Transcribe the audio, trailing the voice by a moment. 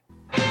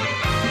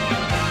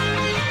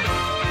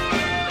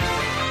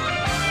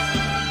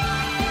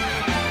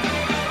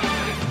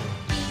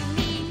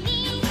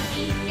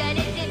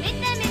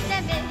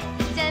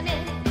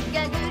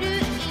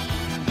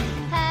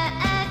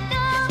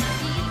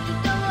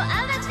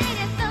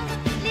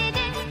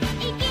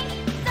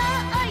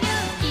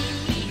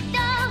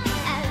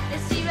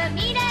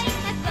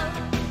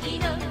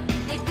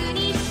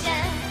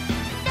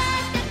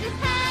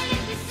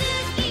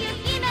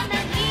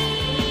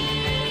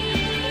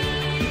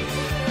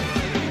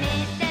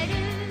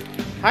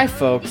Hi,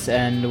 folks,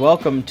 and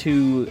welcome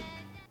to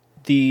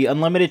the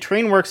Unlimited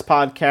Trainworks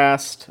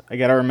podcast. I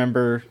gotta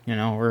remember,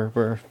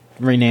 we're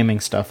renaming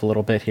stuff a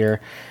little bit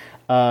here.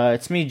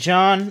 It's me,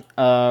 John.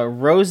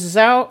 Rose is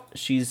out.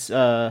 She's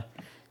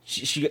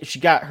she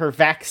got her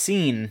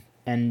vaccine,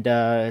 and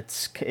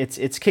it's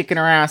kicking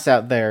her ass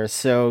out there.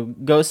 So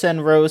go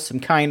send Rose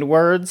some kind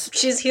words.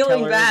 She's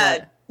healing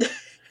bad.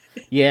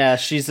 Yeah,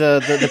 she's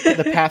the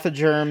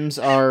pathogerms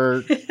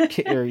are,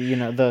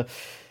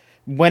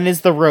 when is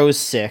the Rose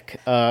sick?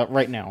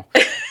 Right now.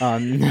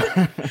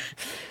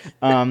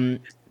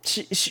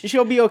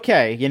 She'll be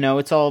okay.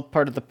 It's all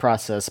part of the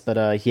process. But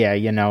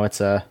it's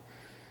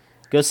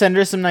go send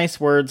her some nice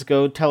words.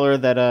 Go tell her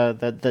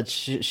that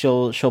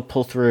she'll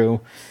pull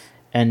through,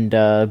 and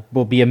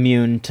will be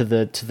immune to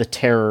the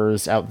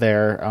terrors out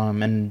there.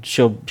 And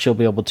she'll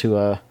be able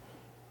to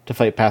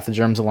fight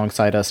pathogerms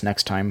alongside us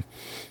next time.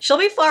 She'll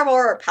be far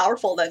more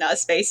powerful than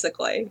us,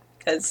 basically.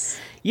 Because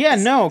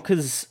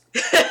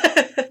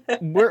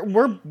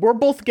we're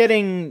both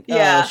getting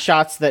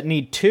shots that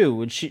need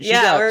two. She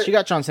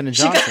got Johnson and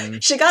Johnson.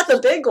 She got the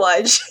big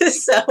one,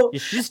 so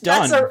she's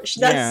done.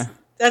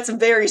 That's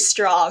very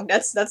strong.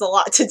 That's a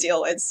lot to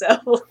deal with.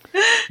 So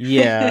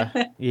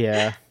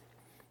yeah.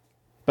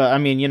 But I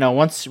mean,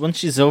 once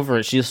she's over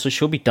it,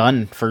 she'll be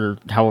done for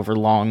however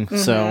long. Mm-hmm.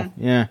 So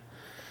yeah.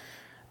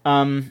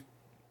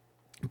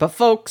 But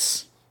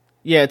folks,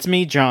 yeah, it's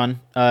me, John.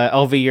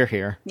 LV, you're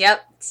here.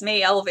 Yep, it's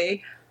me,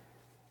 LV.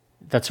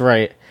 That's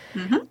right.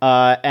 Mm-hmm.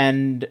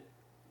 And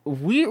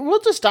we'll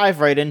just dive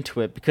right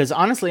into it because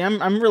honestly,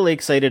 I'm really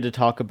excited to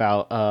talk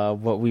about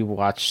what we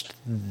watched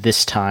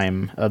this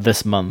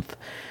month.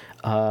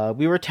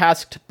 We were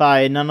tasked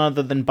by none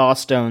other than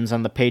Bosstones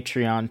on the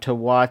Patreon to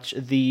watch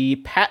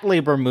the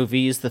Patlabor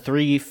movies, the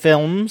 3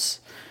 films.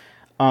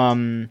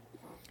 And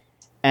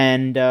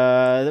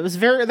that was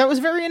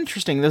very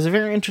interesting. That was a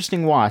very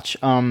interesting watch.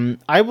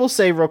 I will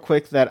say real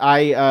quick that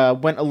I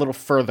went a little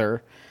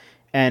further,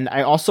 and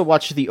I also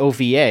watched the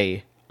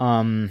OVA.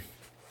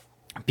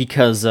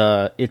 Because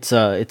it's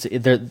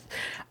there.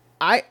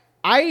 I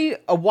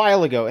a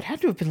while ago, it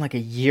had to have been like a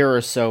year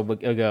or so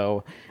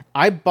ago,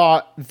 I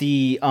bought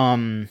the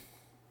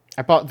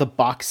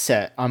box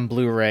set on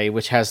Blu-ray,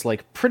 which has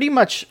like pretty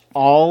much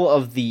all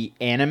of the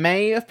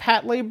anime of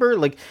Patlabor.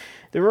 Like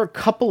there were a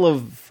couple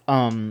of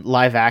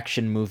live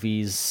action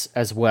movies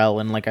as well,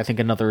 and like I think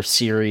another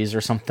series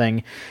or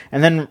something.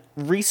 And then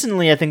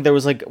recently, I think there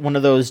was like one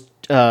of those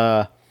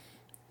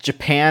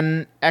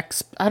Japan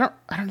Expo. I don't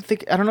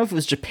know if it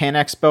was Japan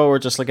Expo or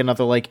just like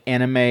another like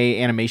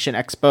animation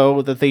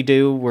expo that they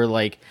do where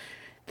like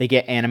they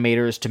get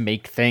animators to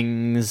make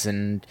things,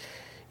 and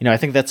I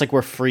think that's like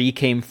where Free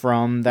came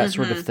from, that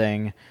sort of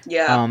thing.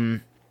 Yeah.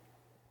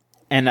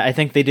 And I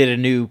think they did a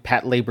new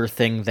Patlabor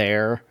thing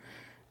there.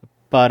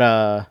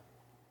 But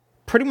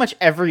pretty much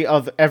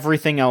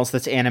everything else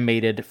that's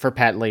animated for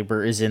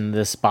Patlabor is in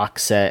this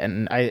box set,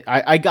 and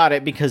I got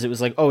it because it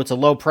was like, oh, it's a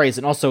low price,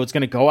 and also it's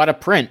going to go out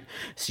of print,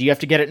 so you have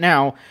to get it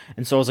now.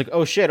 And so I was like,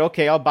 oh shit,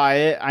 okay, I'll buy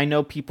it. I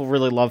know people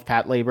really love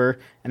Patlabor,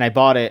 and I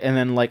bought it, and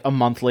then like a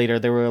month later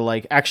they were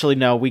like, actually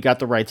no, we got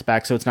the rights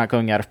back, so it's not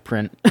going out of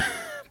print.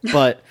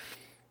 But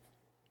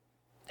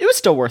it was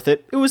still worth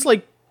it. It was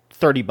like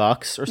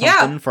 $30 or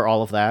something for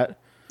all of that.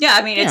 Yeah,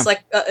 I mean, it's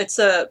like it's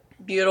a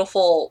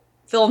beautiful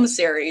film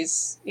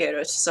series,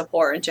 to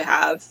support and to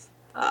have.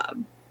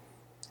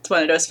 It's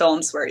one of those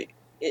films where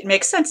it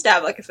makes sense to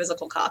have like a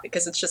physical copy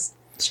because it's just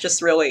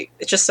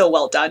so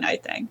well done. I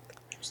think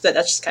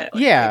that's just kind of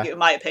like,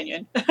 my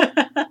opinion.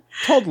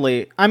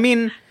 Totally. I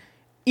mean,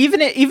 even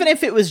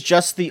if it was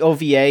just the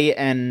OVA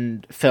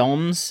and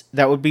films,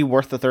 that would be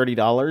worth the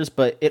 $30.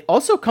 But it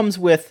also comes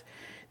with,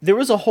 there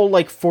was a whole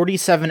like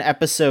 47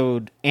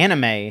 episode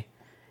anime,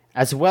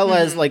 as well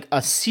as like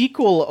a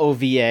sequel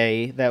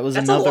OVA that was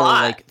another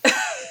like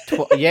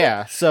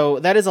so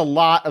that is a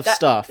lot of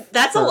stuff.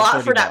 That's a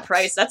lot for that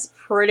price. That's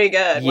pretty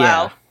good. Yeah.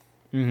 Wow.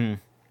 Mm-hmm.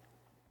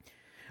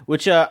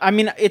 Which I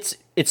mean, it's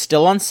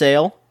still on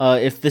sale.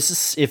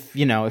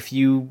 If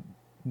you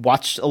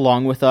watched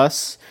along with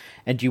us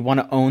and you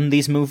want to own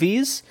these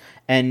movies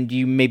and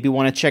you maybe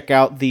want to check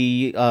out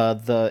the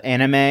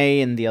anime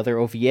and the other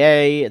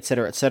OVA,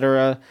 etc.,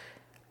 etc.,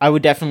 I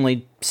would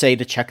definitely say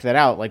to check that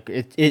out. Like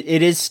it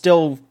is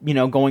still,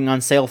 going on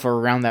sale for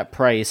around that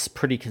price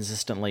pretty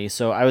consistently.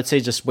 So I would say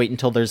just wait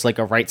until there's like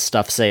a Right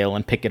Stuff sale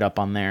and pick it up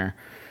on there.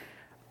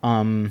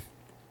 But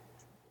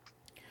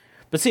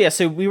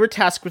so we were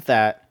tasked with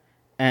that,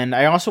 and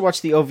I also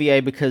watched the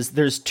OVA because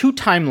there's 2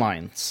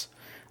 timelines.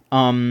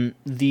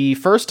 The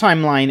first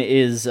timeline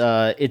is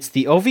it's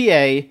the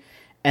OVA,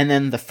 and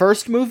then the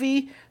first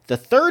movie, the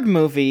third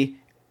movie,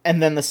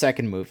 and then the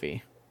second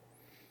movie.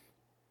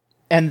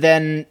 And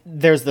then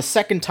there's the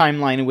second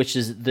timeline, which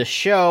is the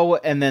show,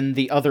 and then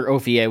the other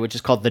OVA, which is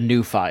called The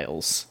New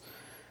Files.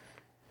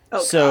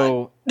 Oh,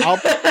 so I'll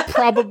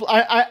probably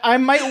I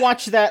might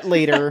watch that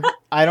later.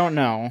 I don't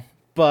know,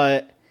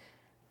 but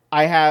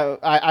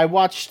I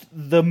watched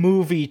the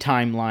movie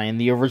timeline,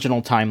 the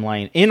original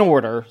timeline, in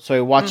order. So I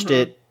watched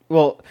it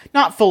well,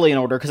 not fully in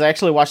order, because I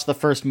actually watched the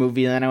first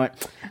movie, and then I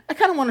went, I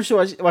kind of want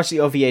to watch the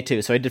OVA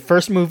too. So I did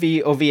first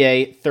movie,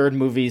 OVA, third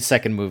movie,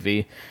 second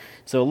movie.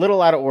 So a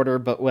little out of order,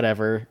 but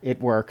whatever, it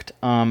worked.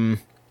 And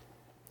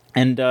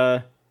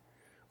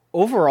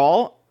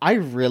overall, I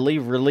really,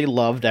 really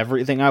loved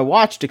everything I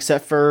watched,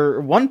 except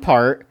for one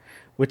part,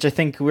 which I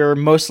think we're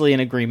mostly in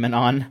agreement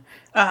on.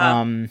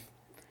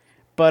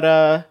 But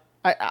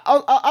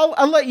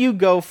I'll let you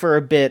go for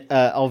a bit,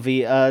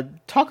 LV.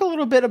 Talk a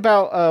little bit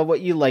about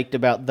what you liked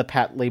about the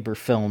Patlabor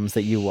films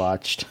that you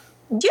watched.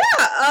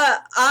 Yeah,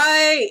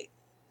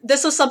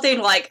 this was something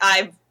like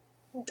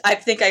I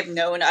think I've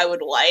known I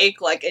would like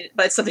it,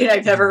 but it's something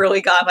I've never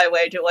really got my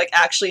way to like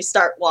actually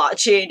start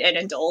watching and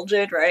indulge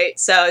in, right?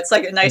 So it's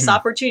like a nice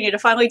opportunity to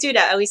finally do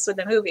that, at least with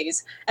the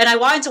movies. And I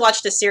wanted to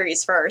watch the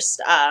series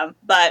first,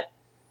 but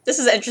this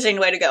is an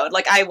interesting way to go.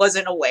 Like, I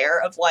wasn't aware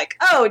of like,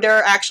 oh, there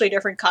are actually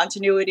different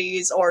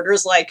continuities, or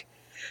there's like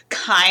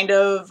kind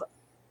of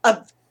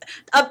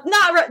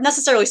not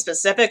necessarily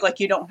specific, like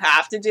you don't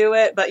have to do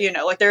it, but you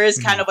know, like there is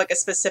kind of like a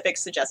specific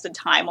suggested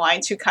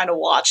timeline to kind of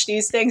watch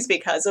these things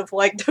because of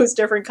like those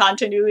different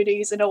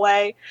continuities in a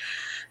way.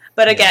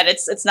 But again,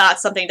 it's not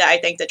something that I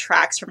think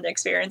detracts from the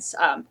experience,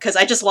 because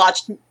I just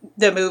watched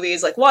the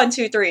movies like 1,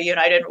 2, 3. You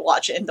know, I didn't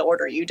watch it in the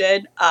order you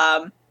did,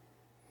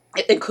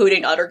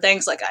 including other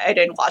things. Like I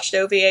didn't watch the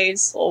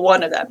OVAs. Well,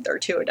 one of them. There are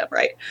 2 of them,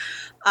 right?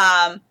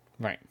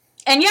 Right.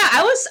 And yeah,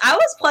 I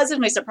was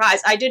pleasantly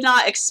surprised. I did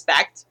not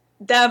expect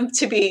them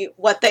to be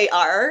what they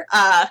are.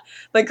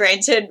 But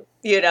granted,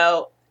 you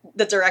know,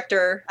 the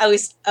director, at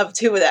least of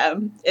 2 of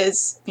them,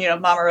 is, you know,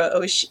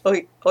 Mamoru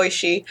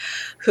Oshii,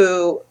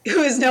 who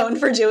is known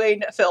for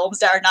doing films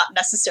that are not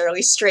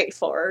necessarily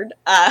straightforward.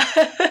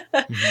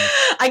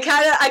 I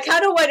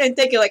kind of went in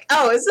thinking like,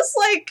 oh, is this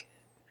like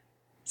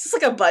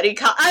a buddy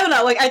cop? I don't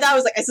know. Like, I thought it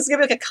was like, is this gonna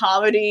be like a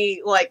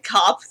comedy, like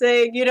cop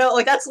thing? You know,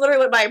 like that's literally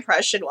what my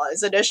impression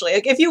was initially.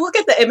 Like, if you look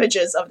at the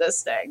images of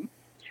this thing,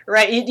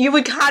 right, you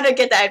would kind of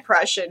get that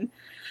impression.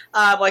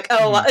 Like,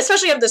 oh,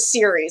 especially of the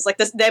series, like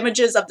the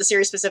images of the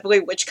series specifically,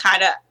 which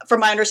kind of,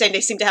 from my understanding,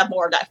 they seem to have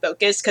more of that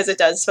focus, because it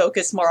does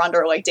focus more on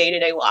their like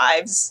day-to-day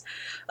lives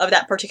of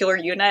that particular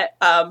unit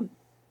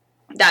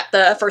that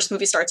the first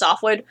movie starts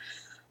off with.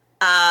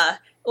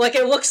 Like,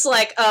 it looks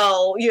like,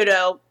 oh, you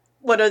know,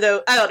 what are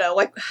the, I don't know,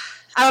 like,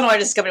 I don't know why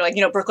this is coming, like,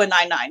 you know, Brooklyn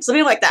Nine-Nine,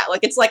 something like that.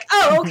 Like, it's like,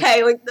 oh,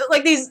 okay,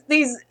 like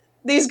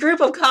these group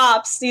of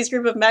cops, these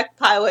group of mech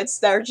pilots,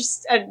 they're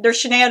just, and they're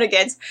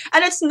shenanigans.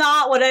 And it's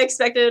not what I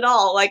expected at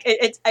all. Like,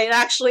 it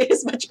actually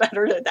is much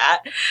better than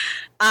that.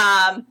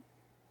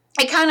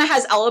 It kind of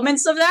has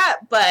elements of that,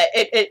 but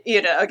it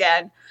you know,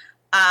 again,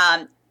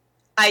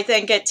 I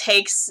think it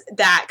takes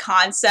that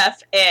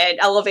concept and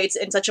elevates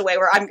it in such a way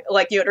where I'm,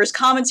 like, you know, there's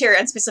commentary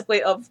and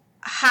specifically of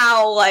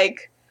how,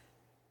 like,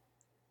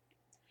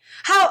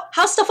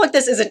 how stuff like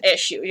this is an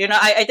issue, you know.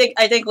 I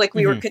think like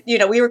we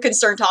were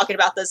concerned talking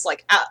about this,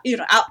 like,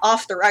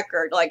 off the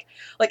record, like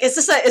is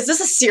this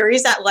a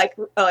series that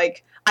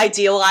like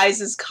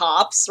idealizes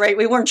cops, right?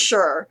 We weren't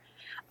sure,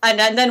 and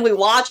then we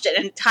watched it,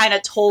 and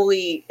it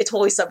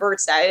totally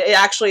subverts that. It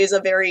actually is a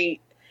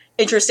very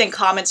interesting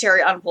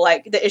commentary on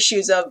like the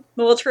issues of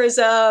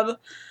militarism,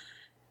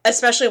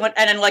 especially when,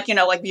 and then like, you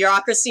know, like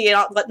bureaucracy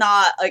and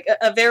whatnot. Like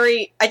a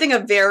very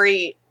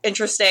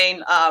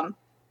interesting.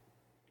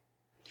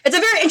 It's a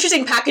very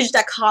interesting package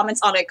that comments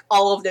on like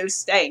all of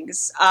those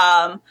things,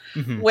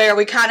 where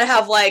we kind of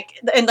have like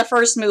in the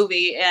first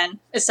movie, and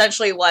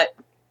essentially what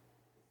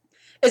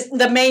is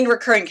the main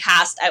recurring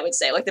cast, I would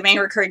say, like the main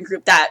recurring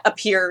group that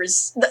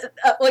appears,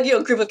 like, you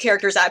know, group of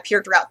characters that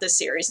appear throughout this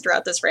series,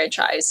 throughout this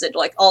franchise, and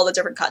like all the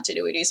different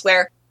continuities,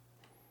 where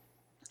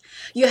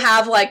you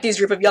have like these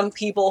group of young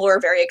people who are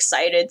very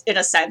excited in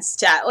a sense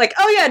to like,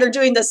 oh yeah, they're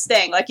doing this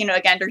thing. Like, you know,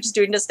 again, they're just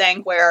doing this thing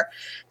where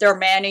they're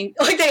manning,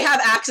 like they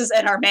have axes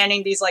and are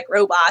manning these like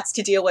robots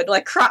to deal with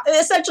like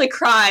essentially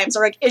crimes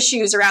or like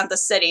issues around the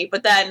city.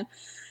 But then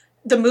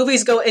the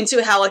movies go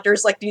into how like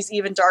there's like these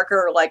even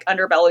darker like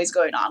underbellies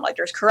going on. Like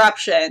there's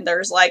corruption,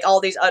 there's like all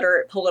these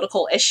other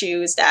political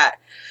issues, that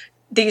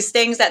these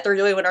things that they're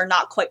doing are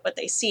not quite what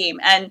they seem.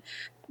 And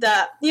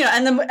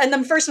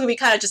the first movie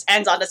kind of just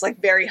ends on this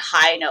like very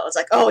high note. It's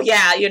like, oh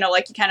yeah, you know,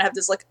 like you kind of have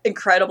this like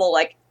incredible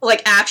like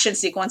action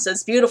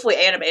sequences, beautifully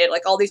animated.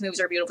 Like all these movies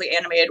are beautifully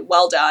animated,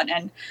 well done,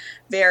 and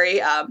very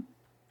a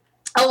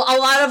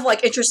lot of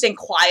like interesting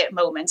quiet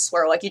moments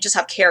where like you just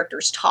have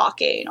characters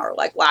talking or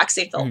like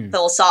waxing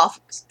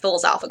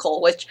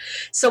philosophical. Which,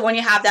 so when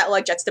you have that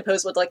like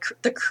juxtaposed with like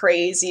the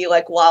crazy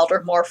like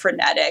wilder, more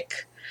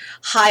frenetic,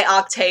 high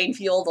octane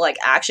fueled like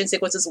action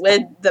sequences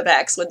with the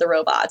mechs, with the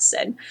robots,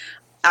 and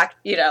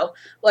you know,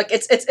 like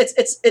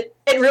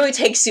it really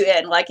takes you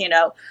in, like, you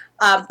know.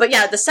 But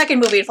yeah, the second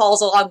movie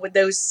follows along with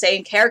those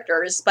same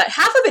characters, but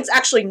half of it's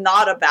actually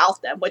not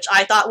about them, which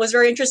I thought was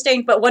very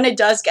interesting. But when it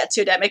does get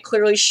to them, it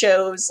clearly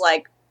shows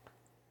like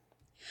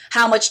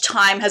how much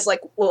time has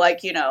like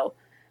you know,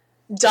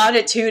 done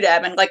it to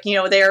them, and like, you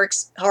know, their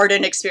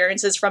hardened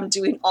experiences from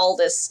doing all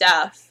this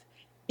stuff,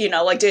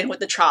 like dealing with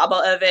the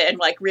trauma of it and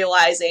like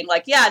realizing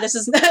like, yeah, this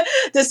is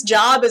this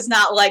job is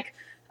not like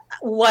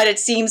what it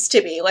seems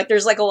to be. Like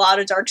there's like a lot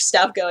of dark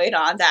stuff going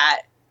on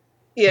that,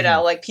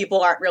 like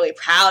people aren't really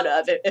proud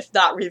of, if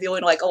not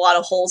revealing like a lot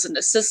of holes in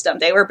the system.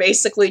 They were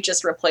basically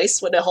just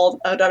replaced with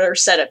another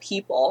set of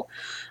people.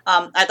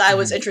 I thought it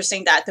was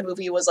interesting that the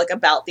movie was like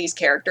about these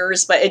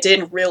characters, but it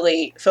didn't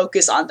really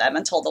focus on them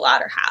until the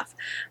latter half.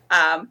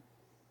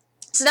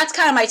 So that's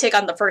kind of my take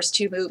on the first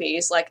two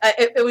movies. Like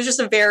it was just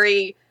a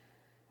very,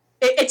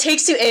 it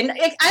takes you in.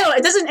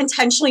 It doesn't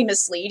intentionally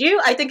mislead you.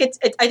 I think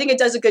it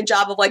does a good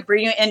job of like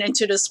bringing you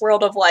into this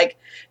world of like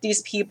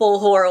these people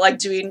who are like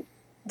doing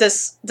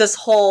this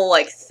whole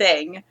like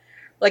thing.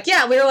 Like,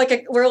 yeah, we're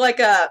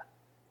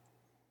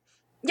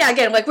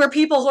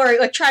people who are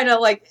like trying to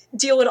like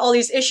deal with all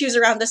these issues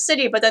around the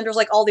city, but then there's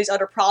like all these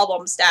other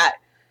problems that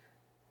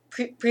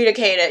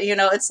predicate it.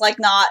 It's like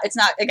it's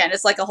not, again,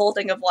 it's like a whole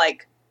thing of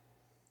like,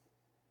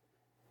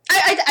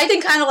 I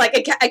think kind of like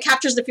it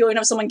captures the feeling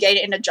of someone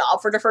getting in a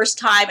job for the first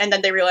time and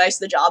then they realize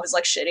the job is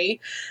like shitty.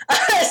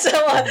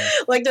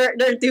 Like their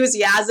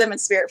enthusiasm and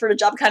spirit for the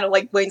job kind of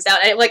like wanes down.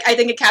 I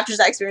think it captures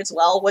that experience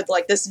well with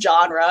like this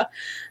genre.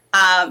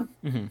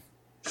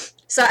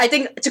 So I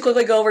think to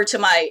quickly go over to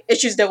my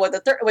issues though with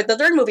the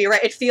third movie,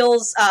 right? It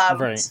feels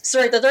right.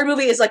 Sorry, the third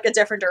movie is like a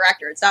different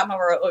director. It's not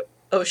Mamoru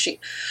Oshii.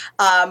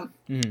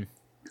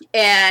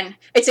 And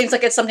it seems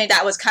like it's something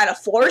that was kind of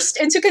forced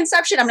into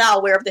conception. I'm not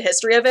aware of the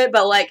history of it,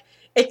 but like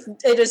it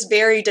is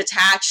very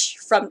detached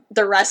from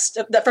the rest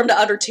of from the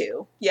other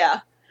two. Yeah.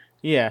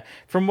 Yeah.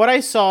 From what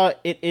I saw,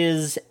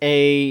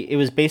 it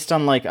was based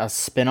on like a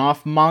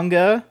spin-off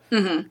manga,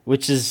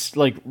 which is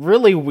like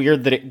really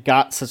weird that it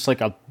got such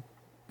like a,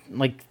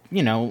 like,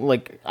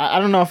 I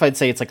don't know if I'd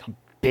say it's like a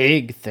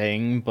big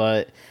thing,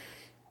 but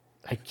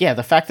like, yeah,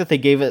 the fact that they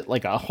gave it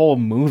like a whole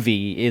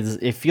movie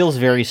it feels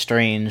very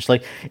strange.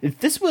 Like if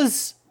this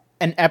was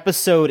an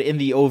episode in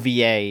the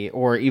OVA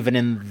or even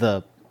in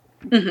the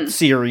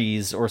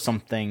series or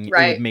something,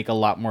 right, it would make a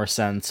lot more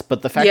sense.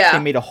 But the fact that they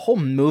made a whole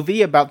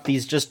movie about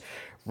these just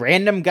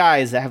random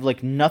guys that have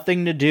like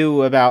nothing to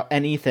do about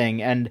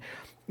anything, and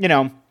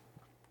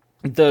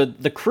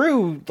the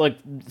crew like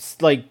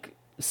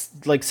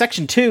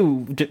section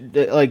 2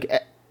 like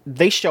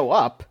they show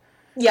up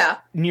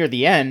near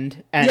the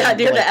end and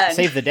near the end.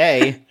 save the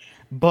day,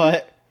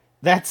 but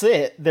that's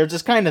it. They're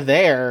just kind of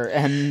there,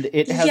 and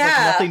it has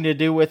like nothing to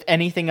do with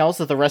anything else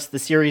that the rest of the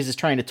series is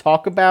trying to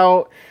talk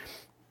about.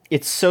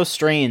 It's so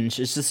strange.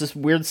 It's just this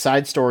weird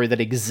side story that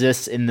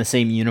exists in the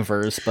same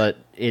universe, but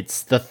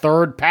it's the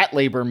third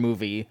Patlabor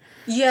movie.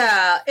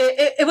 Yeah,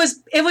 it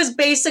was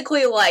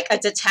basically like a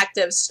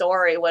detective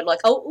story with like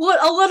a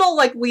little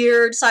like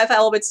weird sci-fi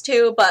elements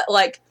too, but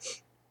like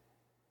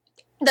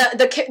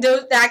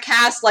that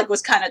cast like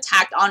was kind of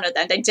tacked on it.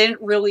 Then they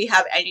didn't really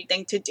have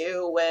anything to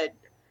do with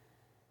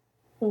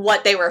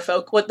what they were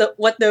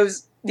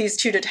these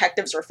two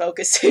detectives were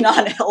focusing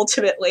on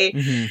ultimately.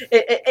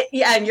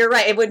 Yeah, and you're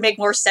right. It would make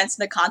more sense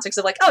in the context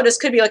of like, oh, this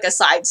could be like a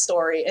side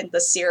story in the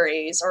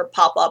series or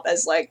pop up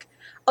as like,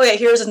 oh yeah,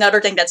 here's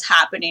another thing that's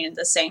happening in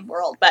the same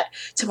world. But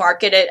to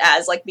market it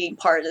as like being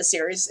part of the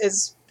series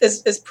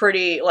is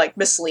pretty like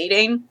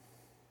misleading.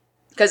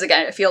 Because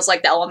again, it feels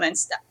like the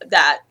elements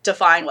that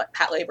define what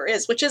Patlabor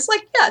is, which is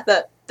like, yeah,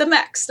 the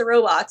mechs, the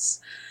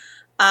robots,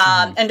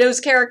 and those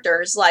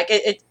characters, like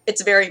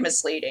it's very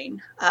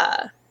misleading.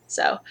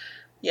 So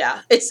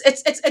yeah,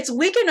 it's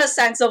weak in a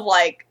sense of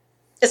like,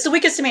 it's the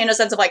weakest to me in a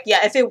sense of like,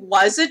 yeah, if it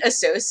wasn't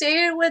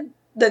associated with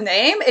the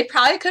name, it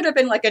probably could have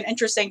been like an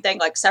interesting thing,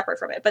 like separate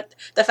from it. But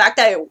the fact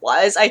that it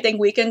was, I think,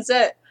 weakens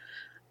it.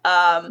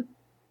 But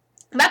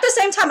at the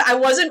same time, I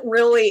wasn't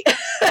really,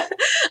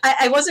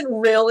 I wasn't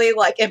really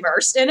like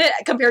immersed in it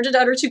compared to the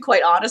other two.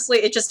 Quite honestly,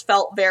 it just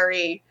felt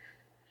very,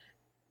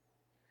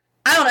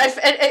 I don't know.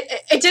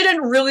 It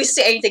didn't really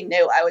say anything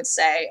new, I would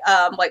say.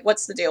 Like,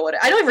 what's the deal with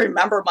it? I don't even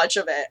remember much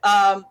of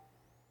it.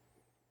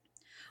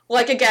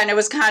 Like, again, it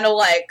was kind of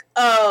like,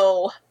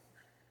 oh,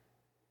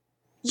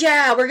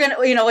 yeah, we're gonna,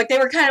 like, they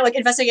were kind of, like,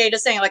 investigating,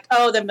 saying, like,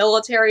 oh, the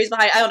military's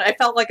behind. I don't know. I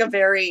felt like it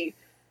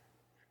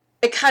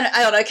kind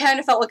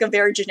of felt like a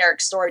very generic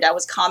story that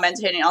was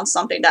commenting on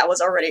something that was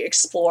already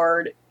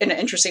explored in an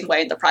interesting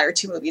way in the prior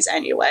two movies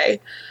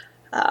anyway.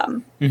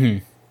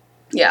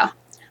 Yeah.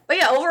 But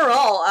yeah,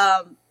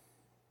 overall,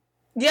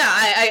 yeah,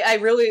 I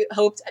really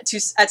hoped to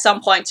at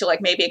some point to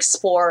like maybe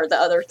explore the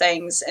other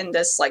things in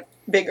this like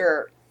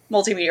bigger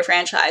multimedia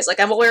franchise.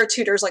 Like I'm aware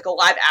too, there's like a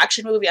live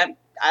action movie. I'm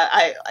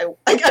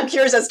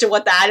curious as to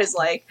what that is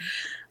like.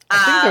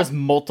 I think there's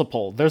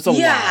multiple. There's a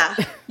lot.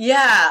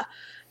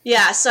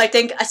 Yeah. So I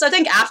think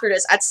after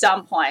this, at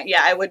some point,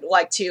 yeah, I would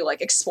like to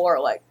like explore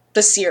like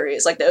the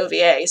series, like the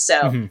OVA.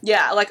 So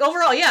yeah, like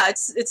overall, yeah,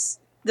 it's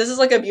this is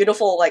like a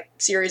beautiful like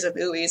series of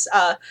movies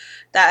that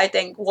I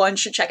think one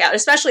should check out,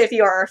 especially if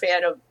you are a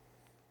fan of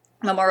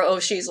Mamoru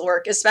Oshii's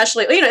work.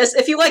 Especially,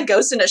 if you like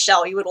Ghost in the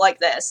Shell, you would like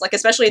this. Like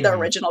especially the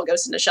original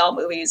Ghost in the Shell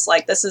movies.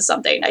 Like this is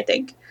something I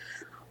think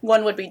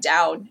one would be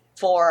down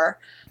for.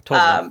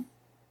 Totally.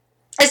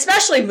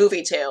 especially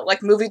movie 2.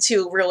 Like movie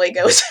 2 really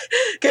goes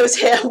goes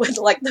hand with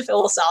like the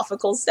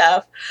philosophical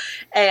stuff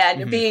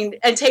and being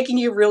and taking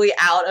you really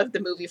out of the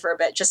movie for a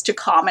bit just to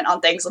comment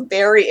on things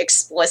very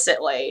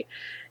explicitly.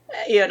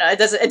 You know, it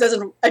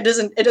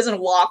doesn't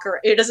walk or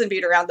it doesn't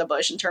beat around the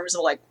bush in terms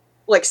of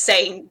like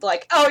saying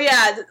like, oh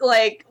yeah,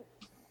 like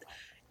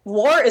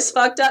war is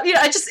fucked up. You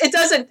know,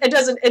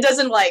 it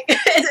doesn't like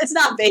it's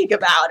not vague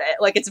about it.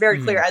 Like it's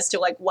very clear as to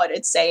like what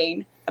it's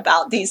saying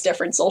about these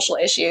different social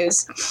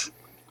issues.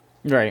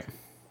 Right.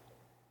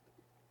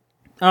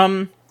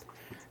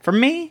 For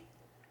me,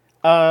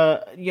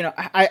 you know,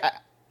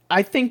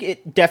 I think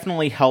it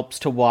definitely helps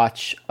to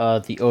watch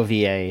the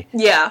OVA.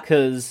 Yeah.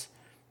 Because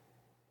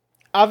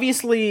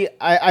obviously,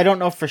 I don't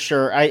know for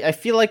sure. I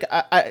feel like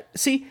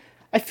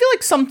I feel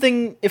like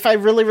something, if I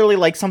really, really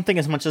like something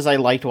as much as I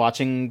liked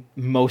watching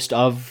most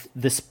of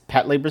this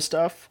Patlabor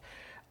stuff,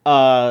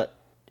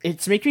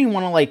 it's making me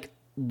want to, like,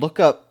 look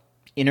up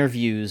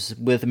interviews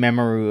with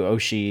Mamoru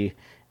Oshii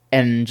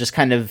and just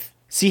kind of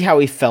see how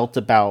he felt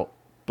about,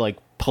 like,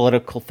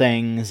 political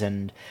things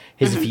and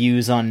his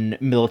views on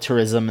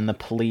militarism and the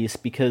police,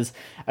 because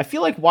I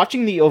feel like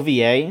watching the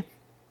OVA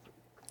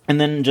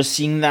and then just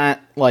seeing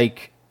that,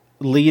 like,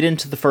 lead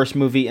into the first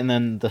movie and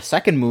then the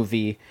second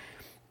movie,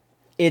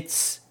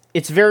 it's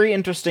very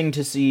interesting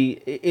to see.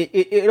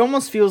 It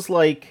almost feels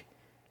like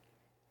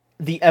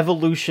the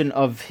evolution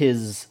of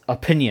his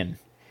opinion.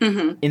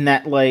 In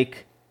that,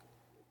 like,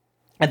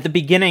 at the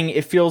beginning,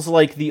 it feels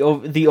like the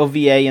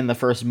OVA in the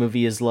first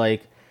movie is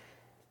like,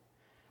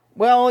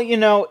 well, you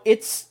know,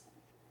 it's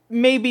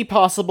maybe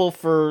possible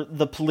for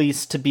the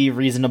police to be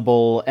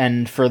reasonable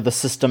and for the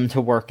system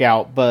to work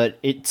out, but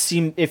it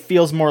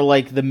feels more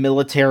like the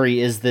military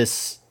is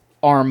this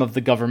arm of the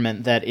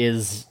government that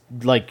is,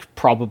 like,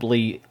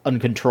 probably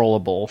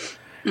uncontrollable.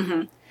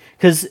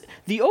 Because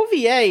the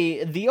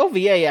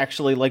OVA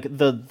actually, like,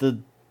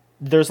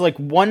 there's, like,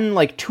 one,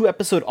 like,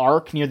 2-episode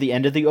arc near the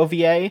end of the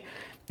OVA,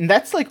 and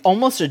that's, like,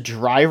 almost a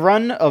dry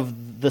run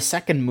of the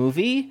second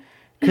movie,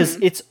 because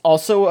it's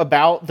also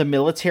about the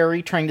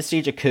military trying to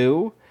stage a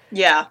coup.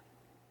 Yeah.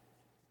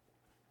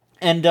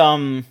 And,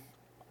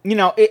 you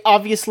know,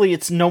 obviously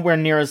it's nowhere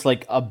near as,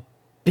 like, a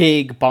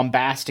big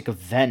bombastic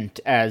event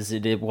as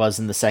it was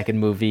in the second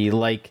movie.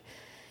 Like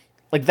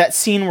that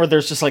scene where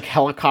there's just, like,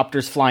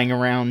 helicopters flying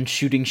around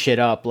shooting shit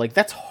up, like,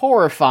 that's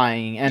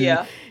horrifying.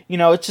 And you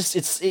know,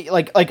 it's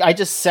like I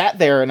just sat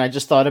there and I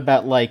just thought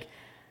about, like,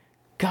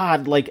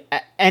 God, like,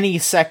 at any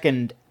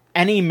second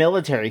any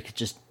military could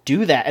just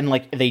do that, and,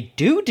 like, they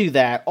do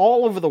that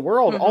all over the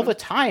world all the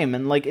time,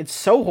 and, like, it's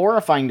so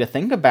horrifying to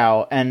think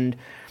about. And,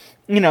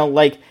 you know,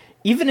 like,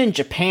 even in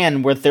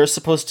Japan, where they're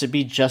supposed to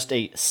be just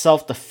a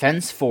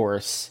self-defense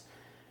force,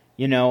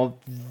 you know,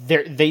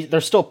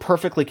 they're still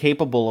perfectly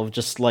capable of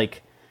just,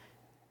 like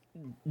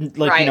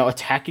right. You know,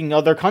 attacking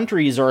other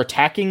countries or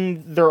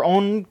attacking their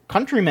own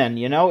countrymen,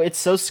 you know? It's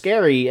so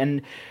scary.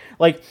 And,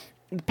 like,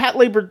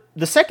 Patlabor,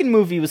 the second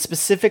movie was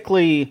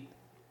specifically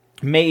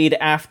made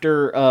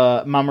after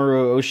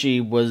Mamoru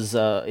Oshii was,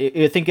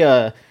 I think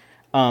the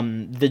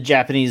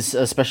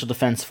Japanese Special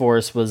Defense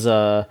Force was,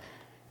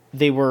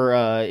 they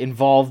were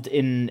involved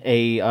in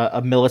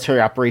a military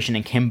operation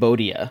in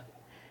Cambodia.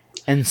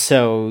 And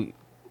so...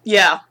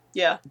 Yeah,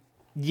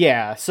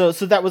 so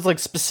that was, like,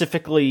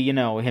 specifically, you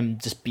know, him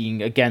just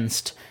being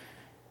against...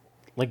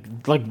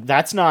 Like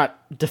that's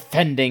not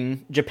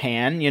defending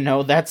Japan, you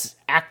know, that's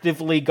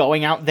actively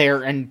going out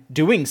there and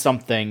doing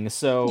something.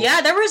 So yeah,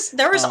 there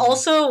was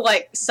also,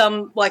 like,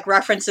 some, like,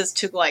 references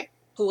to, like,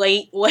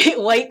 late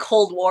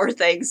Cold War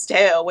things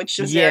too, which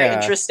was very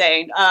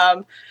interesting.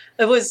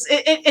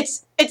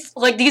 It's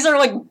like, these are,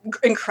 like,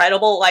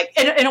 incredible, like,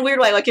 in a weird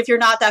way, like, if you're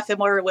not that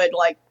familiar with,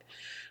 like,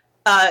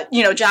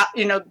 you know,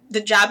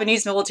 the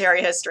Japanese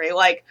military history,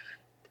 like,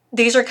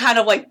 these are kind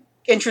of, like,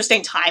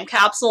 interesting time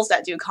capsules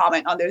that do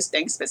comment on those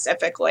things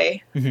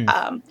specifically. And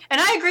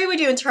I agree with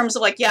you in terms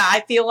of, like, yeah, I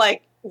feel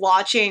like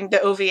watching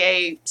the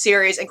OVA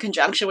series in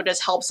conjunction with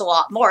this helps a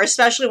lot more,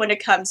 especially when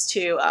it comes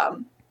to,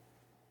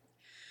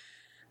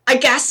 I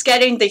guess,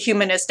 getting the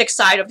humanistic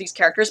side of these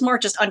characters more,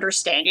 just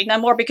understanding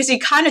them more, because you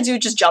kind of do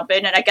just jump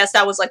in, and I guess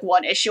that was, like,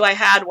 one issue I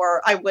had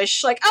where I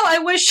wish, like, I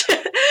wish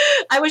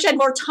I had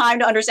more time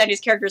to understand these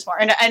characters more.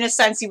 And in a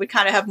sense, you would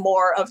kind of have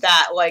more of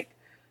that, like,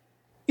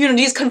 you know,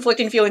 these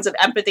conflicting feelings of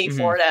empathy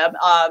for them,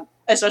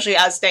 especially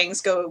as things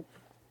go,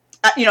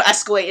 you know,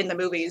 escalate in the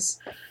movies.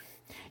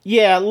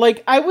 Yeah,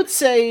 like, I would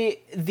say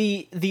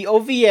the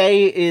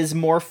OVA is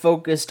more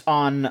focused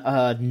on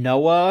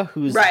Noah,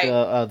 who's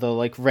the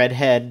like,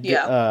 redhead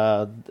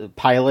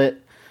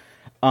pilot.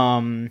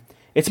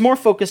 It's more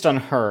focused on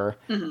her.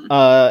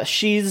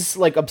 She's,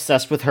 like,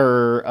 obsessed with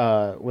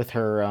her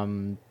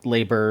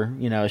labor.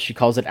 You know, she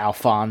calls it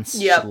Alphonse.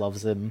 She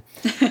loves him.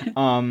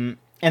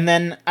 And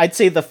then I'd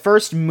say the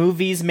first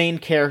movie's main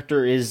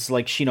character is,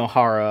 like,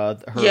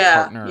 Shinohara, her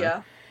partner.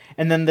 Yeah.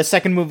 And then the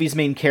second movie's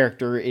main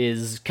character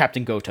is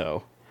Captain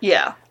Goto.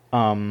 Yeah.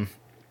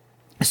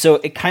 So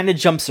it kind of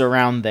jumps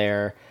around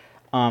there.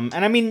 And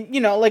I mean,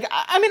 like,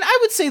 I mean, I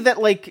would say that,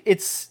 like,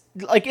 it's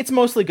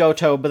mostly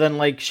Goto, but then,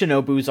 like,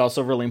 Shinobu's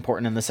also really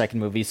important in the second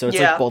movie, so it's,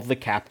 like, both the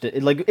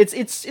captain, like,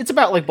 it's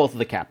about, like, both of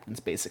the captains,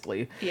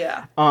 basically.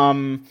 Yeah.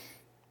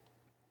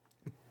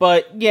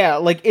 But, yeah,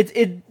 like,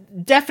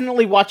 it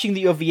definitely, watching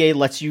the OVA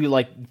lets you,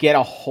 like, get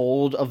a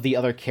hold of the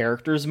other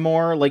characters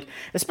more, like,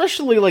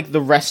 especially, like, the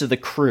rest of the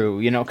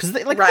crew, because,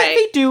 they, like,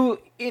 they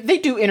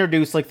do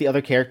introduce, like, the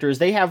other characters.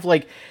 They have,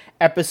 like,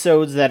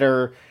 episodes that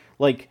are,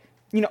 like,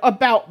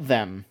 about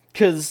them,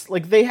 because,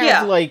 like, they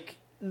have, like,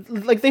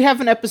 they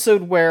have an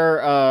episode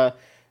where,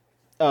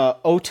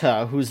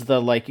 Ota, who's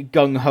the, like,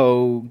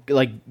 gung-ho,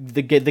 like,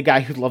 the guy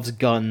who loves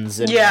guns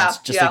and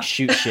just like,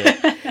 shoot shit.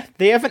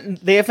 They have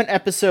an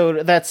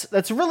episode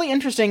that's really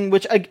interesting,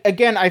 which,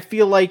 again, I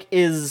feel like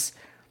is,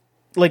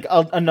 like,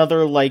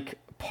 another, like,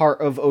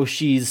 part of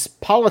Oshi's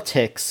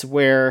politics,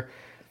 where,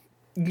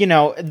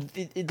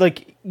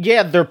 like,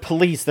 yeah, they're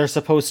police, they're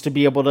supposed to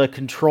be able to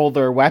control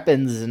their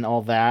weapons and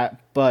all that,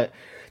 but,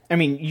 I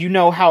mean,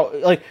 how,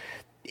 like,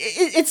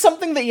 it's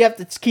something that you have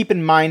to keep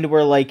in mind,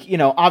 where, like,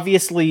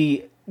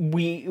 obviously,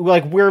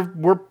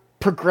 we're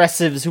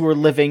progressives who are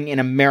living in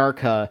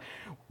America.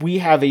 We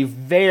have a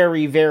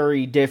very,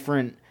 very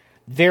different,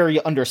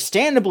 very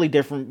understandably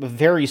different, but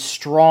very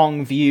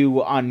strong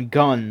view on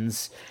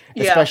guns,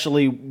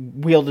 especially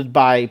wielded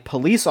by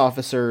police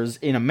officers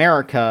in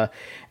America.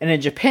 And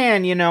in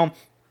Japan,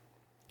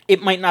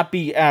 it might not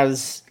be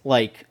as,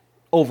 like,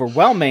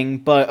 overwhelming,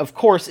 but of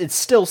course it's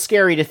still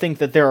scary to think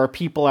that there are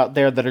people out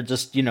there that are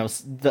just,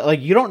 like,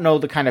 you don't know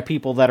the kind of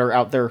people that are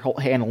out there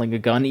handling a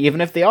gun,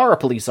 even if they are a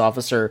police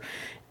officer,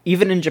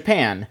 even in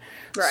Japan.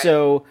 Right.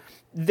 So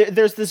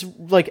there's this,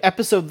 like,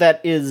 episode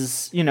that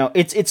is,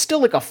 it's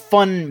still, like, a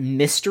fun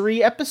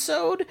mystery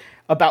episode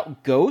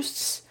about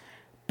ghosts,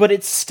 but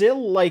it's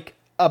still, like,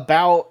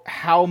 about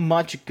how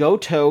much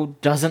Goto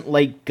doesn't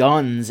like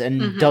guns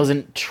and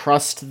doesn't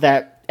trust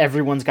that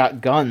everyone's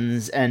got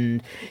guns,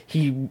 and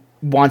he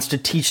wants to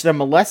teach them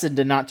a lesson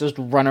to not just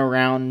run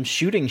around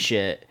shooting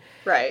shit.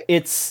 Right.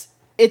 It's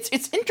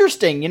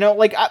interesting,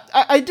 like,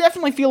 I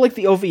definitely feel like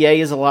the OVA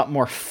is a lot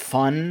more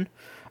fun.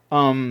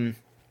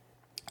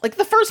 Like,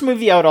 the first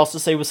movie I would also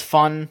say was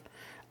fun,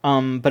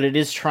 but it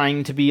is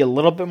trying to be a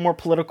little bit more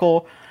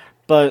political,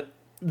 but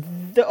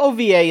the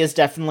OVA is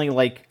definitely,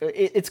 like,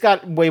 it's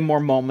got way more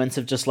moments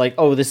of just, like,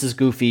 oh, this is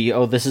goofy,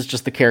 oh, this is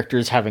just the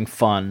characters having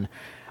fun.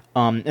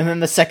 And then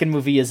the second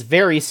movie is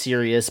very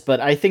serious, but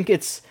I think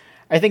it's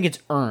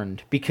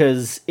earned,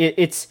 because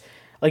it's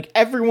like,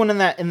 everyone in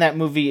that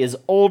movie is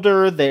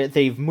older.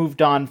 They've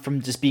moved on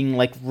from just being,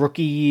 like,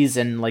 rookies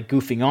and, like,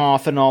 goofing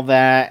off and all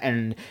that,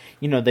 and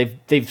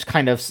they've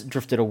kind of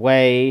drifted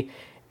away,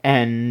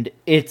 and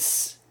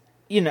it's,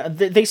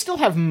 they still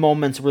have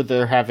moments where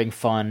they're having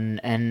fun,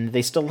 and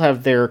they still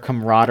have their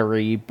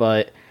camaraderie,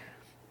 but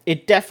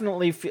it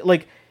definitely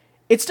like,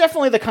 it's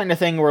definitely the kind of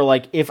thing where,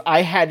 like, if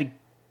I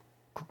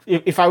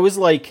was,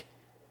 like,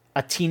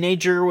 a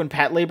teenager when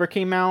Patlabor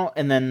came out,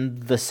 and then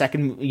the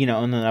second,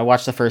 and then I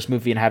watched the first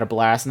movie and had a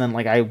blast, and then,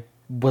 like, I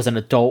was an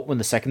adult when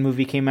the second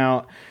movie came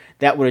out,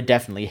 that would have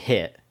definitely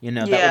hit,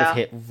 that would have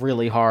hit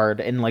really hard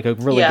in, like, a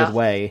really good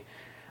way.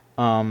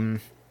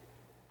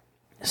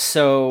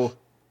 So,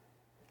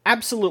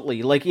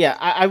 absolutely, like, yeah,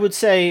 I would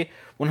say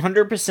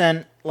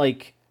 100%,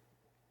 like,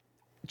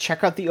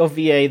 check out the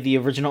OVA, the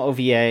original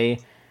OVA,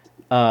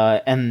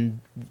 and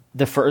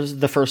the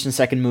first and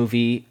second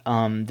movie.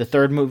 The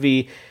third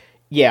movie,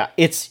 yeah,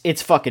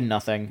 it's fucking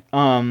nothing.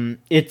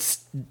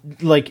 It's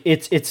like,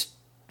 it's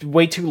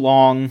way too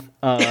long.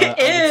 I would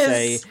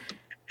say.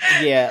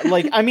 Yeah,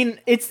 like, I mean,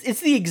 it's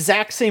the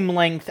exact same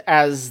length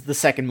as the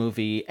second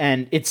movie,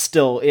 and it's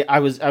still, I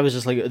was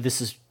just like,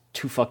 this is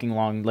too fucking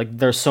long. Like,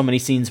 there's so many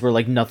scenes where,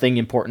 like, nothing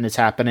important is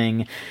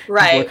happening.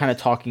 Right. People are kind of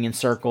talking in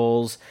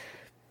circles.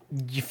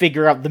 You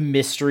figure out the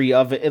mystery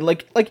of it. And,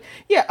 like,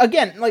 yeah,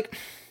 again, like,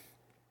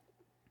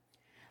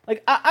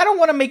 I don't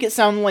want to make it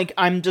sound like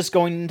I'm just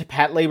going into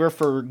Patlabor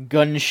for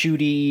gun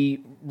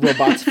shooty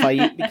robots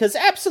fight, because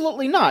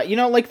absolutely not.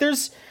 Like,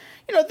 there's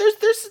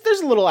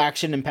a little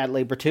action in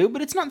Patlabor too,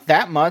 but it's not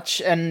that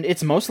much, and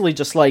it's mostly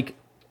just, like,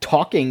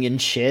 talking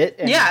and shit.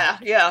 And,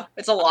 yeah,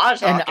 it's a lot of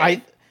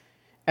talking.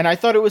 And I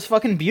thought it was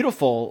fucking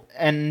beautiful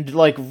and,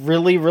 like,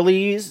 really,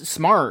 really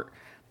smart,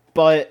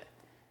 but,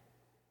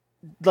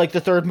 like,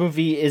 the third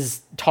movie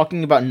is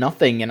talking about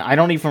nothing, and I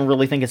don't even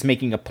really think it's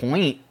making a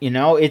point,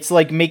 It's,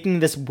 like,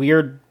 making this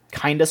weird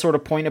kind of sort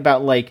of point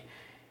about, like,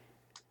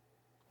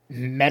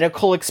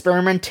 medical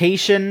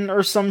experimentation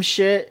or some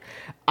shit.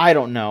 I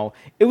don't know.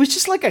 It was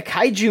just, like, a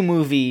kaiju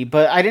movie,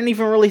 but I didn't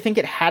even really think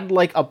it had,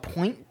 like, a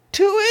point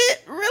to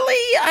it,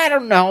 really? I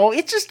don't know.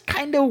 It just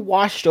kind of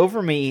washed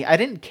over me. I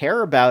didn't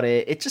care about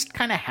it. It just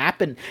kind of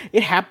happened.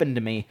 It happened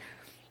to me.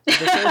 The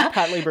third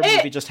Patlabor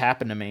movie just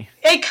happened to me.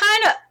 It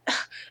kind of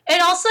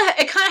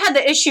had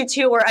the issue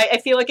too, where I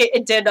feel like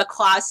it did a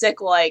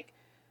classic, like,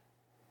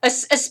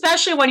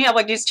 especially when you have,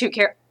 like, these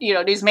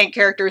these main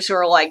characters who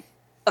are, like,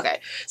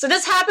 okay, so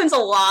this happens a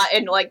lot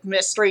in, like,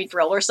 mystery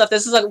thriller stuff.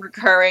 This is a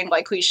recurring,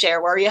 like, cliche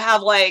where you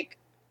have, like,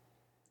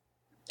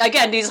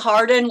 again, these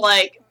hardened,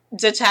 like,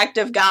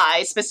 detective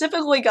guys,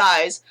 specifically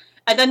guys,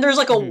 and then there's,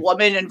 like, a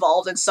woman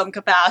involved in some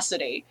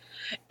capacity.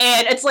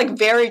 And it's, like,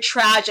 very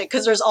tragic,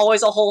 because there's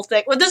always a whole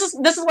thing. Well, this is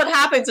what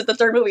happens at the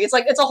third movie. It's,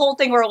 like, it's a whole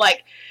thing where,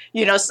 like,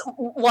 you know,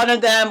 one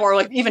of them, or,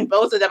 like, even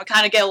both of them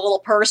kind of get a little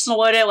personal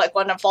with it. Like,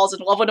 one of them falls in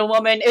love with a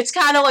woman. It's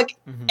kind of, like,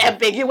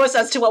 ambiguous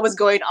as to what was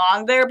going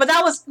on there. But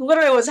that was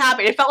literally what was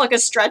happening. It felt like a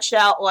stretched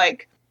out,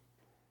 like,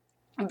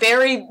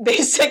 very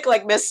basic,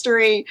 like,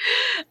 mystery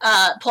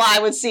plot I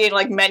would see in,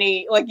 like,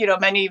 many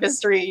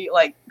mystery,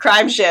 like,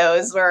 crime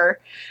shows where...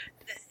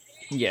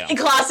 Yeah. In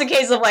classic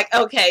case of, like,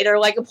 okay, they're,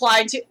 like,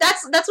 applying to...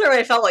 That's what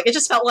it felt like. It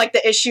just felt like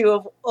the issue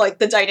of, like,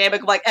 the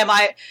dynamic of, like,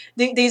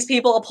 these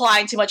people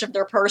applying too much of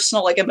their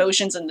personal, like,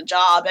 emotions in the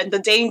job and the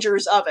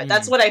dangers of it.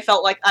 That's what I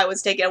felt like I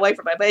was taking away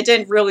from it. But it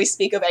didn't really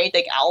speak of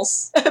anything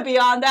else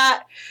beyond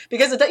that.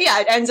 Because, it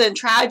ends in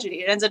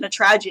tragedy. It ends in a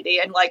tragedy.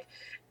 And, like,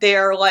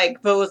 they're,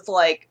 like, both,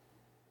 like,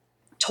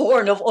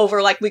 torn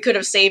over, like, we could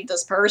have saved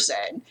this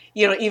person,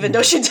 you know, even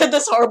though she did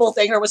this horrible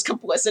thing or was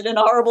complicit in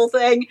a horrible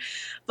thing.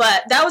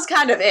 But that was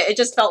kind of it. It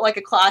just felt like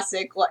a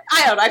classic, like,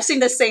 I don't know, I've seen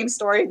the same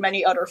story in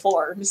many other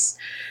forms.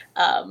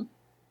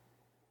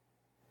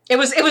 It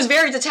was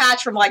very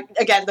detached from, like,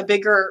 again, the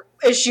bigger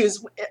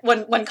issues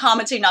when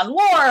commenting on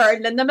war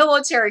and then the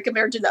military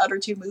compared to the other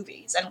two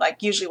movies, and,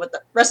 like, usually what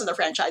the rest of the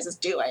franchise is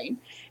doing.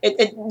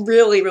 It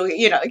really, really,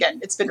 you know, again,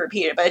 it's been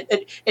repeated, but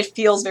it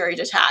feels very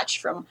detached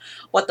from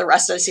what the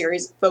rest of the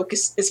series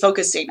is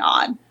focusing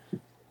on.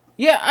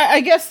 Yeah,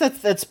 I guess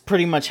that's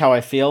pretty much how I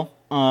feel.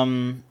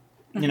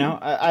 You know,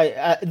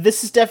 I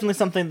this is definitely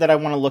something that I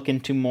want to look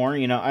into more.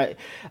 You know,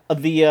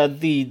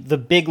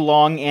 the big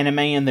long anime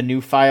and the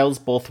new files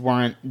both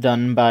weren't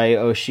done by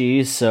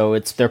Oshii, so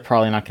they're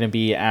probably not going to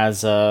be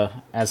as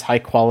high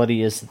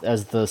quality as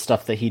the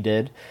stuff that he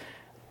did.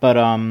 But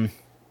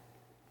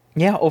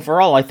yeah,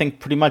 overall, I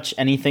think pretty much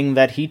anything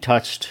that he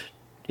touched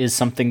is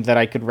something that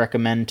I could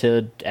recommend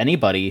to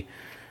anybody.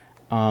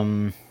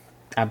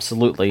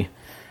 Absolutely.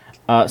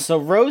 So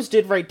Rose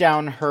did write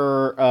down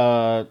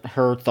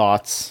her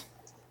thoughts.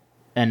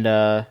 And,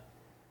 I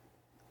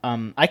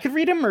could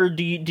read them, or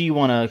do you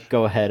want to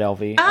go ahead,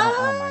 LV? I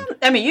don't mind.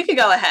 I mean, you can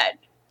go ahead.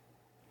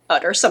 Oh,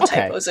 there's some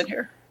typos in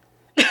here.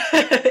 You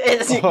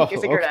can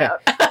figure it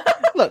out.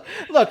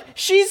 look,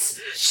 she is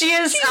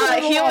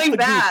healing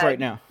bad right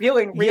now.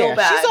 Healing real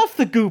bad. She's off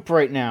the goop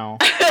right now.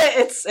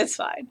 It's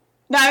fine.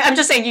 No, I'm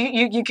just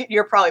saying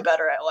you're probably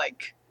better at,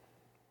 like,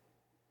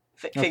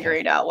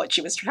 figuring out what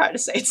she was trying to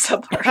say in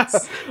some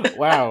parts.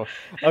 Wow.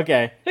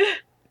 Okay.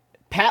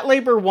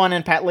 Patlabor 1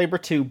 and Patlabor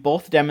 2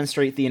 both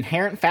demonstrate the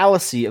inherent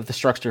fallacy of the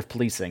structure of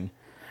policing.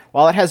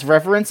 While it has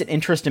reverence and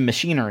interest in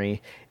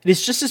machinery, it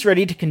is just as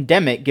ready to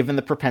condemn it given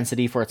the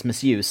propensity for its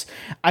misuse.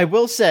 I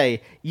will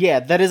say, yeah,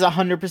 that is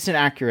 100%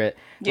 accurate.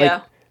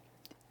 Yeah.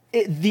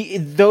 Like,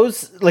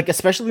 those, like,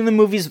 especially in the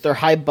movies with their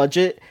high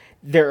budget,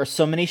 there are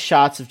so many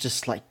shots of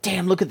just, like,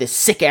 damn, look at this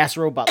sick-ass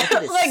robot. Look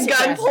at this like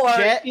sick-ass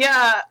jet.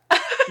 Yeah.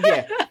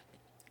 Yeah.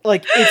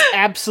 Like, it's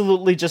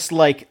absolutely just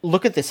like,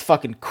 look at this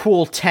fucking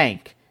cool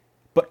tank.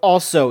 But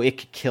also, it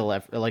could kill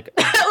like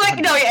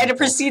no, yeah, and it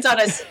proceeds on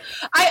us.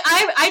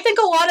 I think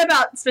a lot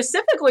about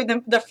specifically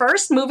the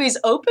first movie's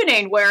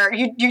opening, where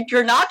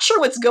you're not sure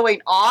what's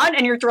going on,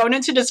 and you're thrown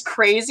into this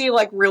crazy,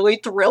 like, really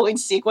thrilling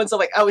sequence of,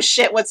 like, oh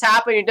shit, what's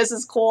happening? This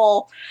is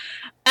cool,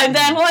 and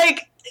then,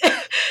 like,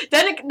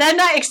 then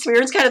that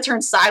experience kind of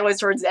turns sideways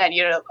towards the end,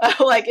 you know.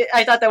 Like,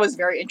 I thought that was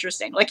very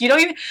interesting. Like, you don't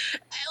even,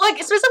 like,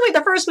 specifically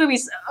the first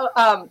movie's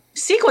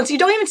sequence, you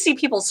don't even see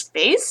people's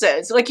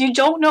faces. Like, you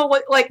don't know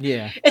what, like,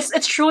 yeah.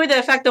 It's truly the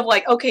effect of,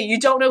 like, okay, you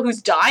don't know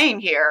who's dying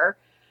here,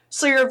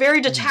 so you're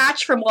very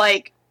detached from,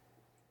 like,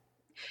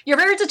 you're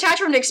very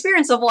detached from the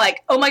experience of,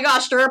 like, oh my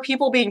gosh, there are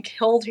people being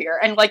killed here,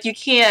 and, like, you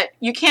can't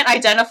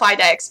identify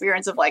that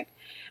experience of, like,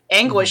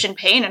 anguish and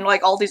pain and,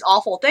 like, all these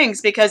awful things,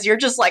 because you're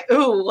just like,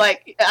 ooh,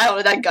 like, I don't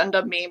know, that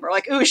Gundam meme, or,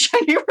 like, ooh,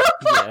 shiny robot,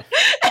 yeah.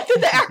 And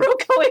then the arrow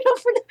going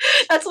over.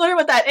 That's literally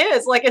what that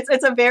is. Like,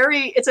 it's a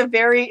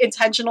very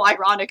intentional,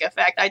 ironic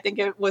effect. I think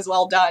it was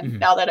well done.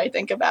 Now that I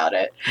think about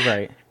it.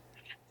 Right.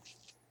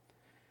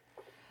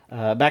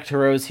 Back to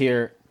Rose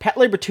here.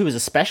 Patlabor 2 is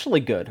especially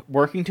good,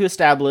 working to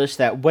establish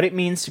that what it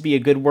means to be a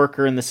good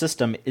worker in the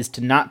system is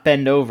to not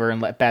bend over and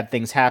let bad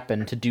things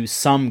happen, to do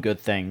some good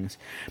things,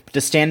 but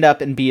to stand up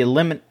and be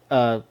eliminated.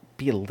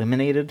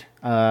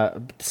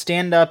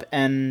 Stand up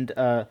and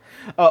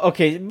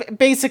okay.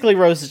 Basically,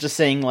 Rose is just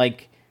saying,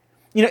 like,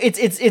 you know, it's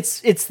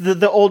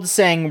the old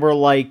saying where,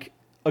 like,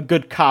 a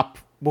good cop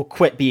will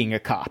quit being a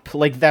cop.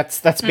 Like, that's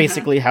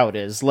basically how it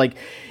is. Like,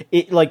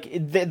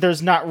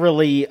 there's not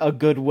really a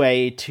good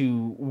way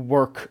to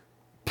work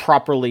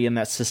properly in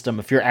that system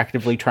if you're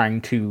actively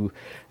trying to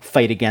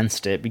fight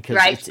against it, because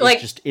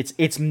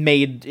it's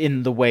made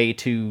in the way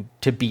to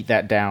beat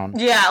that down.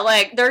 Yeah,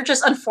 like, there are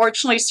just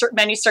unfortunately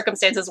many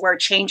circumstances where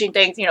changing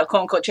things, you know,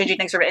 quote unquote changing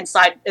things from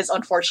inside is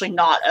unfortunately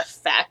not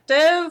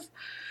effective.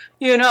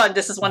 And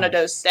this is one of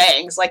those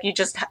things. Like, you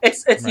just,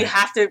 it's right. You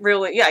have to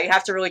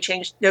really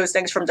change those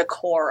things from the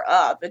core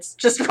up. It's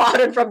just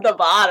rotten from the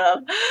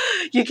bottom.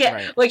 You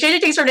can't, like,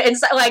 changing things from the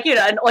inside, like,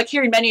 and like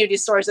hearing many of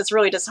these stories, it's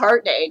really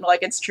disheartening.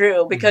 Like, it's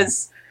true,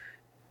 because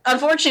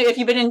unfortunately, if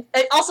you've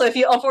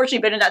unfortunately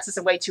been in that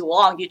system way too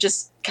long, you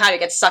just kind of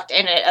get sucked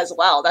in it as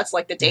well. That's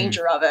like the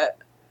danger of it.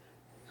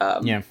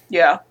 Yeah.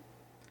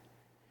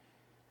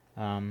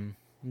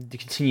 To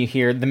continue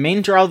here, the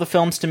main draw of the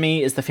films to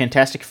me is the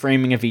fantastic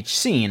framing of each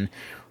scene,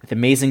 with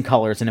amazing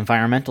colors and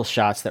environmental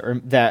shots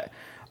that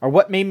are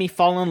what made me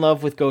fall in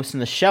love with Ghost in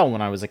the Shell when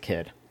I was a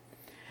kid.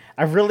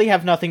 I really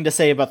have nothing to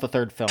say about the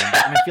third film.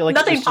 And I feel like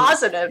nothing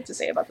positive to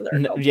say about the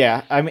third film.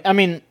 Yeah, I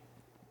mean,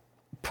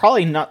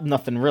 probably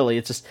nothing really.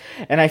 It's just,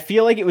 and I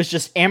feel like it was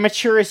just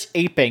amateurish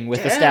aping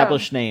with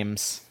established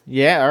names.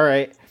 Yeah, all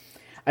right.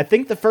 I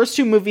think the first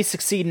two movies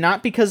succeed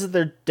not because of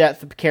their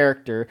depth of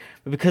character,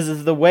 but because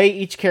of the way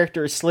each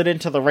character is slid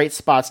into the right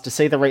spots to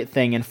say the right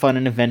thing in fun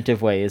and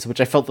inventive ways,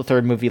 which I felt the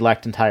third movie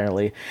lacked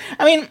entirely.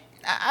 I mean,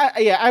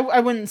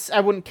 I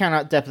wouldn't count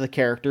out depth of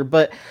character,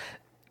 but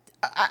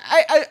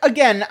I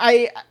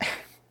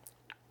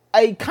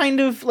kind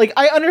of, like,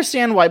 I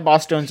understand why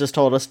Boss Jones just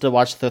told us to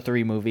watch the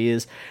 3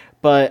 movies,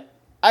 but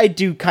I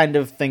do kind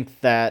of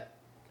think that,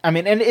 I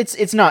mean, and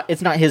it's not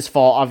his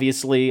fault,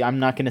 obviously. I'm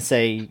not going to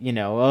say,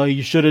 oh,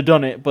 you should have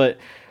done it, but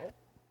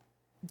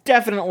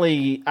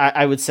definitely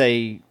I would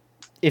say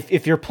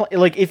if you're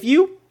if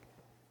you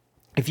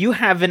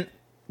haven't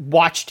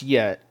watched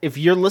yet, if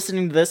you're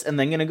listening to this and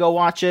then going to go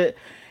watch it,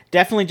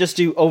 definitely just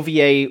do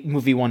OVA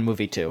movie 1,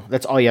 movie 2.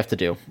 That's all you have to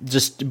do.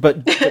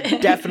 But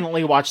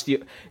definitely watch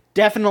the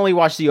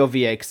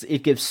OVA, cuz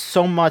it gives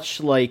so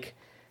much, like,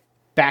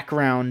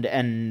 background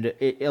and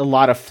a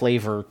lot of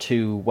flavor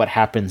to what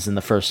happens in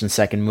the first and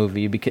second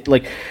movie, because,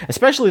 like,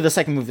 especially the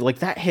second movie, like,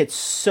 that hits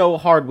so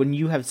hard when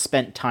you have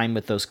spent time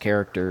with those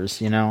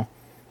characters,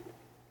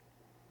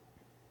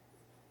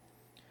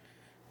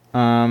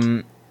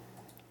 all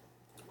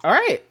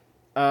right,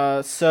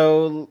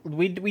 so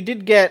we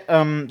did get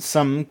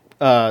some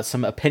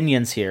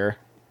opinions here.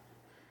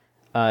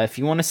 If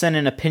you want to send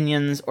in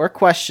opinions or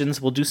questions,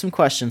 we'll do some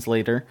questions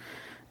later.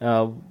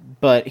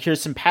 But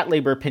here's some Pat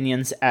Labor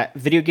opinions at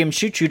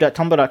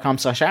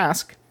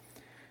videogameshootchu.tumblr.com/ask.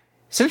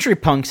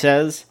 CenturyPunk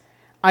says,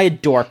 I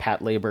adore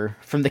Pat Labor,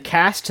 from the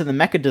cast to the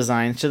mecha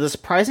designs to the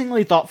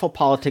surprisingly thoughtful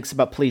politics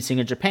about policing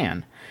in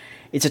Japan.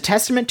 It's a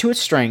testament to its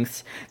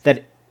strengths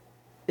that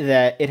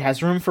it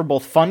has room for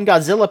both fun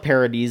Godzilla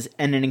parodies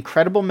and an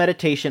incredible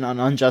meditation on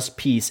unjust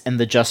peace and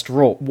the just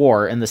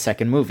war in the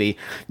second movie.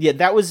 Yeah,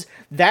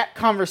 that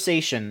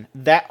conversation,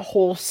 that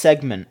whole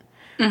segment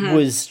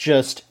was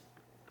just...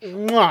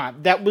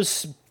 That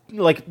was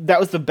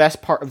the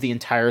best part of the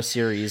entire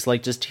series.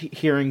 Like, just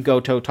hearing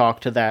Goto talk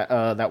to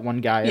that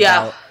one guy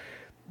about,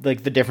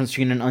 like, the difference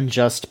between an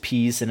unjust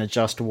peace and a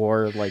just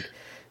war. Like,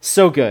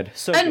 so good,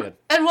 good.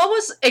 And what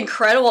was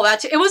incredible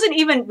about it wasn't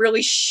even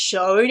really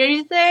showing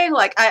anything.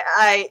 Like,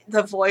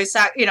 the voice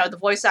acting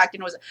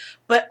was,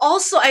 but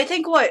also I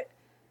think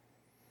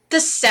the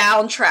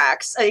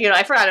soundtracks,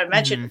 I forgot to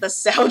mention, the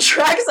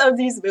soundtracks of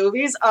these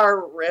movies are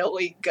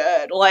really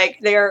good. Like,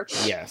 they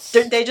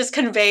just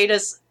convey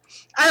this,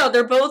 I don't know,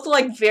 they're both,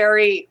 like,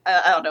 very,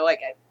 I don't know,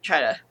 like, I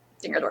try to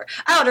think of the word.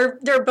 I don't know,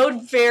 they're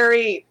both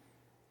very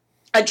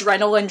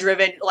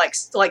adrenaline-driven, like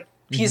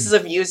pieces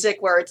of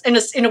music where it's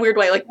in a weird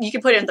way, like, you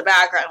can put it in the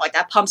background, like,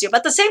 that pumps you up. But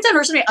at the same time,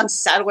 there's something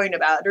unsettling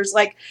about it. There's,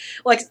 it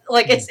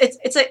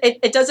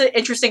does an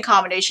interesting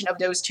combination of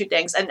those two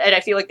things, and I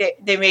feel like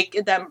they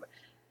make them...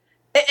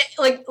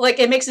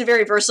 It makes it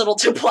very versatile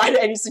to apply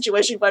to any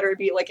situation, whether it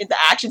be, like, in the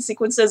action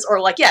sequences or,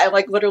 like,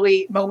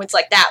 literally moments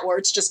like that where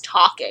it's just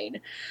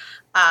talking,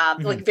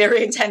 like,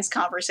 very intense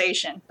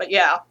conversation. But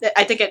yeah,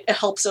 I think it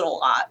helps it a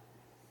lot.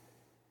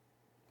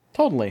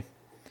 Totally.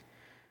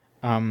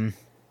 I'm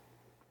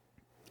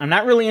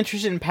not really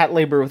interested in Pat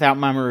Labor without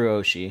Mamoru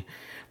Oshii,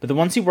 but the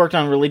ones he worked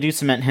on really do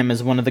cement him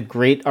as one of the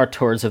great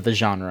auteurs of the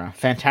genre.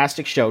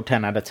 Fantastic show,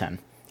 10 out of 10.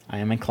 I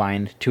am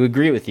inclined to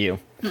agree with you.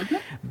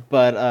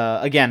 But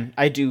again,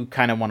 I do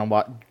kind of want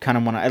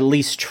to at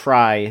least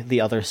try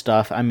the other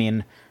stuff. I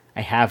mean,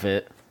 I have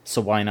it, so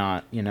why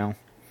not? This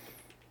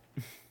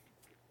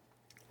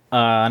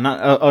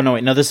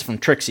is from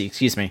Trixie.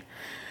 Excuse me.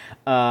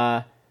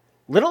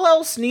 Little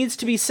else needs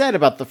to be said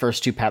about the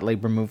first two Pat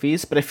Labor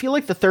movies, but I feel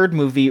like the third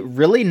movie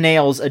really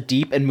nails a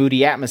deep and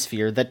moody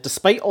atmosphere that,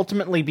 despite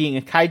ultimately being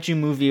a kaiju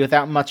movie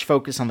without much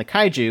focus on the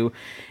kaiju,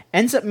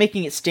 ends up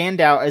making it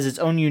stand out as its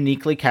own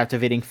uniquely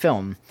captivating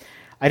film.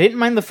 I didn't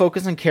mind the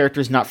focus on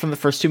characters not from the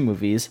first two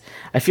movies.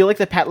 I feel like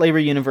the Pat Labor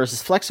universe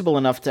is flexible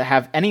enough to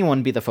have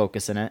anyone be the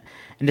focus in it,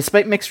 and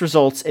despite mixed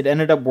results, it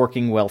ended up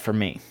working well for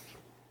me.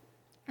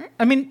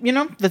 I mean,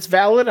 that's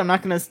valid. I'm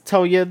not going to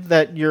tell you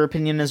that your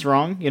opinion is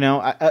wrong.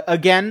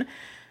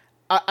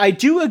 I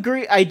do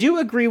agree. I do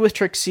agree with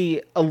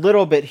Trixie a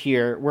little bit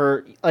here,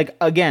 where, like,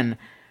 again,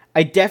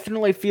 I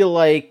definitely feel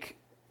like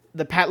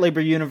the Pat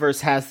Labor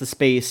universe has the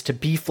space to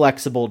be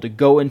flexible, to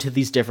go into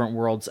these different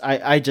worlds.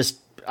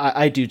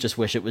 I do just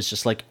wish it was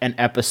just like an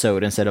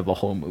episode instead of a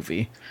whole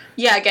movie.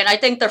 Yeah, again, I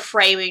think the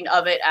framing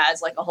of it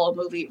as like a whole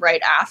movie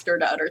right after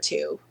the other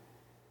two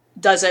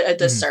does it a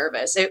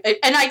disservice. And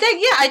I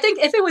think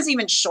if it was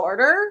even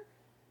shorter,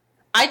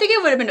 I think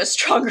it would have been a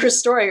stronger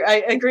story.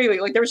 I agree with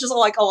you. Like, there was just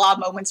like a lot of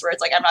moments where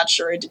it's like, I'm not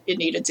sure it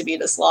needed to be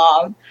this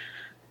long,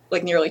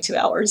 like nearly 2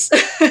 hours.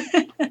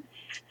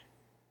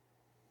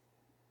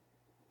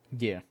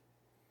 Yeah.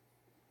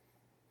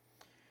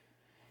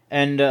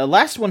 And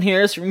last one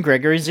here is from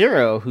Gregory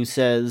Zero, who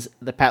says,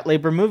 the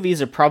Patlabor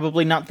movies are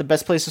probably not the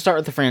best place to start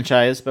with the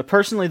franchise, but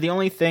personally the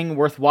only thing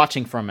worth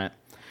watching from it.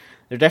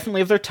 They're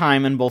definitely of their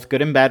time in both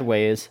good and bad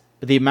ways,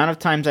 but the amount of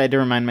times I had to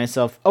remind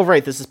myself, oh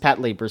right, this is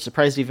Patlabor,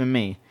 surprised even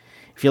me.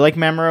 If you like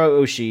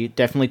Mamoru Oshii,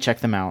 definitely check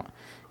them out.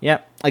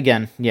 Yep,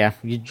 again, yeah,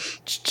 you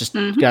just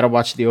gotta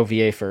watch the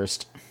OVA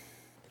first.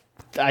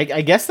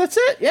 I guess that's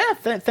it. Yeah,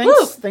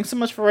 thanks so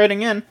much for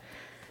writing in.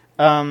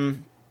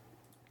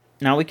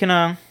 Now we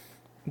can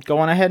go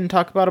on ahead and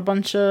talk about a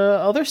bunch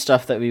of other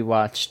stuff that we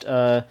watched.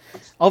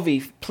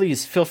 Alvi,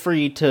 please feel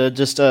free to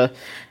just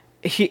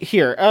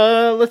here.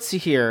 Let's see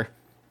here.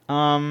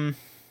 How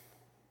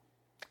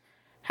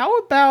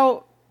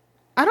about,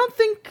 I don't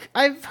think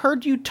I've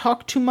heard you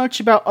talk too much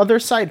about Other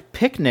Side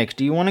Picnic.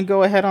 Do you want to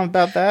go ahead on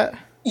about that?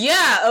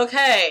 Yeah,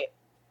 okay.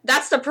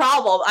 That's the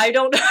problem. I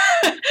don't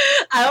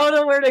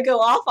know where to go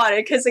off on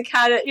it, because it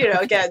kind of,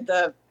 again,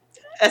 the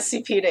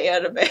SCP to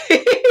anime.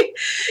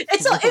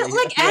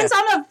 It ends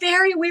on a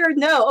very weird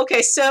note.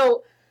 Okay,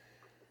 so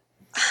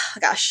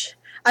gosh.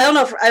 I don't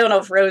know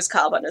if Rose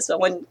caught on this, but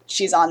when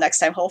she's on next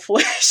time,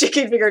 hopefully she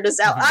can figure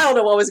this out. I don't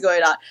know what was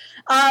going on.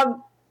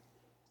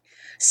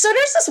 So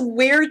there's this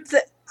weird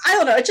I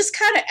don't know, it just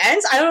kind of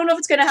ends. I don't know if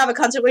it's going to have a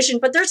continuation,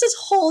 but there's this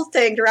whole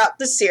thing throughout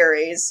the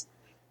series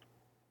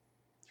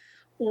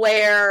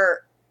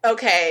where,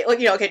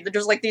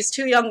 there's like these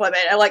two young women,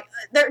 and like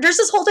there's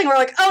this whole thing where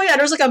like, oh yeah,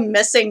 there's like a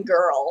missing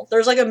girl.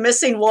 There's like a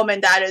missing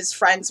woman that is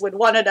friends with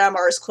one of them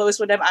or is close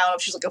with them. I don't know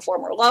if she's like a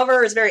former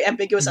lover. It's very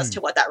ambiguous as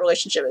to what that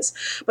relationship is.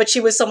 But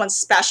she was someone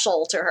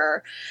special to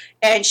her.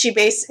 And she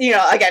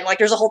again, like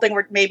there's a whole thing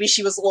where maybe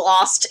she was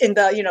lost in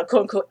the,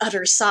 quote unquote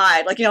other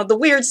side. Like, the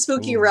weird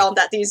spooky realm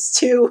that these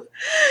two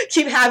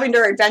keep having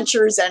their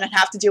adventures in and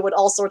have to deal with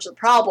all sorts of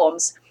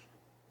problems.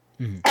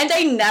 And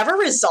they never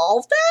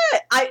resolve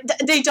that.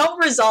 They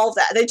don't resolve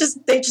that.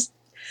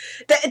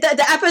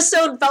 The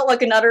episode felt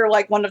like another,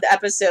 like one of the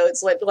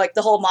episodes with like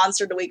the whole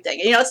Monster of the Week thing.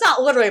 It's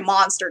not literally a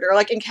monster. They're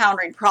like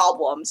encountering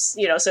problems,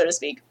 so to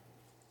speak.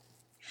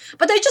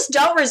 But they just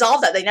don't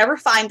resolve that. They never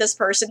find this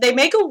person. They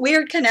make a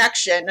weird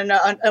connection and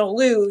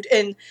allude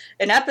in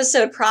an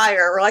episode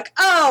prior. Or like,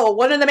 oh,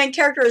 one of the main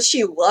characters,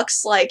 she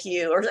looks like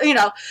you. Or,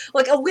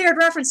 like a weird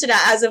reference to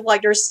that, as if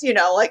like there's,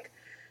 like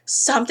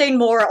something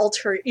more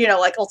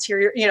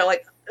ulterior,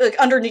 like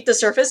underneath the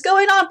surface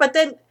going on. But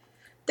then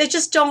they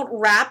just don't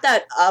wrap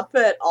that up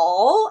at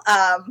all.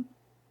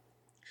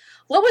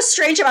 What was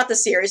strange about the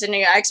series, and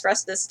I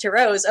expressed this to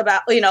Rose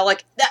about,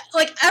 like that,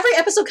 like every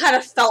episode kind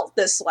of felt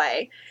this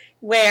way,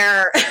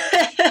 where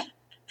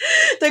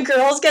the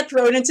girls get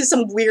thrown into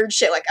some weird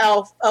shit, like,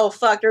 oh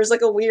fuck, there's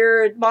like a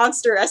weird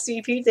monster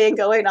SCP thing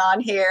going on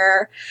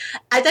here,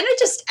 and then it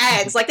just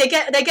ends. Like they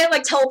get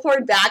like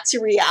teleported back to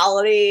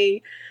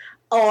reality,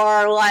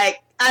 or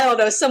like, I don't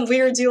know, some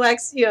weird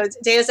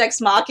Deus Ex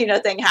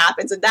Machina thing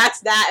happens, and that's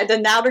that. And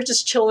then now they're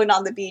just chilling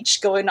on the beach,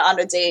 going on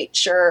a date.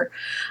 Sure,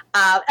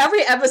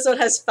 every episode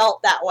has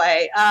felt that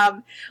way.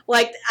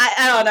 Like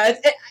I don't know.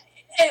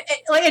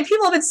 Like, and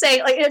people have been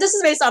saying, like, this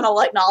is based on a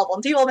light novel,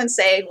 and people have been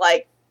saying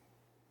like,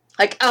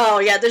 oh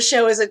yeah, this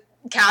show isn't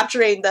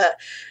capturing the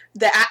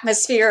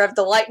atmosphere of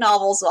the light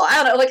novels well. I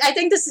don't know. Like, I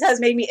think this has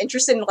made me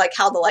interested in like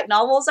how the light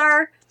novels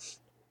are.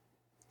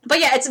 But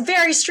yeah, it's a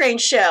very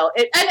strange show.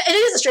 And it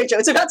is a strange show.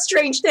 It's about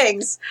strange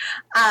things.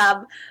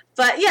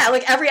 But yeah,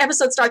 like every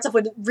episode starts off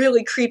with a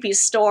really creepy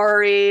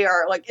story,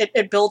 or like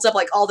it builds up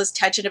like all this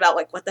tension about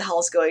like what the hell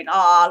is going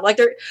on. Like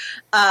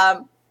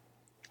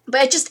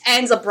but it just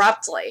ends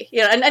abruptly,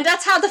 and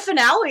that's how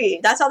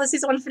that's how the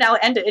season 1 finale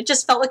ended. It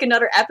just felt like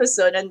another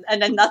episode,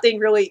 and then nothing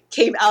really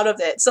came out of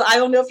it. So I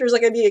don't know if there's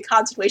like going to be a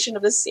continuation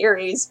of this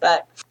series,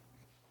 but...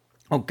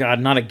 Oh god,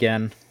 not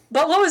again.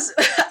 But what was,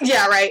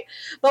 yeah, right.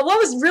 But what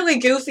was really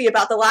goofy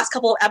about the last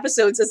couple of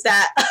episodes is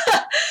that,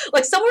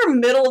 like, somewhere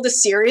middle of the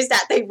series,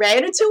 that they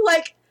ran into,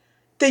 like,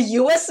 the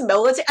U.S.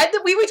 military.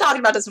 We were talking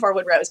about this before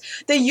with Rose.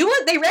 They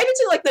ran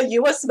into, like, the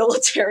U.S.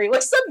 military,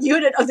 like, some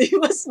unit of the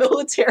U.S.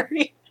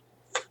 military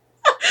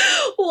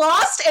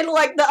lost in,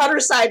 like, the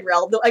other side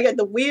realm. Again,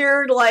 the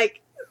weird,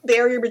 like,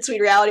 barrier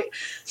between reality.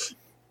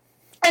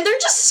 And they're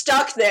just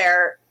stuck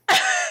there.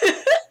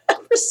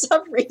 For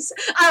some reason.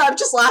 I don't know, I'm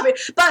just laughing.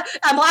 But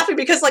I'm laughing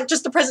because, like,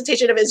 just the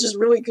presentation of it is just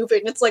really goofy.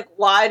 And it's like,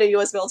 why the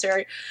U.S.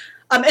 military?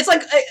 It's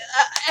like,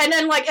 and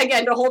then, like,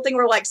 again, the whole thing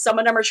where, like, some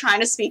of them are trying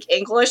to speak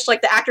English.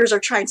 Like, the actors are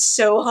trying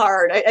so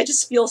hard. I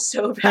just feel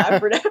so bad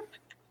for them.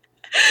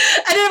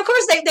 And then, of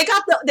course, they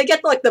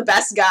get, like, the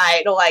best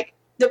guy to, like,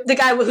 the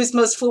guy who's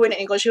most fluent in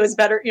English, who has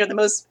better, the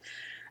most,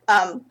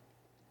 and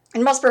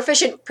most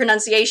proficient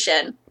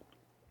pronunciation.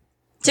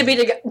 to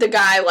be the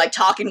guy like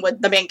talking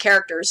with the main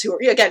characters who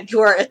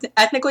are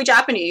ethnically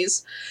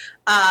Japanese.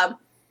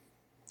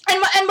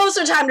 And most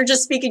of the time they're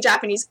just speaking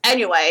Japanese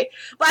anyway.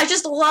 But I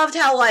just loved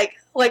how like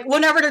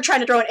whenever they're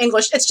trying to throw in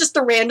English, it's just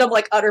the random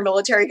like utter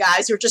military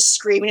guys who are just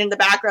screaming in the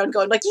background,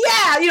 going like,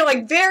 "Yeah,"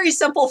 like very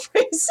simple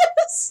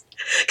phrases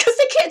because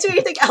they can't do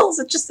anything else.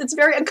 It's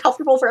very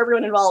uncomfortable for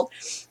everyone involved.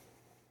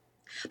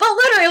 But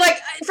literally, like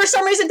for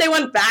some reason, they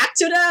went back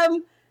to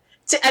them,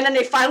 and then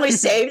they finally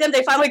saved them.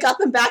 They finally got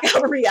them back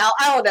out of reality.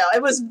 I don't know.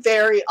 It was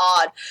very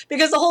odd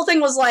because the whole thing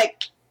was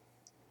like.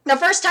 The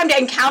first time they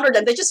encountered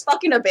them, they just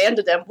fucking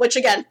abandoned them, which,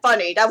 again,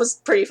 funny. That was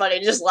pretty funny.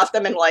 They just left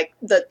them in, like,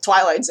 the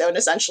Twilight Zone,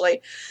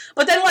 essentially.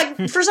 But then,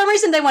 like, for some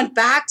reason, they went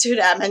back to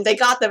them, and they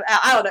got them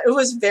out. I don't know. It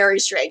was very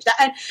strange.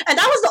 And that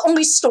was the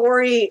only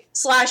story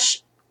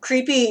 /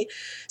 creepy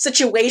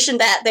situation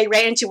that they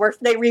ran into where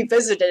they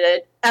revisited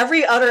it.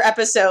 Every other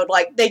episode,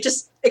 like, they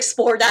just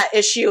explored that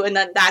issue, and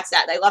then that's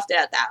that. They left it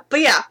at that. But,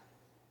 yeah.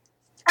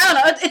 I don't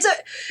know. It's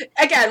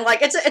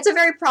a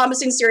very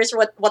promising series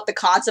for what the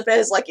concept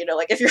is. Like,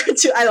 like if you're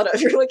into, I don't know,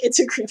 if you're like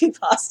into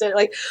creepypasta,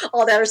 like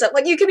all that other stuff,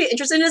 like you could be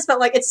interested in this, but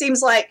like it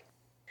seems like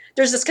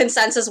there's this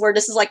consensus where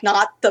this is like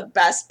not the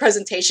best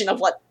presentation of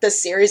what this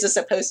series is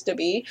supposed to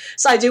be.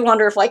 So I do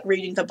wonder if like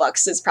reading the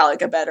books is probably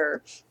like a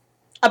better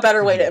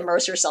way to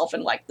immerse yourself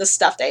in like the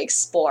stuff they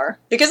explore,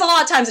 because a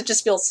lot of times it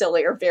just feels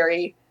silly or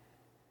very,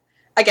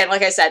 again,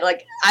 like I said,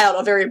 like I don't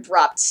know, very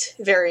abrupt,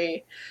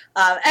 very.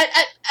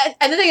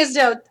 And the thing is,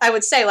 I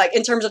would say, like,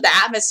 in terms of the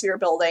atmosphere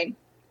building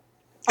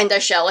in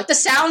the show, like, the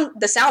sound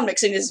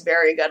mixing is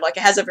very good. Like, it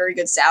has a very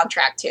good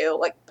soundtrack, too.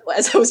 Like,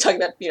 as I was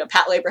talking about,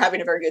 Pat Labor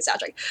having a very good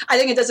soundtrack. I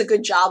think it does a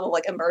good job of,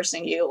 like,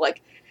 immersing you,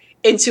 like,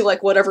 into,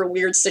 like, whatever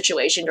weird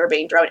situation you're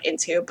being thrown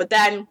into. But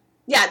then,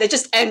 yeah, they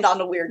just end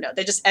on a weird note.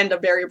 They just end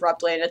up very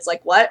abruptly, and it's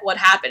like, what? What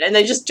happened? And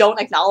they just don't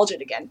acknowledge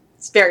it again.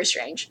 It's very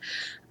strange.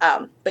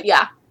 But,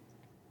 yeah.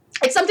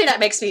 It's something that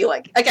makes me,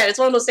 like, again, it's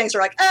one of those things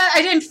where, like,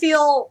 I don't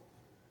feel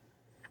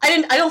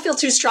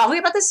too strongly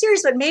about this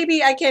series, but maybe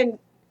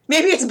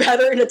it's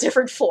better in a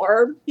different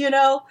form,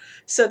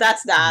 So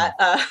that's that.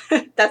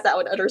 That's that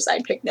with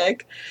Underside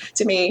Picnic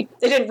to me.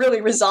 They didn't really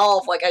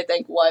resolve, like, I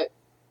think what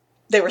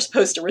they were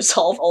supposed to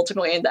resolve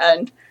ultimately in the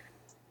end.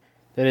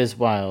 That is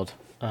wild.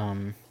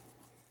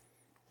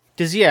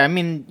 'Cause, yeah, I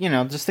mean,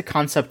 just the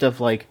concept of,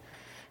 like,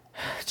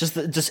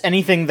 just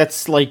anything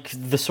that's like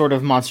the sort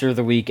of Monster of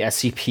the Week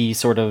SCP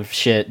sort of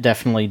shit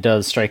definitely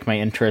does strike my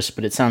interest,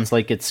 but it sounds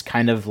like it's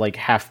kind of like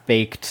half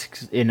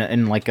baked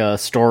in like a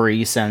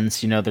story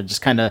sense. They're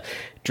just kind of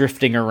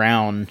drifting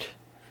around.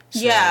 So.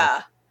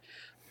 Yeah.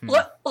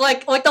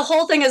 Like the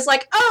whole thing is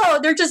like, oh,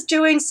 they're just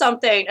doing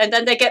something, and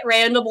then they get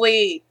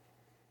randomly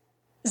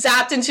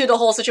zapped into the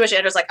whole situation,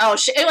 and it's like, oh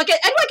shit, and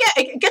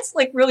it gets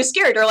like really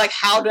scary. They're like,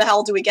 how the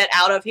hell do we get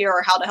out of here,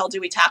 or how the hell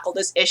do we tackle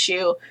this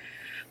issue?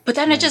 But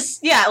then it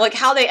just, like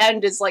how they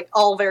end is like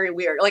all very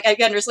weird. Like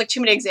again, there's like too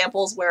many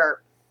examples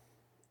where,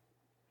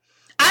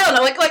 I don't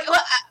know, like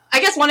I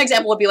guess one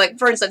example would be like,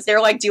 for instance,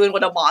 they're like dealing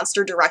with a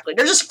monster directly.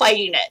 They're just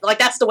fighting it. Like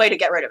that's the way to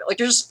get rid of it. Like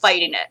they're just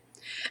fighting it.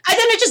 And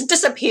then it just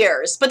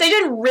disappears. But they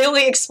didn't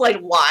really explain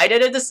why.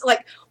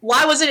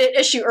 Why was it an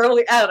issue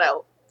early? I don't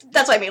know.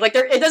 That's what I mean. Like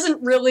it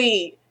doesn't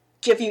really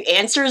give you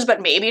answers,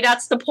 but maybe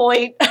that's the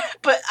point.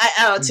 But I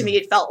don't know, to me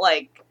it felt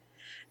like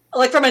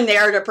from a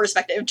narrative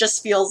perspective, it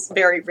just feels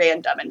very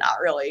random and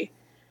not really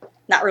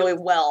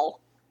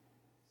well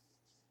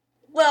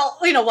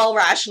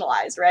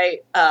rationalized,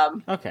 right?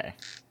 Okay.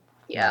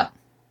 Yeah.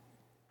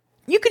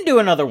 You can do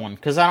another one,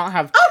 because I don't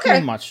have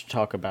too much to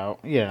talk about.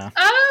 Yeah.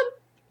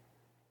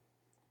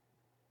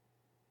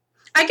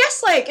 I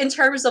guess, like, in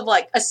terms of,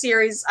 like, a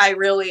series I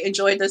really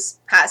enjoyed this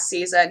past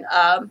season,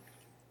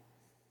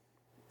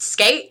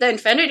 Skate the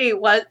Infinity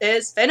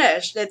is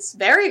finished. It's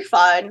very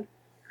fun.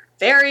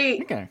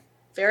 Very... Okay.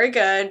 Very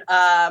good.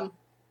 Yeah,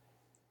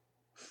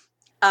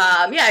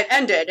 it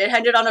ended. It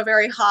ended on a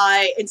very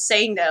high,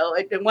 insane note.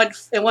 It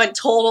went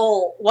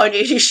total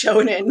 180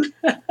 shonen,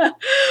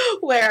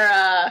 where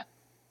I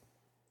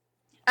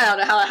don't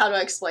know how to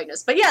explain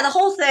this, but yeah, the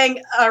whole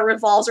thing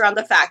revolves around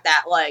the fact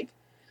that like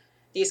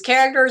these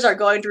characters are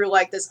going through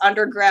like this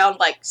underground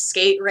like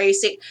skate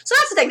racing. So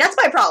that's the thing. That's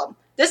my problem.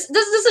 This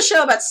is a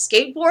show about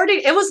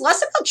skateboarding. It was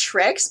less about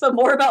tricks, but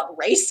more about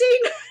racing.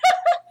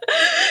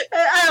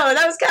 I don't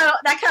know.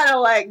 That kind of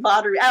like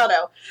bothered me. I don't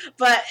know.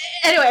 But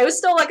anyway, it was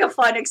still like a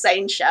fun,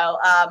 exciting show.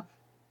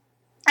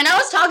 And I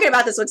was talking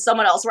about this with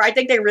someone else where I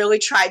think they really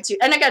tried to,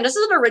 and again, this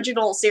is an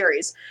original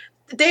series.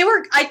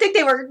 I think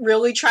they were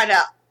really trying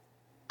to,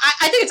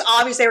 I think it's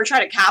obvious they were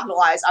trying to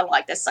capitalize on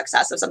like the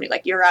success of something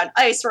like Yuri on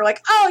Ice. Where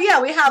like, oh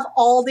yeah, we have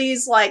all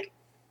these like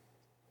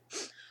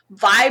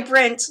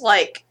vibrant,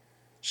 like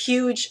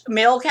huge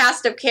male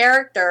cast of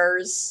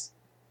characters.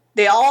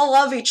 They all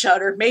love each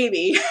other,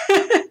 maybe.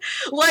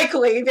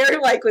 Likely, very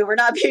likely. We're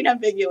not being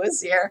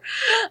ambiguous here.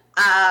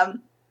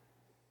 And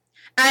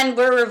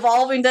we're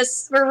intertwining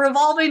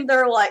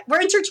their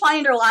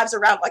lives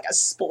around like a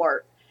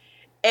sport.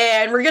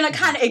 and we're gonna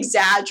kind of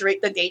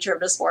exaggerate the nature of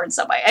this war in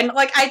some way. And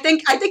like I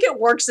think it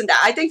works in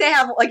that. I think they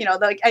have like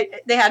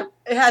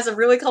it has a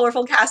really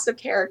colorful cast of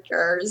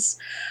characters.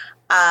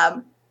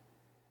 But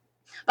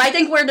I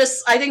think where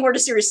the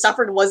series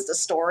suffered was the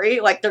story.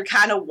 Like there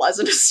kind of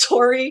wasn't a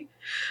story.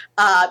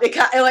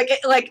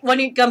 Like when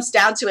it comes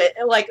down to it,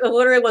 like it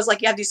literally was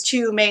like you have these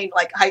two main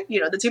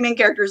the two main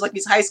characters, like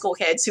these high school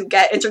kids who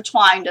get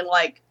intertwined in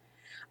like,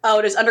 oh,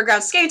 it is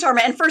underground skate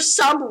tournament, and for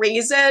some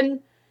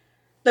reason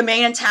the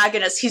main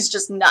antagonist, he's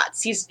just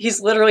nuts.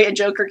 He's literally a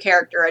Joker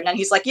character, and then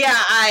he's like,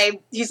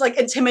 he's like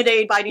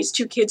intimidated by these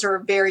two kids who are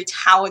very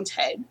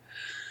talented.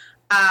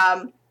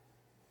 And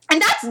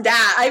that's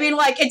that. I mean,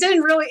 like it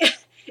didn't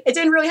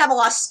really have a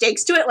lot of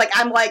stakes to it. Like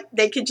I'm like,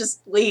 they could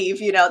just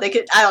leave, you know, they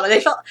could, I don't know.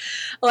 They felt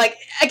like,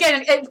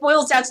 again, it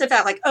boils down to the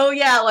fact like, oh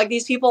yeah, like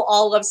these people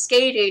all love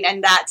skating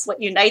and that's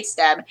what unites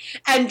them.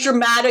 And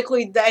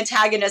dramatically the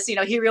antagonist, you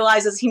know, he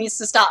realizes he needs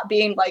to stop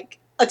being like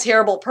a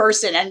terrible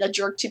person and a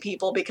jerk to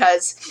people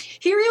because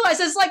he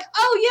realizes like,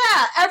 oh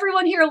yeah,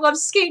 everyone here loves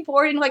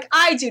skateboarding like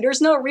I do.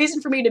 There's no reason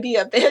for me to be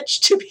a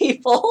bitch to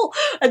people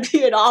and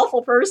be an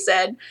awful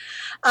person.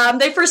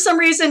 They for some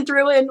reason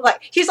threw in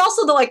like he's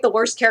also the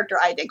worst character,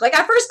 I think. Like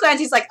at first glance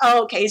he's like,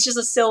 oh okay, he's just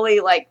a silly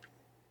like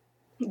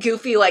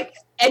goofy like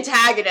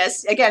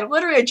antagonist, again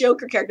literally a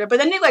Joker character, but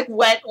then they like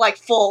went like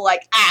full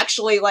like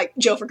actually like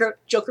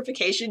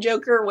Jokerification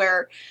Joker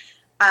where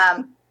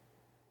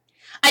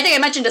I think I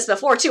mentioned this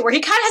before too, where he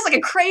kind of has like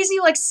a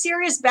crazy like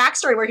serious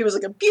backstory where he was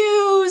like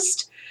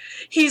abused.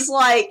 He's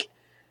like,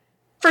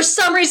 for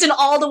some reason,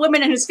 all the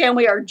women in his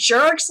family are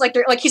jerks. Like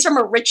they're like he's from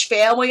a rich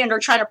family and they're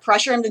trying to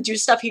pressure him to do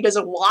stuff he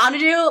doesn't want to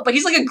do. But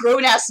he's like a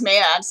grown ass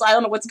man, so I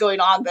don't know what's going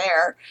on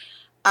there.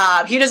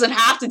 He doesn't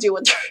have to do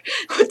what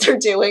they're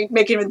doing,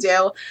 making him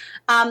do.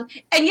 And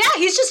yeah,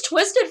 he's just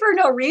twisted for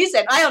no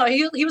reason. I don't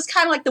know. He was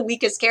kind of like the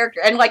weakest character,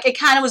 and like it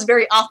kind of was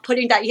very off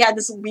putting that he had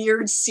this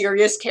weird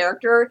serious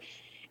character.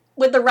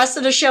 With the rest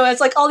of the show,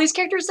 it's like all these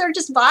characters are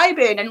just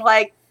vibing and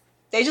like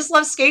they just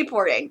love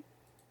skateboarding.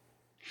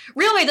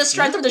 Really, the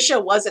strength of the show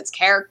was its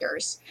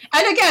characters,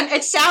 and again,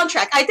 its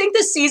soundtrack. I think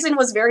this season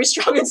was very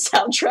strong in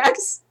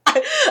soundtracks.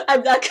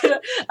 I'm not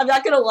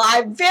gonna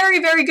lie. Very,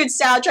 very good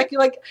soundtrack.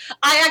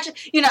 I actually,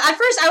 you know, at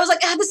first I was like,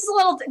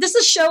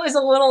 this show is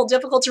a little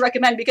difficult to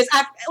recommend because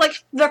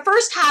like the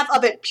first half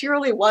of it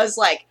purely was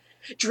like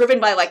driven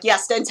by like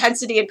yes, the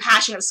intensity and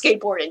passion of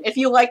skateboarding. If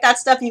you like that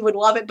stuff, you would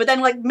love it. But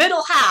then like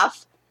middle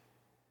half.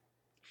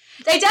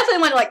 They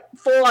definitely went, like,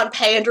 full-on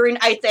pandering,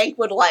 I think,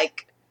 with,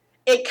 like,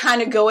 it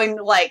kind of going,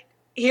 like,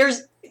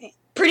 here's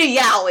pretty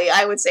yaoi,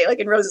 I would say, like,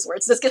 in Rose's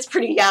words. This gets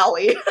pretty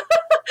yaoi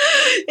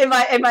in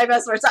my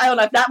best words. I don't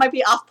know if that might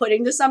be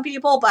off-putting to some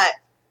people, but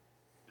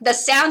the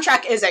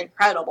soundtrack is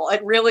incredible.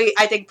 It really,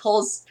 I think,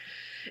 pulls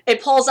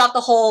off the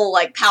whole,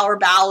 like, power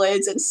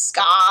ballads and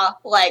ska,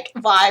 like,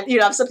 vibe, you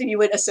know, something you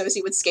would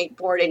associate with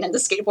skateboarding and the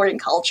skateboarding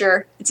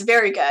culture. It's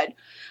very good.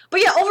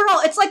 But, yeah,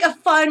 overall, it's, like,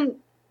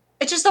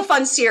 it's just a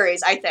fun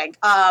series, I think.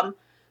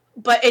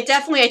 But it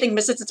definitely, I think,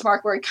 misses its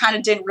mark where it kind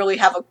of didn't really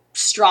have a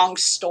strong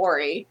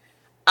story.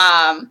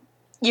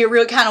 You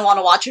really kind of want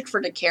to watch it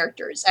for the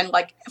characters. And,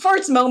 like, for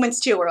its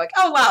moments, too, where, like,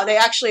 oh, wow, they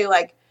actually,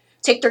 like,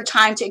 take their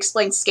time to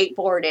explain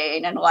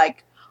skateboarding and,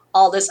 like,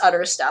 all this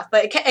other stuff.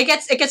 But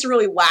it gets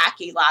really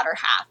wacky latter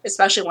half,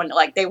 especially when,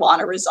 like, they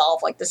want to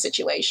resolve, like, the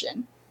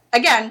situation.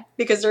 Again,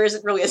 because there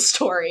isn't really a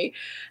story.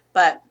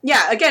 But,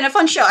 yeah, again, a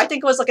fun show. I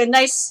think it was, like, a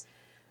nice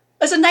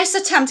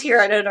attempt here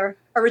at an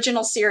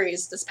original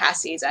series this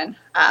past season.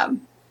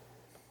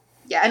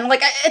 Yeah, and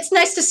like it's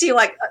nice to see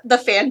like the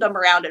fandom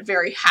around it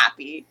very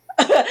happy.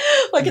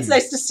 Like it's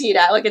nice to see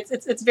that. Like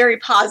it's very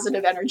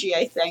positive energy,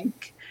 I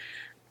think.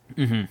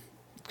 Mm-hmm.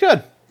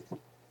 Good. All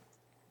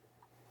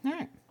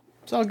right,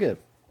 it's all good.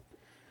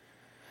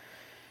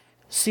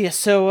 So yeah,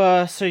 so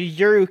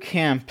Yuru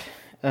Camp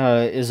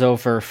is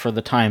over for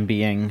the time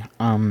being.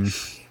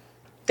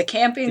 The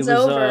camping's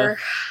over.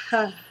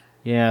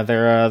 Yeah,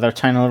 their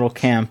tiny little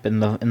camp in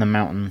the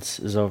mountains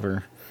is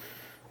over.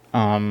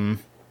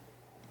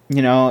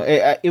 You know,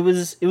 it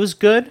was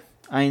good.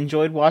 I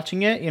enjoyed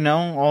watching it. You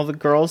know, all the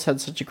girls had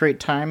such a great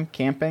time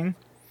camping.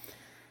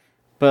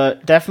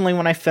 But definitely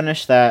when I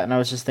finished that, and I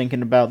was just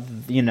thinking about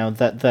you know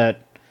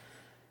that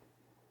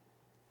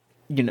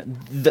you know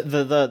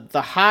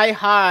the high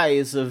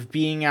highs of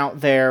being out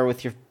there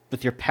with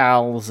your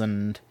pals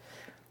and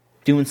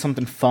doing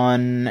something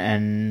fun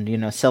and, you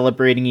know,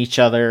 celebrating each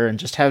other and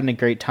just having a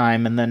great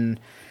time, and then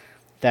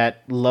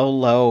that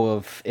low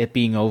of it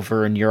being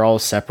over and you're all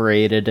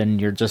separated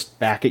and you're just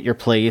back at your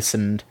place,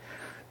 and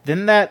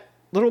then that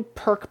little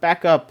perk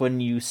back up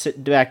when you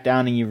sit back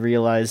down and you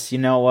realize, you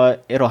know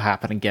what, it'll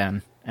happen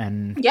again.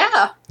 And,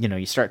 yeah, you know,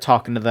 you start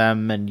talking to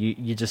them and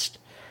you just...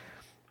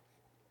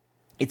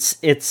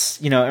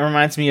 It's you know, it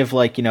reminds me of,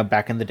 like, you know,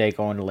 back in the day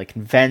going to, like,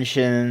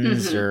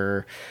 conventions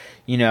or,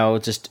 you know,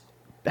 just...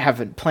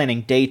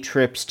 planning day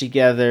trips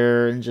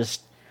together and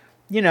just,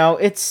 you know,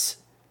 it's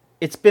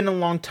been a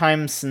long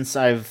time since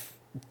I've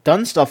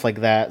done stuff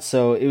like that,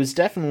 so it was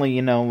definitely,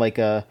 you know, like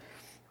it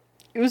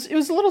was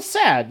a little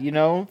sad, you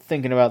know,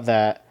 thinking about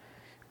that,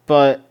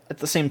 but at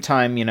the same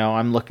time,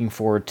 I'm looking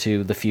forward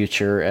to the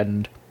future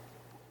and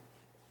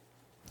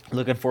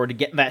looking forward to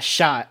getting that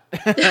shot,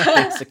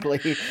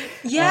 basically.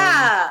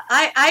 Yeah,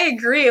 I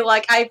agree.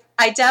 Like, I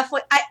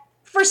definitely,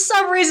 for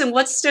some reason,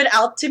 what stood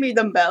out to me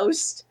the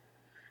most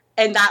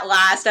in that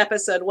last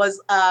episode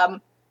was,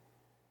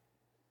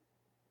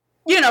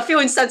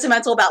 feeling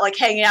sentimental about, like,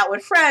 hanging out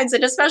with friends,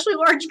 and especially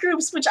large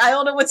groups, which I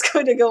don't know what's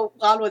going to go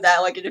on with that,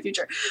 like, in the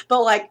future.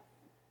 But, like,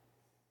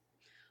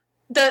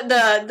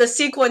 the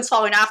sequence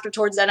following after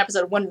towards that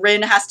episode when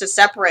Rin has to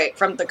separate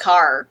from the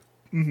car.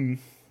 Mm-hmm.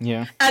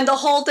 Yeah. And the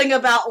whole thing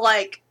about,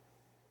 like,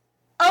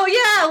 oh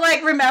yeah,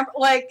 like, remember,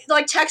 like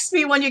text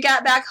me when you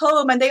get back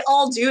home, and they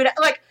all do that.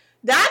 Like,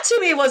 that to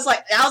me was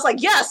like, I was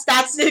like, yes,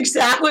 that's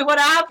exactly what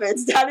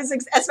happens. That is,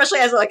 especially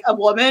as, like, a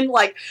woman,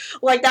 like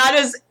that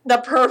is the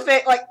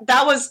perfect, like,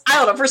 that was, I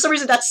don't know, for some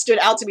reason that stood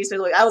out to me. So,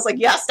 like, I was like,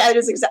 yes, that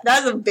is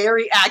a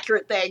very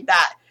accurate thing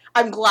that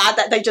I'm glad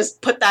that they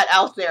just put that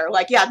out there.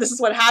 Like, yeah, this is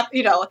what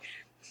happened,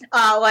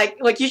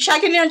 like you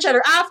checking in on each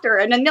other after,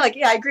 and then, like,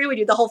 yeah, I agree with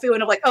you. The whole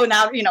feeling of, like, oh,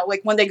 now,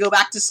 like, when they go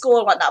back to school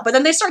and whatnot, but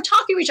then they start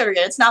talking to each other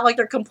again. It's not like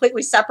they're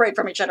completely separate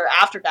from each other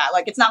after that.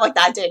 Like, it's not like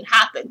that didn't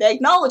happen. They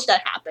acknowledge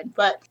that happened,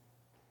 but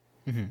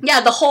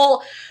yeah, the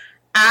whole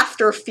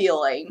after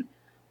feeling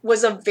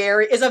is a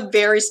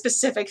very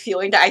specific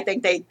feeling that I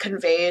think they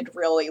conveyed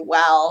really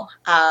well.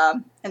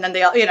 And then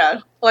they,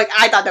 like,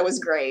 I thought that was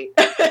great.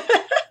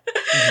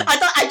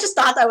 I just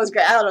thought that was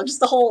great. I don't know,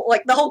 just the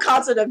whole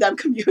concept of them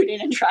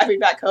commuting and driving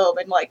back home,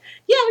 and, like,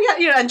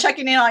 yeah, and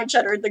checking in on each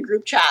other in the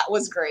group chat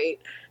was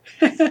great.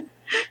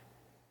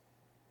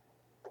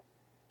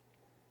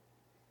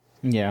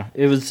 Yeah,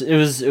 it was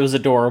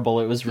adorable.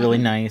 It was really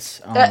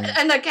nice.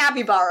 And the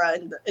capybara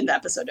in the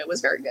episode, it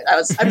was very good.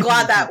 I'm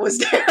glad that was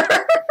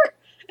there.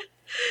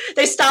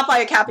 They stopped by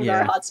a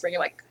capybara hot spring, and,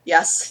 like,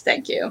 yes,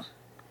 thank you.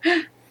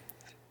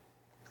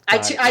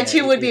 I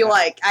too would be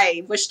like,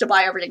 I wish to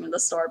buy everything in the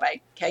store, but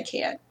I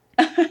can't.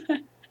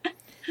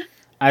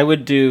 I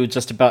would do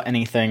just about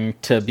anything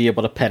to be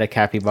able to pet a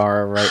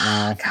capybara right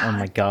now. God. Oh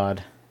my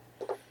god.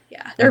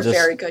 Yeah, they're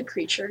very good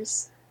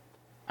creatures.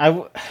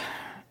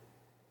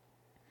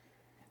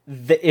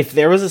 If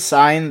there was a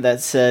sign that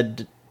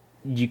said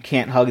you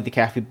can't hug the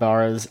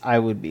capybaras, I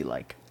would be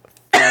like,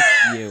 fuck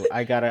you.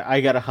 I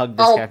gotta hug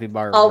this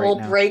capybara right now.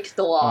 I'll break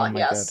the law,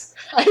 yes.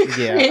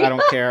 Yeah, I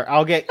don't care.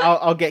 I'll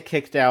get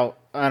kicked out.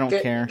 I don't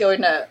care. Go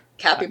into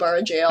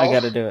capybara jail. I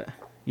gotta do it.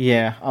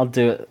 Yeah, I'll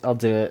do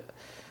it.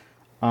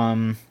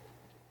 Not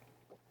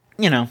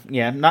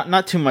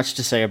too much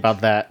to say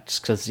about that,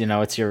 just because,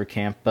 it's Yuri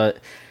Camp, but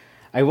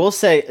I will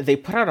say they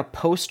put out a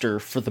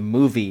poster for the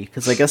movie,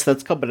 because I guess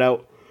that's coming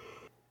out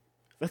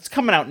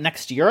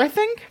next year, I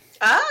think.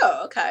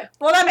 Oh, okay.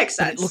 Well, that makes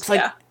sense. It looks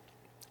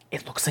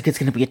like it's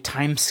gonna be a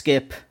time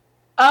skip.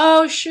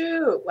 Oh,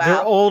 shoot. Wow.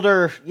 They're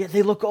older. Yeah,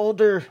 they look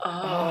older.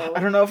 Oh. I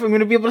don't know if I'm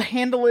going to be able to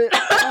handle it.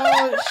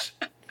 I'm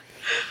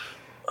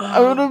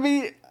going to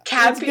be...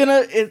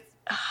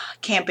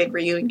 Camping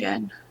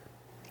reunion.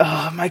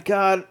 Oh, my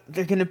God.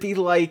 They're going to be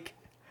like...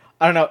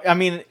 I don't know. I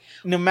mean,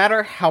 no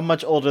matter how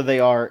much older they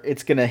are,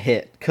 it's going to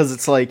hit. Because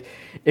it's like,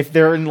 if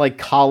they're in, like,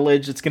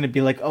 college, it's going to be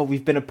like, oh,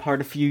 we've been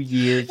apart a few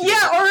years.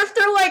 Yeah, or if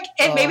they're like,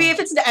 maybe if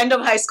it's the end of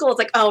high school, it's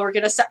like, oh, we're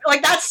going to...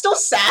 Like, that's still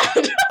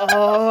sad.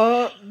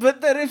 But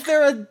then if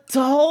they're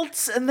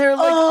adults and they're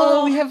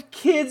like, we have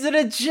kids and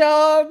a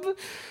job. And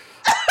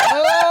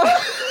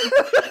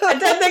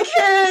then the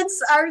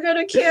kids are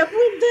going to camp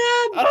with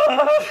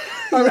them.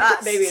 Or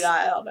maybe not,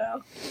 I don't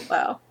know.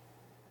 Wow.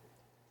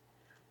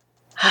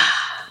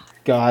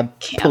 God,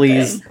 Camping.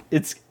 Please.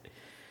 It's...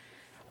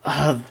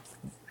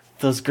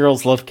 those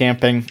girls love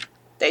camping.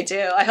 They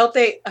do. I hope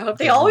they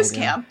always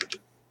camp.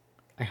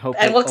 I hope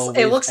it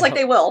looks like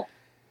they will.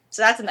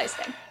 So that's a nice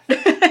thing.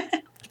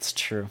 It's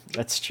true.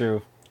 That's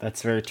true.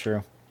 That's very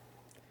true.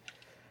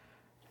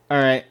 All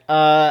right.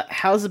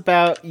 How's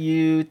about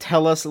you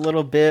tell us a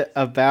little bit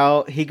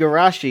about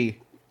Higurashi?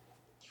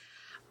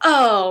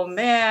 Oh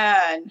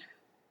man.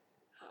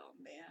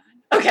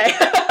 Okay.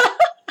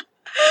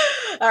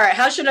 All right.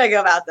 How should I go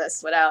about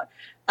this without?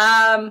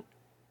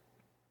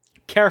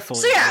 Carefully.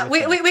 So yeah, we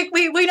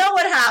know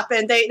what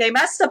happened. They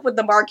messed up with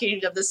the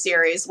marketing of the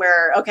series.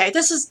 Where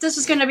this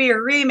is going to be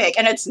a remake,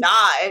 and it's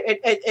not.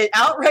 It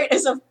outright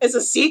is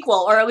a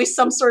sequel, or at least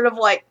some sort of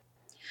like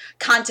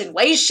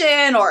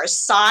continuation or a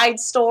side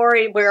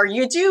story where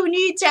you do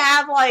need to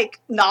have like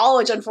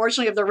knowledge,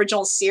 unfortunately, of the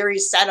original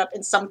series setup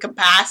in some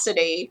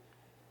capacity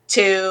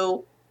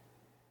to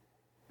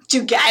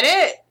get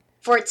it,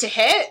 for it to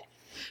hit.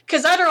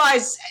 Because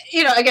otherwise,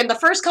 again, the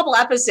first couple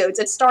episodes,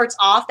 it starts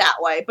off that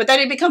way, but then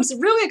it becomes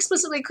really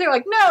explicitly clear,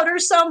 like, no,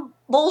 there's some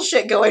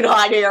bullshit going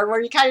on here where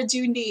you kind of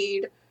do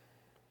need,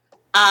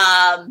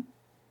 a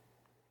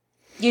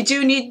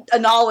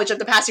knowledge of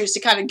the past years to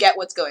kind of get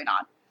what's going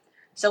on.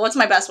 So what's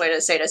my best way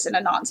to say this in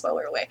a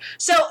non-spoiler way?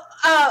 So,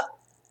 half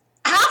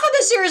of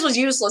the series was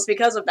useless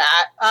because of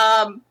that,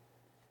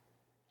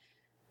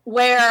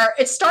 where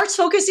it starts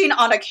focusing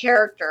on a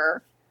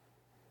character,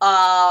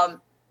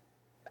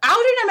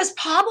 outing him is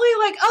probably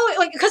like, oh,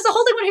 like, because the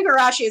whole thing with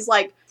Higurashi is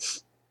like,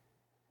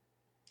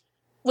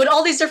 with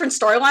all these different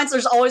storylines,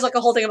 there's always like a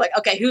whole thing of like,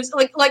 okay, who's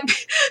like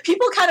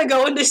people kind of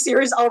go into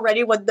series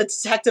already with the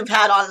detective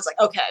hat on. It's like,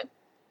 okay,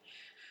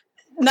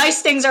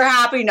 nice things are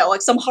happening. No,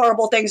 like some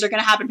horrible things are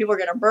going to happen. People are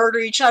going to murder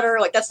each other.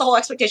 Like that's the whole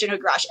expectation of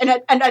Higurashi.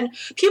 And then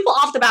people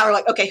off the bat are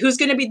like, okay, who's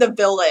going to be the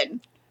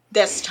villain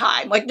this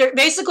time? Like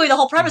basically the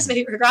whole premise of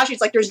Higurashi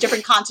is like there's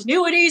different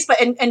continuities, but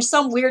in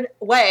some weird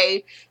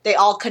way, they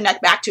all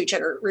connect back to each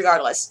other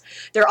regardless.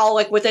 They're all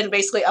like within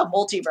basically a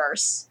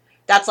multiverse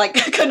that's like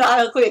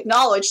canonically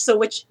acknowledged. So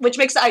which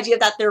makes the idea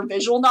that they're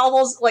visual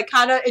novels like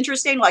kind of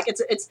interesting. Like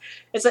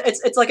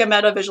it's like a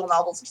meta visual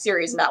novel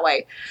series in that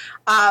way.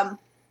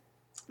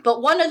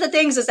 But one of the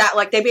things is that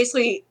like they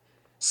basically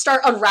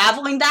start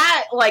unraveling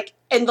that like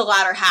in the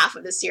latter half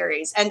of the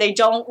series, and they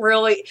don't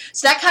really.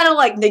 So that kind of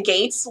like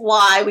negates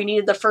why we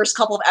needed the first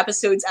couple of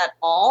episodes at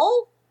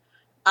all,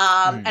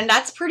 and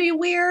that's pretty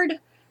weird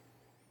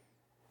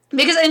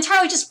because it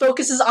entirely just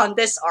focuses on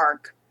this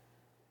arc.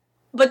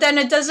 But then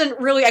it doesn't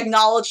really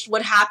acknowledge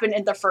what happened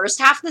in the first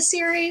half of the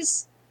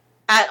series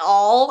at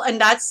all. And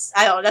that's,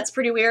 I don't know, that's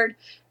pretty weird.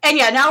 And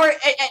yeah, now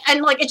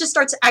and like, it just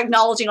starts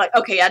acknowledging like,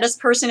 okay, yeah, this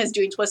person is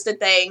doing twisted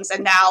things.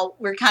 And now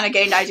we're kind of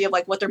getting an idea of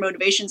like what their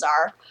motivations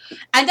are.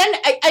 And then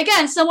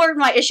again, similar to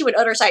my issue with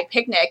Other Side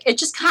Picnic, it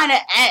just kind of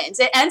ends.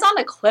 It ends on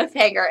a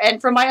cliffhanger.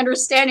 And from my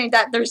understanding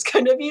that there's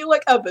going to be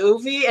like a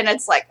movie, and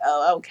it's like,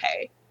 oh,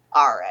 okay.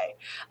 All right,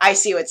 I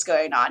see what's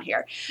going on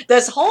here.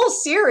 This whole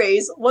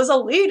series was a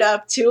lead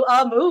up to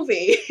a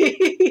movie.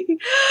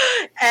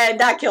 And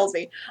that kills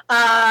me.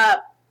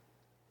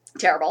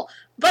 Terrible.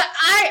 But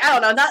I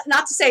don't know,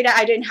 not to say that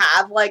I didn't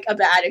have like a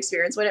bad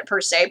experience with it per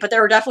se, but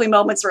there were definitely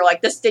moments where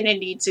like this didn't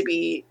need to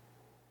be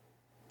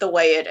the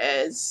way it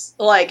is.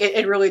 Like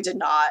it really did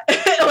not.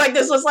 Like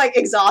this was like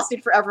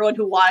exhausting for everyone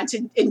who wanted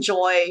to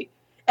enjoy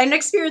and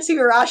experience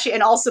Higurashi,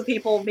 and also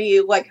people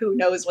me like who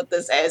knows what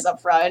this is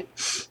up front.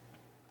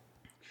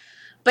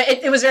 But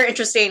it was very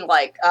interesting,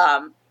 like,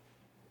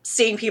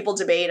 seeing people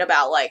debate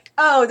about, like,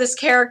 oh, this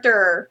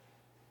character,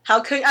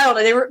 how could, I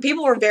don't know,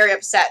 people were very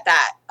upset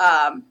that,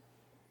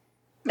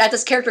 that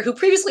this character, who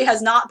previously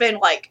has not been,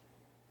 like,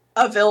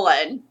 a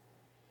villain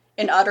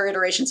in other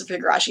iterations of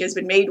Higurashi, has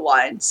been made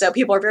one, so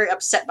people are very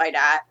upset by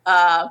that.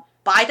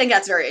 But I think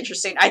that's very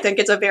interesting. I think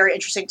it's a very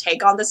interesting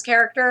take on this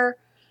character.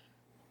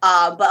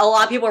 But a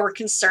lot of people were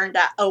concerned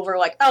that over,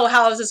 like, oh,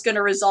 how is this going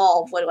to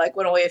resolve when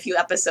only a few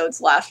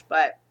episodes left,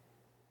 but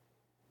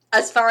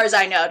as far as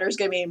I know, there's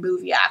going to be a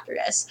movie after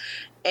this.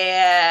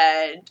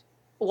 And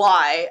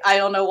why? I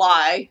don't know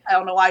why. I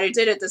don't know why they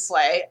did it this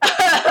way.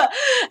 I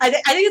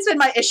think it's been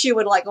my issue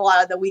with, like, a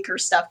lot of the weaker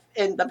stuff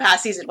in the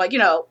past season. Like, you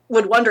know,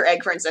 with Wonder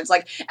Egg, for instance.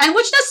 Like, and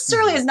which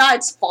necessarily is not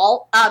its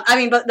fault. I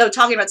mean, but though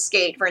talking about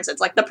Skate, for instance,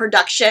 like, the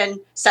production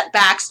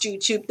setbacks due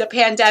to the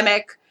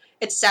pandemic,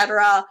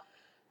 etc.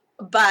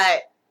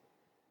 But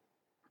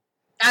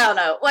I don't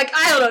know. Like,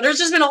 I don't know. There's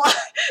just been a lot.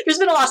 There's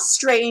been a lot of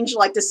strange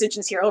like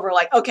decisions here over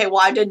like, okay,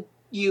 why did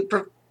you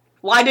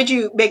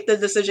make the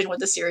decision with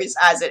the series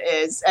as it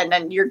is, and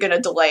then you're gonna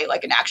delay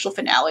like an actual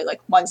finale like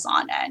months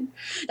on end.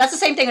 That's the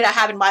same thing that I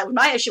have in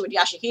my issue with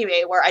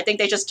Yashahime, where I think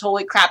they just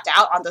totally crapped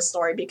out on the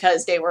story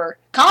because they were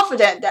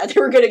confident that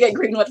they were gonna get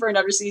greenlit for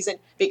another season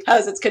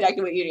because it's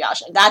connected with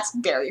Inuyasha, and that's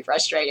very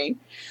frustrating.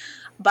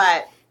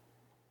 But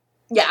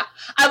yeah,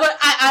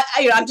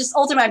 I just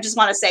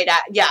want to say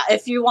that, yeah,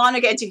 if you want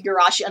to get into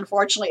Higurashi,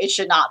 unfortunately, it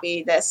should not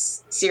be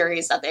this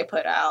series that they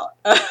put out.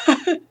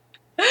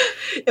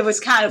 It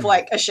was kind of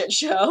like a shit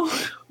show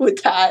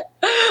with that,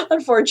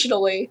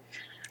 unfortunately.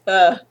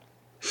 Right.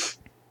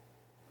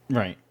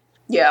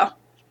 Yeah.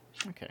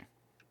 Okay.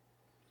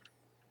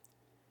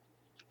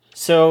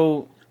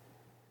 So,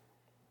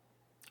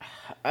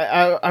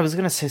 I was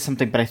gonna say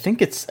something, but I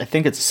think it's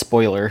a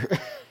spoiler.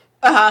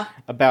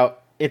 About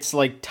its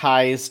like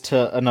ties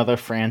to another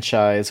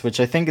franchise, which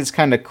I think is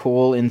kind of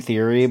cool in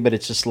theory, but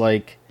it's just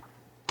like,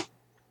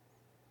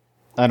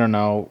 I don't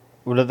know,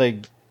 what are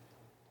they?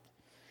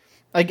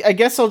 I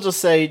guess I'll just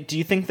say, do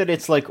you think that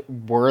it's like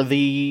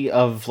worthy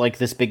of like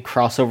this big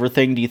crossover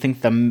thing? Do you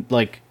think them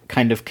like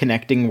kind of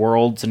connecting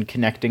worlds and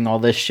connecting all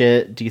this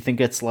shit? Do you think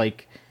it's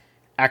like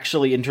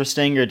actually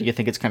interesting, or do you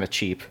think it's kind of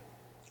cheap?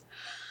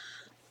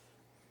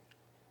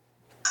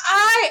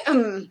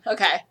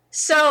 Okay,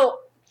 so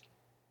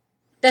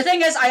the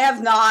thing is, I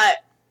have not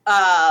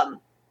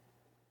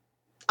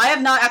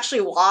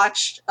actually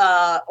watched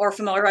or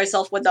familiarized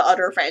myself with the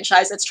other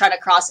franchise it's trying to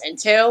cross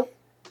into.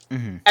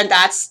 Mm-hmm. And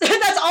that's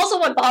also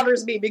what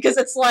bothers me, because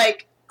it's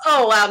like,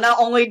 oh wow, not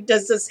only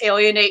does this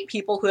alienate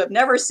people who have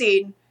never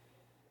seen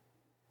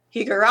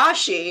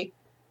Higurashi,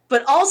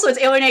 but also it's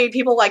alienating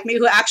people like me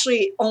who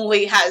actually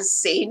only has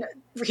seen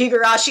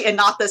Higurashi and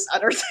not this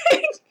other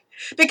thing.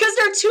 Because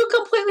they're two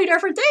completely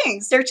different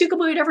things.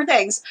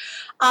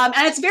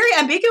 And it's very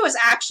ambiguous,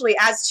 actually,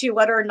 as to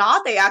whether or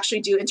not they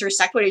actually do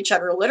intersect with each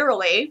other,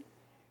 literally.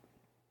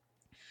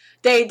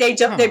 They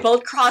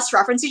both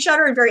cross-reference each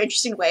other in very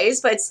interesting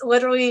ways, but it's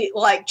literally,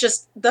 like,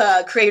 just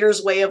the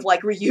creator's way of,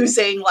 like,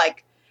 reusing,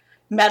 like,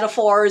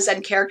 metaphors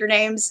and character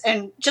names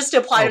and just to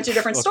apply it to a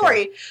different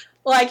story.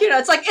 Like, you know,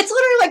 it's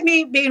literally like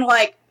me being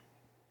like,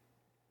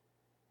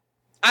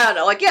 I don't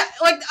know, like, yeah,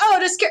 like, oh,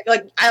 this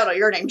like, I don't know,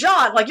 you're named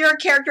John, like, you're a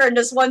character in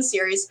this one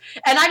series,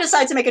 and I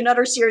decide to make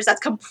another series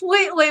that's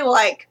completely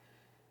like,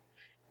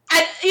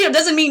 and, you know,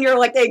 doesn't mean you're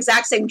like the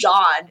exact same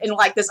John in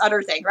like this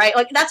other thing, right?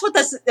 Like, that's what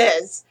this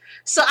is.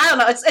 So I don't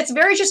know, it's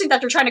very interesting that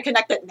they're trying to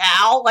connect it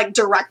now, like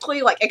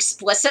directly, like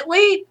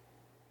explicitly,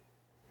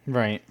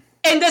 right,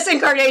 in this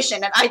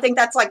incarnation, and I think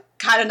that's like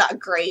kind of not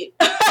great.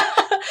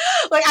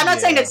 Like, I'm not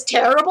saying it's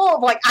terrible,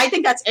 but like, I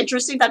think that's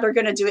interesting that they're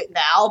going to do it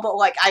now, but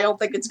like, I don't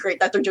think it's great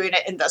that they're doing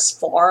it in this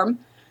form,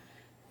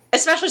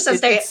 especially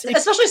since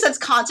especially since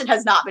content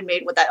has not been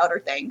made with that other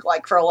thing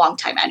like for a long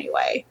time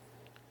anyway.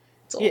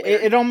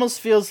 It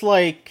almost feels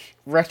like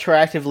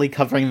retroactively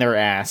covering their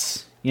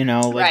ass, you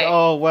know, like, right.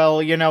 Oh,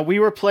 well, you know, we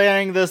were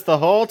planning this the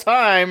whole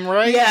time,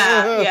 right?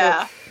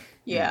 Yeah.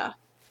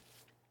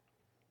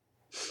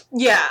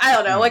 I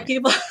don't know, like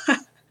people.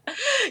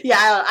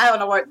 Yeah, I don't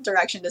know what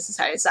direction this is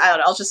headed, so I don't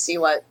know. I'll just see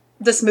what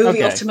this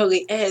movie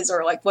ultimately is,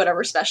 or like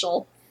whatever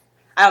special.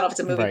 I don't know if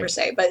it's a movie per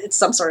se, but it's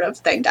some sort of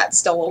thing that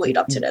still will lead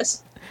up to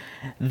this.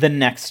 The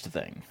next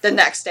thing.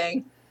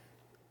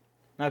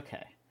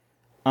 Okay.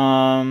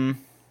 All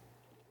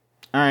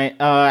right.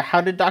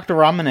 How did Dr.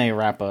 Ramune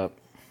wrap up?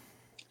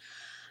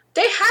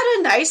 They had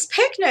a nice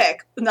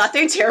picnic.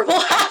 Nothing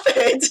terrible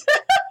happened.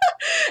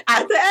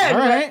 At the end,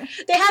 right.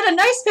 They had a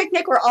nice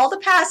picnic where all the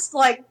past,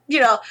 like, you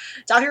know,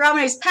 Dr.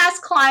 Ramanu's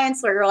past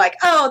clients were like,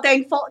 oh,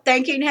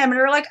 thanking him, and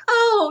they're like,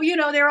 oh, you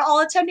know, they were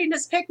all attending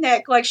this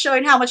picnic, like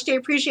showing how much they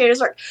appreciate his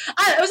work.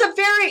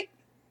 It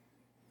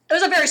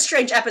was a very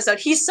strange episode.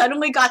 He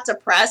suddenly got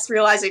depressed,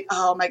 realizing,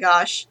 oh my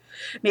gosh,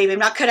 maybe I'm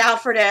not cut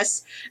out for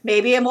this.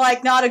 Maybe I'm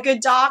like not a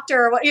good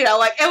doctor, or what, you know,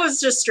 like it was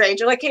just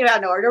strange. It like came out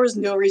of nowhere. There was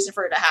no reason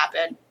for it to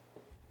happen.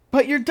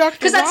 But you're Dr.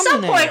 Because at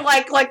some point,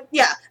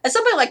 at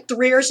some point, like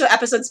 3 or so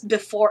episodes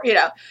before, you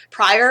know,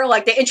 prior,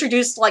 like they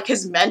introduced like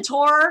his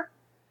mentor,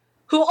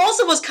 who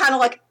also was kind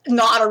of like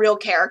not a real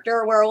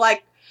character. Where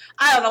like,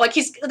 I don't know, like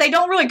they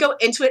don't really go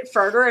into it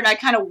further, and I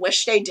kind of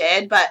wish they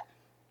did, but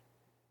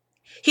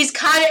he's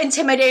kind of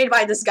intimidated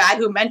by this guy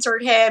who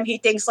mentored him. He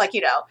thinks like, you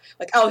know,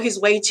 like, oh, he's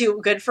way too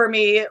good for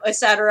me,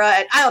 etc.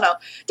 And I don't know.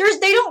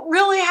 They don't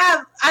really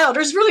have,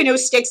 there's really no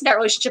stakes in that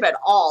relationship at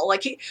all.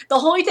 Like the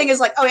only thing is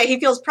like, oh yeah,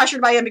 he feels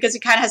pressured by him because he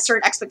kind of has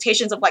certain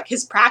expectations of like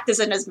his practice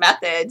and his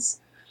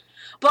methods.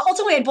 But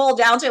ultimately it boiled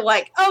down to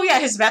like, oh yeah,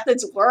 his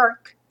methods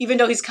work, even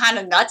though he's kind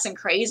of nuts and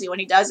crazy when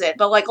he does it.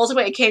 But like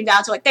ultimately it came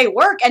down to like, they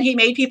work, and he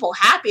made people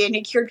happy, and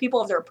he cured people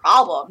of their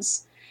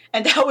problems.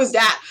 And that was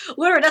that.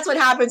 Literally, that's what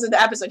happens in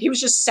the episode. He was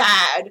just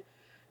sad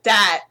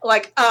that,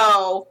 like,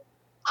 oh,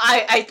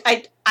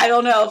 I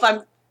don't know if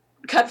I'm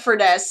cut for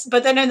this.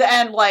 But then in the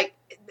end, like,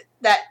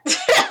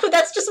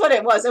 that's just what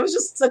it was. It was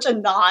just such a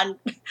non-issue.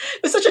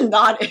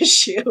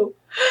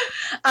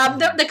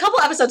 The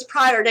couple episodes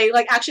prior, they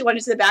like actually went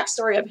into the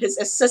backstory of his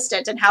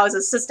assistant and how his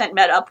assistant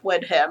met up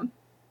with him.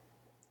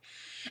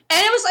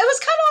 And it was kind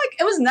of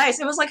like, it was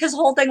nice. It was like his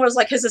whole thing was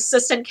like his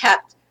assistant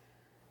kept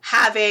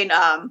having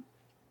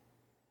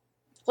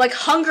like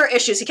hunger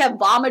issues. He kept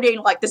vomiting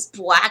like this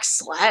black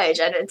sludge,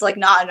 and it's like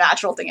not a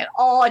natural thing at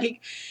all. And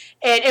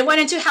it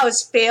went into how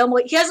his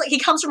family, he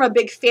comes from a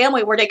big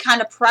family where they kind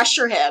of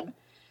pressure him,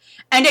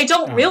 and they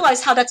don't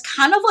realize how that's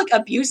kind of like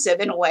abusive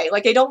in a way.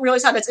 Like they don't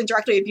realize how that's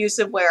indirectly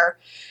abusive, where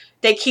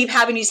they keep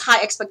having these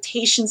high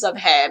expectations of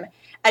him,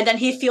 and then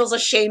he feels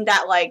ashamed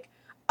that like,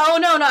 oh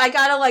no, I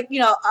gotta like,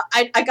 you know,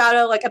 I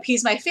gotta like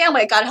appease my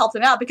family. I gotta help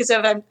them out, because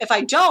if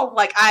I don't,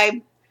 like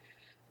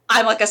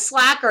I'm like a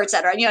slacker,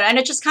 etc. You know, and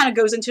it just kind of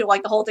goes into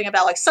like the whole thing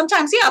about like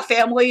sometimes, yeah,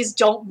 families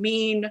don't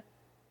mean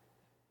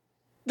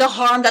the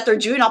harm that they're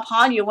doing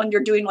upon you when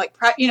you're doing like,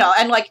 you know,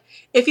 and like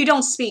if you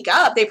don't speak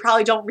up, they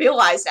probably don't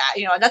realize that,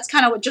 you know, and that's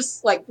kind of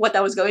just like what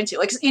that was going to,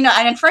 like, you know,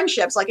 and in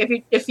friendships, like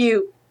if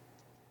you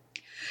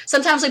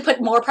sometimes we put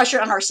more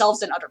pressure on ourselves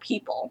than other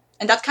people,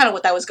 and that's kind of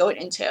what that was going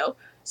into.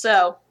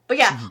 So, but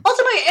yeah,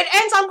 ultimately it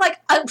ends on like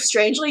a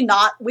strangely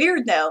not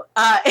weird note.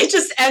 It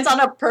just ends on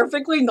a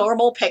perfectly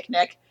normal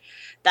picnic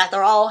that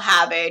they're all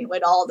having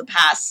with all the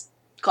past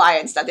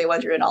clients that they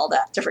went through in all the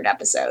different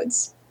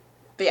episodes.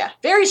 But yeah,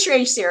 very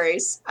strange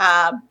series.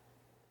 The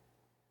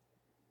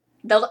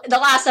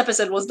last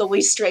episode was the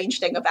least strange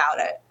thing about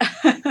it.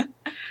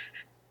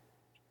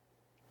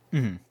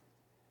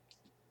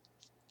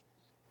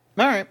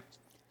 All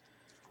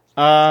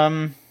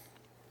right.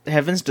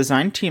 Heaven's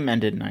design team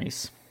ended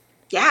nice.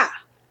 Yeah.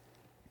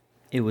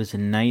 It was a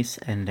nice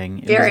ending.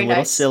 It Very was a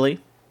little nice.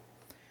 silly.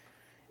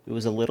 It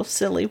was a little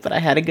silly, but I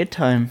had a good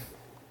time.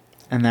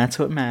 And that's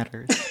what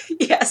matters.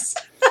 Yes.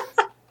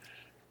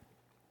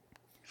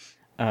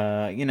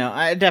 You know,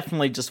 I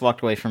definitely just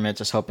walked away from it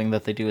just hoping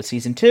that they do a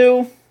season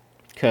 2.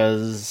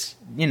 Because,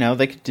 you know,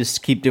 they could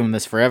just keep doing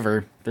this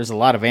forever. There's a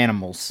lot of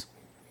animals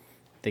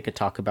they could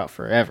talk about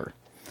forever.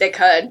 They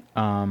could.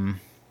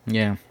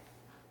 Yeah.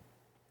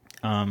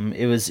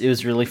 It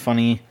was really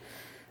funny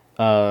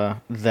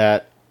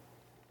that,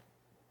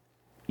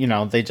 you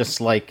know, they just,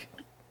 like,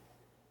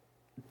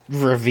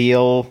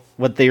 reveal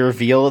what they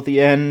reveal at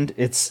the end.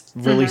 It's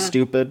really Mm-hmm.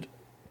 stupid.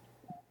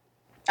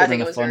 I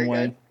think it was very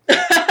way.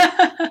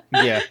 good.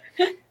 Yeah.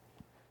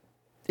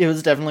 It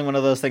was definitely one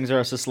of those things where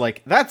I was just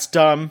like, that's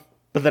dumb.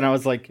 But then I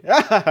was like,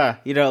 ah,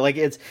 you know, like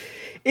it's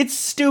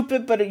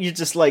stupid, but you're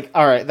just like,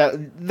 all right,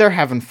 they're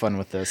having fun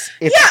with this.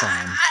 It's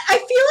fine. I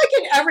feel like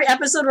in every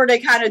episode where they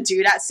kind of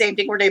do that same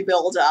thing where they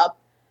build up,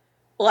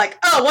 like,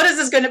 oh, what is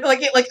this going to be?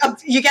 Like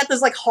you get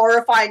this, like,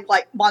 horrifying,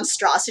 like,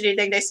 monstrosity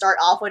thing they start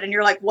off with, and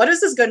you're like, what is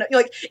this going to,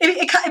 like,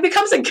 it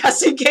becomes a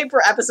guessing game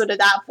per episode at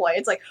that point.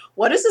 It's like,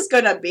 what is this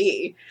going to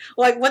be?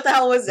 Like, what the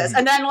hell is this?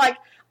 And then, like,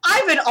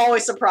 I've been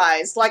always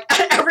surprised, like,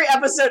 every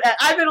episode, and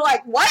I've been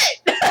like, what?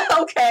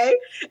 Okay.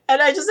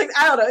 And I just think,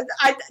 I don't know,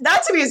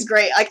 that to me is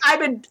great. Like, I've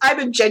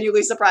been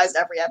genuinely surprised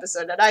every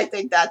episode, and I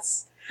think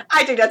that's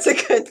a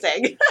good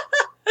thing.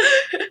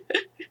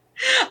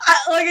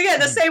 Like, again,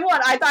 the same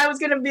one. I thought it was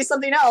going to be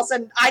something else,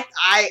 and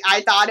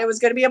I thought it was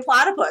going to be a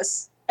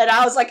platypus. And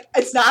I was like,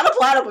 it's not a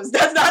platypus.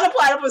 That's not a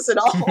platypus at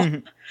all.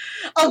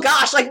 Oh,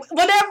 gosh. Like,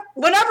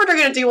 whenever they're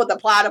going to deal with the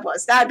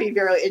platypus, that'd be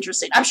very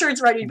interesting. I'm sure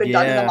it's already been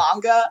done in the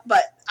manga,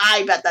 but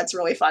I bet that's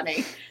really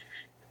funny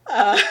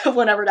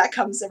whenever that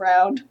comes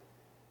around.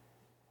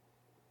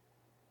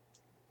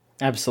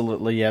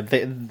 Absolutely, yeah.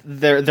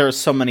 There are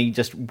so many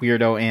just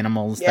weirdo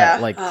animals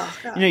that, like,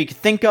 you know, you can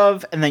think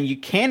of, and then you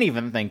can't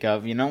even think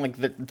of. You know, like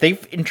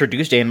they've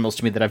introduced animals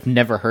to me that I've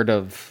never heard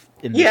of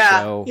in the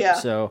show. Yeah.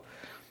 So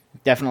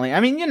definitely, I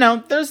mean, you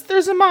know,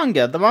 there's a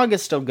manga. The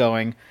manga's still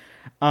going,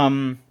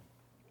 and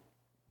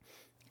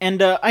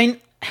I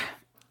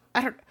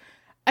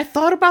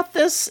thought about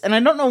this, and I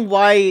don't know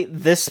why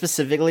this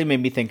specifically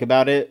made me think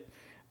about it,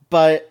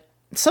 but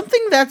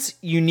something that's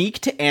unique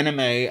to anime,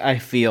 I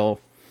feel,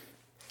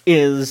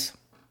 is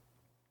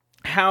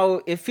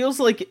how it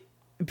feels like,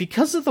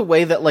 because of the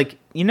way that, like,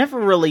 you never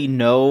really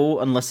know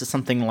unless it's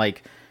something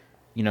like,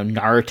 you know,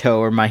 Naruto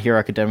or My Hero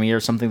Academia or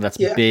something that's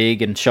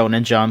big and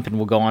Shonen Jump and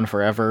will go on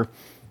forever.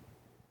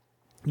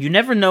 You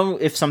never know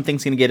if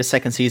something's going to get a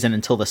second season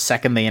until the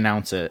second they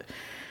announce it.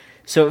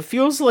 So it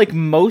feels like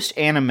most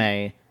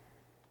anime,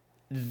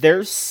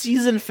 their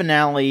season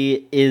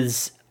finale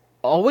is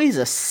always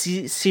a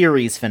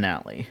series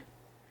finale.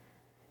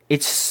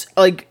 It's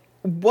like,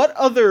 what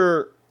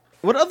other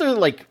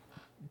like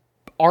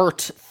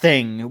art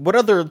thing, what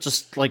other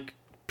just like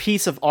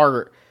piece of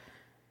art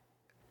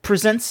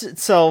presents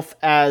itself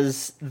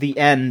as the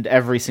end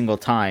every single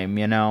time,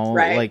 you know?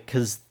 Right. Like,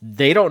 because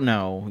they don't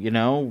know, you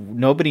know?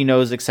 Nobody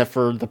knows except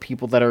for the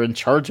people that are in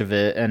charge of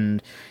it,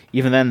 and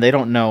even then they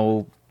don't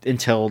know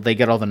until they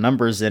get all the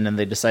numbers in and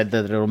they decide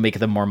that it'll make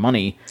them more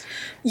money.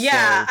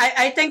 Yeah, so,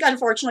 I think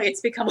unfortunately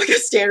it's become like a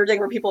standard thing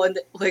where people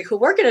like who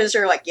work in the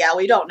industry are like, yeah,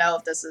 we don't know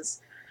if this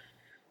is.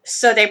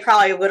 So they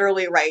probably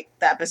literally write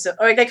the episode,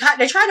 or they try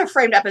to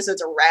frame the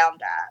episodes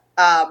around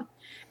that.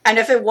 And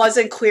if it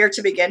wasn't clear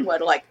to begin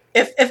with, like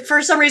if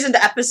for some reason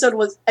the episode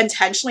was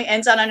intentionally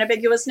ends on an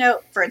ambiguous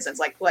note, for instance,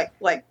 like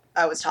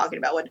I was talking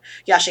about with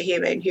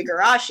Yashahime and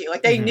Higurashi,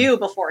 like they knew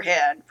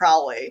beforehand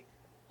probably,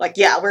 like,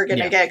 yeah, we're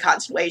gonna get a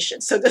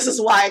continuation. So this is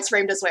why it's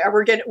framed this way.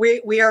 Or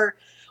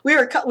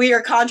we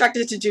are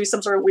contracted to do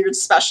some sort of weird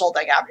special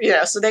thing after, you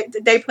know. So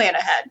they plan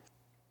ahead.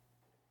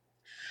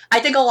 I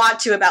think a lot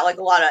too about like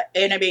a lot of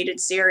animated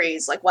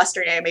series, like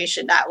Western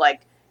animation, that like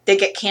they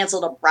get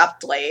canceled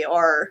abruptly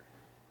or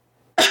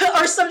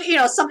something, you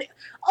know, something.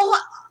 A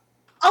lot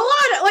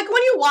of, like,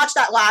 when you watch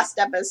that last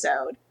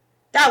episode,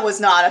 that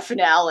was not a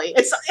finale.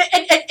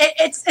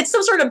 It's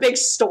some sort of big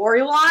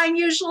storyline.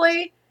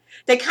 Usually,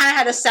 they kind of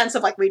had a sense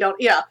of like, we don't,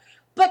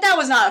 but that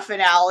was not a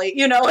finale.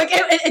 You know, like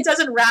it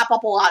doesn't wrap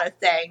up a lot of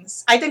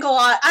things. I think a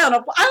lot. I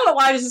don't know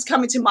why this is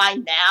coming to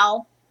mind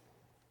now.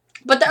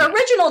 But the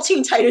original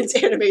Teen Titans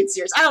animated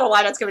series, I don't know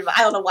why that's coming.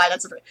 I don't know why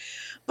that's.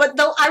 But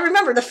though I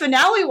remember the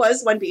finale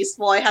was when Beast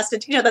Boy has to,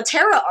 the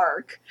Terra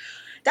arc.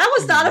 That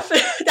was not a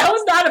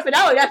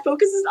finale. That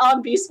focuses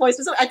on Beast Boy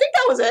specifically. I think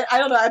that was it. I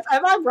don't know. If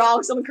I'm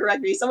wrong, someone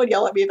correct me. Someone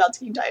yell at me about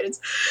Teen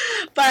Titans.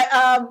 But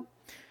that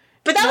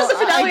was the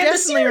finale of the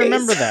series. I definitely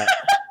remember that.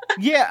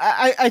 Yeah,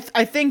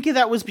 I think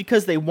that was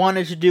because they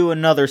wanted to do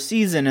another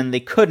season and they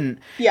couldn't.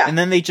 Yeah. And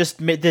then they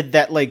just did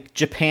that, like,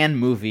 Japan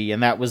movie,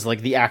 and that was,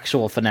 like, the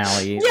actual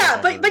finale.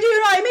 Yeah, but you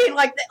know what I mean?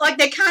 Like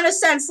they kind of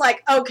sense,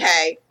 like,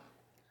 okay,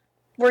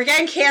 we're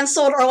getting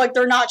canceled, or, like,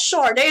 they're not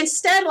sure. They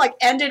instead, like,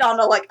 ended on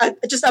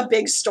just a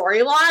big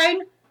storyline.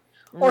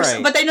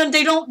 Right. But they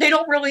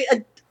don't really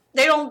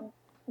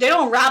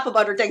wrap up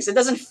other things. It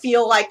doesn't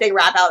feel like they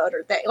wrap out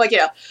other things. Like,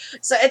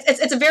 so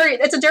it's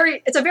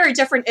a very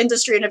different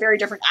industry and a very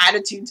different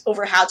attitude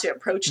over how to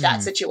approach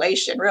that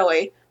situation,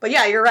 really. But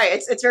yeah, you're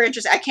right. It's very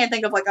interesting. I can't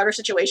think of like other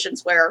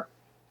situations where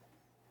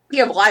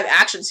you have live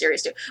action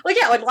series too. Like,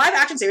 yeah, like live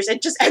action series,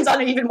 it just ends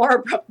on an even more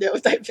abrupt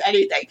note, if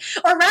anything.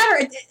 Or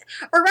rather,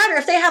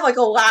 if they have like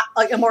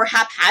a more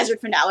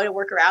haphazard finale to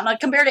work around, like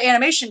compared to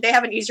animation, they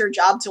have an easier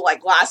job to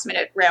like last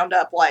minute round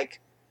up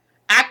like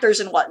actors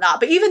and whatnot.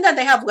 But even then,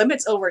 they have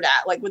limits over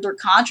that, like with their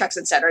contracts,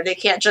 etc. They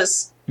can't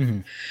just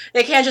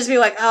they can't just be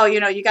like, oh, you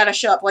know, you got to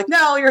show up. Like,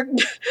 no, you're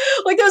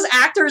like those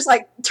actors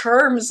like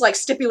terms like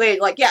stipulate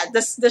like, yeah,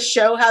 this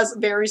show has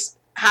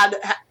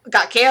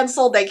got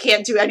canceled. They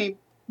can't do any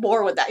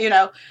more with that, you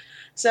know.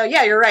 So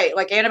yeah, you're right.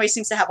 Like anime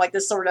seems to have like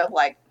this sort of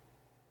like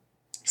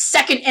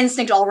second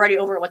instinct already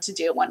over what to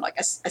do when like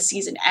a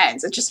season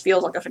ends. It just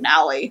feels like a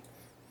finale.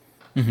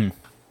 All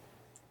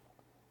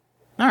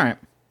right.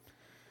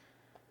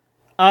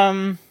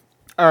 All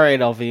right,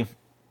 LV.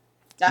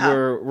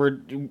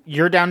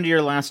 You're down to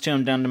your last two.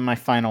 I'm down to my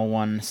final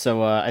one.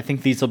 So I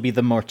think these will be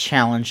the more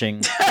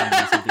challenging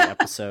parts of the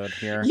episode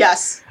here.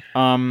 Yes.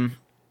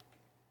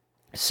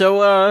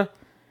 So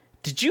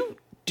did you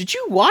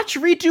watch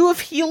Redo of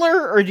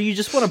Healer, or do you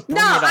just want to bring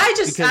it up? I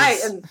just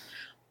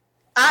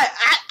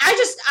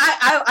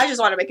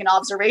want to make an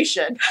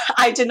observation.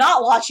 I did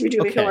not watch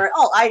Redo of Healer at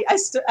all. I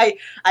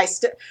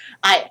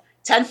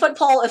 10-foot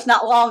pole, if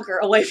not longer,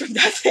 away from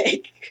that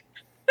thing.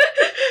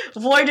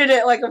 Avoided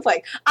it like a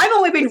plague. I've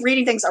only been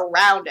reading things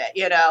around it,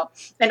 you know,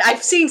 and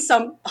I've seen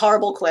some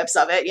horrible clips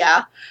of it,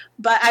 yeah,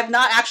 but I've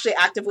not actually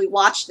actively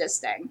watched this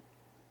thing.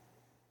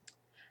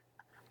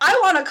 I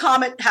want to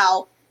comment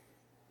how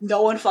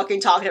no one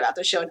fucking talking about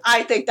the show, and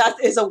I think that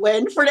is a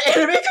win for the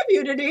anime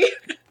community.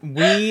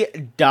 We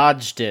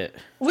dodged it.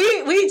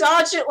 We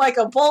dodged it like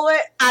a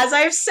bullet. As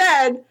I've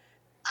said,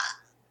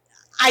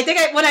 I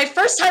think when I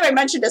first time I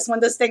mentioned this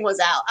when this thing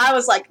was out, I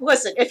was like,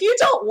 listen, if you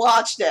don't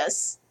watch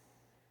this,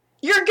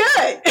 you're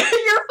good.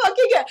 You're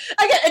fucking good.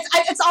 Again,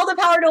 it's all the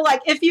power to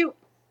like, if you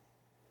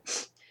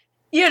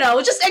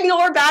know, just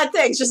ignore bad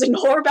things, just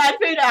ignore bad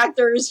paid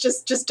actors,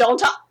 just don't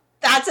talk.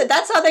 That's it.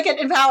 That's how they get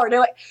empowered.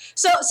 Like,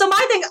 so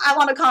my thing I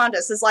want to comment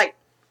this is like,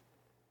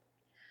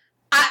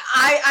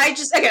 I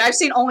just, again, I've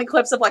seen only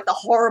clips of like the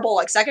horrible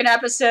like second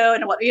episode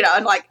and what, you know,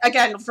 and like,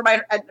 again,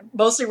 I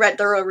mostly read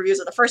thorough reviews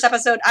of the first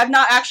episode. I've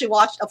not actually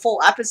watched a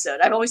full episode.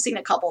 I've only seen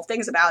a couple of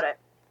things about it.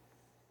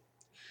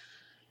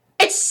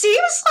 It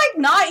seems like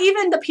not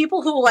even the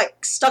people who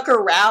like stuck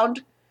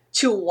around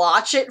to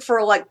watch it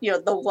for like, you know,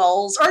 the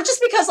lulls, or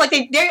just because like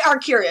they are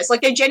curious,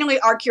 like they genuinely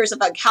are curious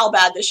about how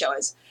bad the show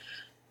is.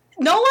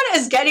 No one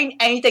is getting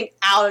anything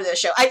out of this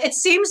show. It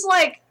seems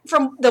like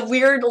from the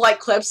weird like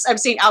clips I've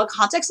seen out of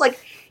context, like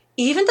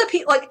even the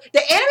people, like the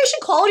animation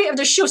quality of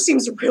the show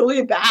seems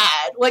really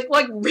bad, like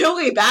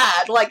really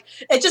bad. Like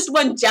it just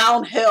went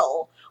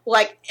downhill,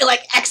 like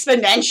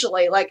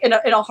exponentially, like in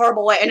a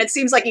horrible way. And it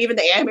seems like even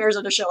the animators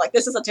of the show, like,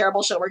 this is a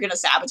terrible show, we're gonna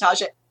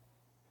sabotage it.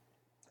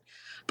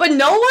 But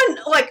no one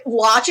like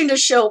watching the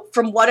show,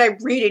 from what I'm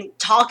reading,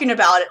 talking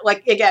about it,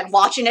 like again,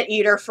 watching it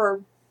either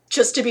for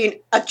just to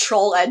be a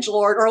troll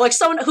edgelord, or like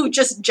someone who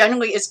just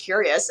genuinely is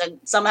curious and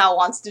somehow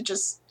wants to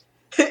just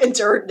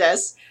endure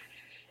this,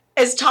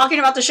 is talking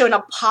about the show in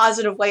a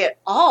positive way at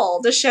all.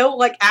 The show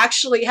like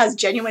actually has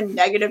genuine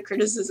negative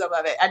criticism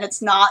of it, and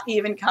it's not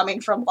even coming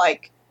from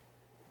like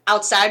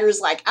outsiders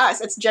like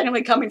us. It's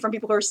genuinely coming from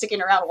people who are sticking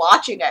around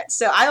watching it.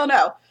 So I don't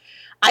know.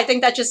 I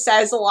think that just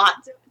says a lot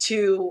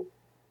to,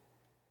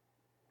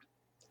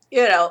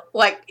 you know,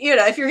 like, you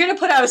know, if you're going to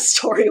put out a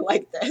story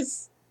like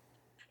this,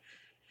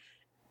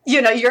 you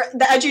know,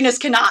 the edginess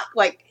cannot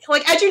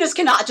edginess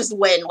cannot just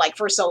win like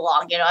for so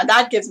long, you know, and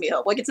that gives me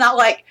hope. Like, it's not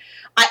like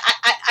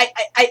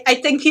I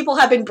think people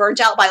have been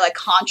burnt out by like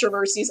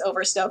controversies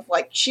over stuff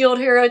like Shield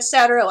Hero,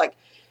 etc. Like,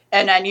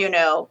 and then, you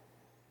know,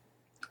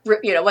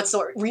 what's the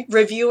word?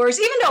 Reviewers,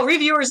 even though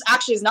reviewers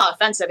actually is not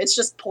offensive, it's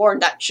just porn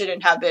that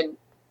shouldn't have been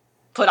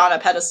put on a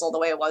pedestal the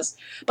way it was.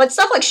 But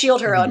stuff like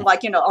Shield Hero and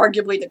like, you know,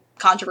 arguably the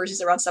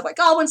controversies around stuff like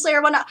Goblin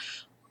Slayer, whatnot,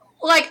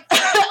 like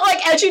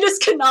edginess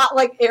cannot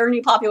like earn any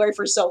popularity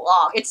for so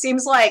long. It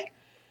seems like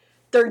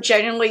there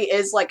genuinely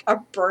is like a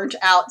burnt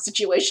out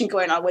situation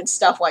going on with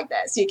stuff like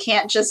this. You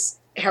can't just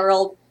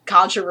herald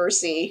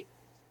controversy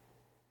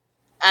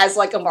as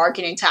like a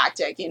marketing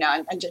tactic, you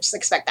know, and just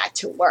expect that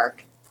to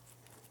work.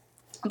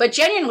 But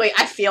genuinely,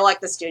 I feel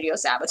like the studio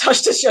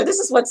sabotaged the show. This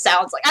is what it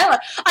sounds like. I don't know.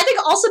 I think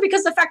also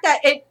because the fact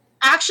that it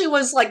actually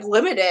was like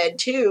limited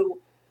too,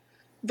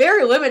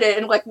 very limited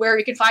in like where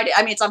you can find it.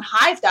 I mean, it's on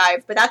Hive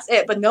Dive, but that's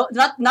it. But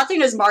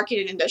nothing is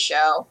marketed in this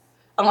show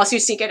unless you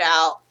seek it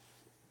out.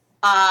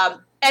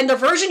 And the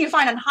version you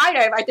find on Hive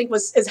Dive, I think,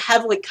 is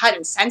heavily cut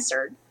and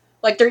censored.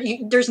 Like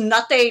there's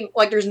nothing,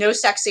 like there's no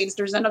sex scenes,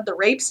 there's none of the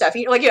rape stuff.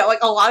 Like, you know,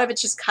 like a lot of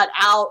it's just cut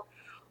out,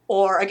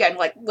 or again,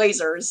 like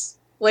lasers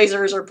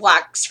or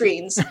black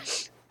screens.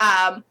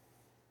 And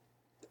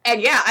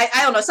yeah,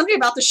 I don't know, something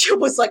about the show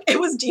was like, it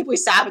was deeply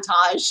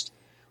sabotaged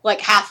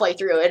like halfway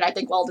through, and I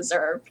think well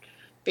deserved,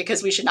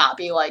 because we should not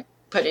be like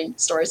putting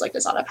stories like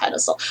this on a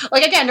pedestal.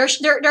 Like, again, there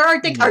are, I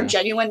think, are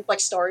genuine like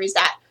stories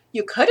that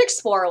you could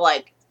explore,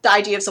 like the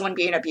idea of someone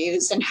being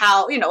abused and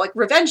how, you know, like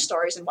revenge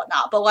stories and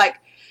whatnot. But like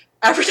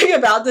everything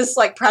about this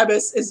like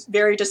premise is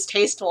very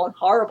distasteful and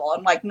horrible,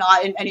 and like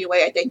not in any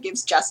way, I think,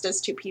 gives justice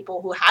to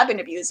people who have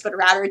been abused, but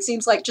rather it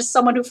seems like just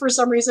someone who for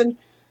some reason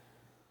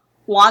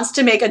wants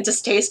to make a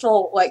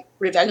distasteful like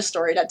revenge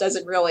story that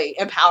doesn't really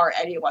empower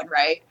anyone,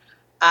 right?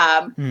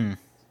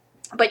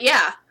 But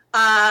yeah,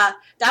 That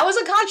was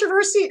a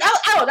controversy.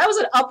 That was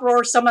an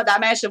uproar someone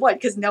that managed to avoid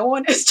because no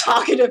one is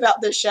talking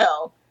about the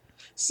show.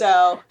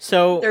 So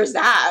there's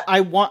that.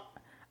 I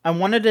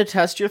wanted to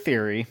test your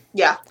theory.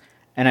 Yeah.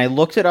 And I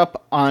looked it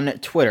up on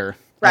Twitter.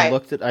 Right.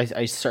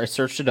 I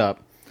searched it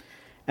up.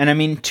 And I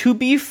mean, to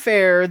be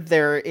fair,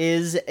 there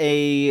is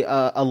a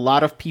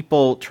lot of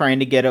people trying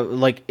to get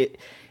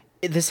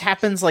this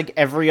happens like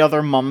every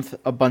other month.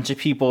 A bunch of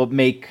people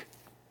make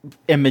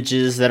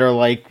images that are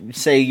like,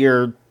 say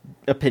your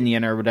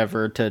opinion or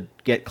whatever to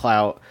get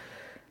clout.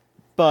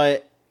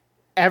 But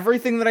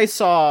everything that I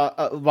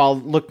saw while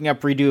looking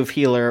up Redo of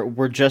Healer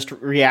were just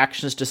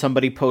reactions to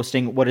somebody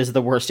posting, "What is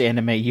the worst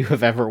anime you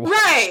have ever watched?"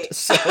 Right.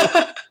 So,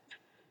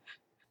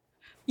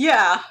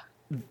 yeah.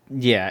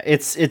 Yeah,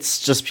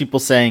 it's just people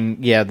saying,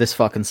 "Yeah, this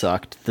fucking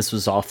sucked. This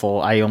was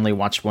awful. I only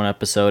watched one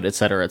episode,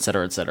 etc.,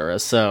 etc., etc."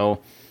 So,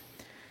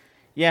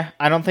 yeah,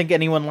 I don't think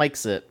anyone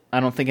likes it. I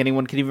don't think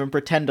anyone can even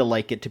pretend to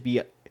like it to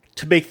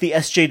make the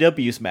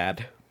SJWs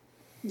mad.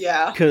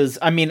 Yeah. Because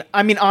I mean,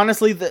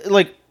 honestly,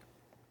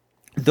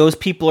 those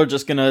people are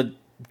just gonna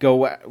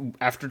go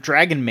after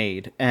Dragon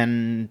Maid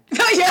and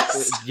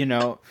yes,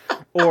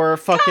 or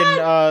fucking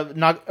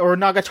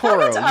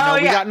Nagatoro.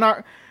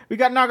 We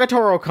got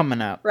Nagatoro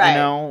coming up, right?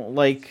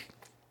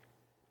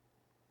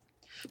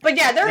 But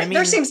yeah,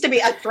 there seems to be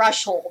a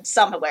threshold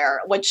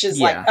somewhere, which is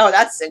like, oh,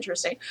 that's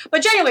interesting.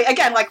 But genuinely,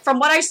 again, like from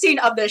what I've seen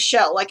of this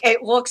show, like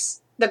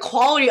the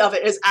quality of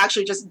it is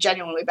actually just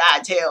genuinely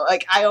bad too.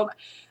 Like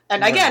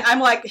and again, I'm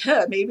like,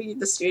 maybe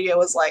the studio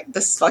was like,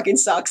 this fucking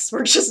sucks.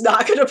 We're just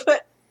not gonna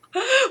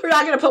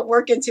put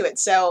work into it.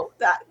 So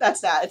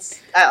that's that.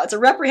 It's a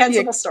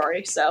reprehensible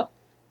story. So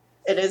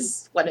it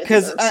is what it is.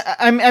 Because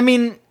I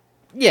mean.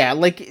 Yeah,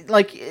 like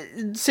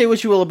say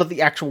what you will about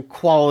the actual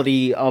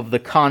quality of the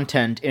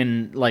content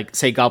in, like,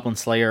 say, Goblin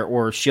Slayer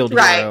or Shield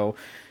Hero.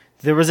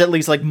 There was at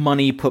least, like,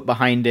 money put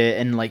behind it,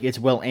 and, like, it's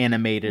well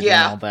animated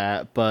and all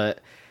that, but,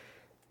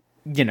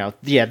 they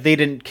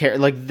didn't care.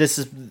 Like, this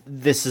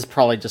is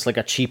probably just, like,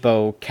 a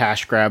cheapo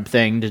cash grab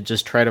thing to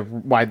just try to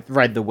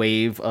ride the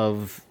wave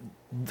of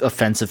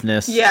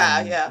offensiveness.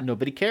 Yeah.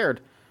 Nobody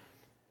cared.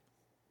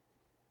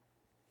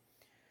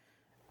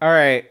 All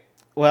right,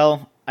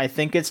 well, I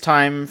think it's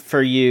time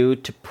for you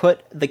to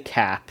put the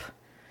cap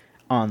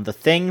on the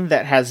thing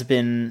that has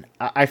been,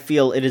 I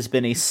feel it has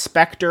been a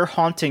specter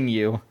haunting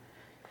you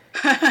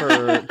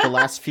for the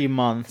last few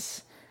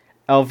months.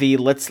 LV,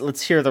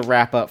 let's hear the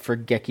wrap up for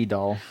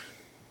Gekidol.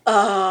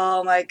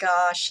 Oh my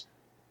gosh.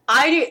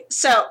 I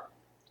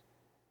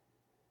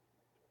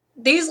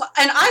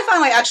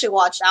finally actually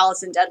watched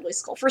Alice in Deadly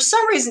School. For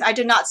some reason, I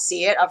did not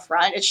see it up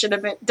front. It should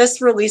have been this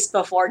released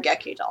before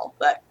Gekidol,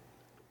 but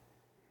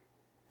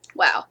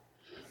wow.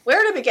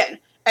 Where to begin?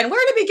 And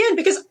where to begin?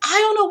 Because I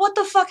don't know what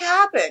the fuck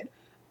happened.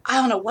 I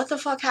don't know what the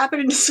fuck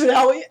happened in this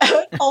finale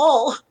at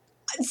all.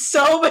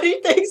 So many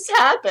things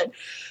happened.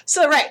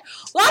 So, right.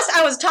 Last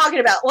I was talking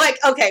about, like,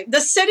 okay, the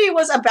city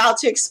was about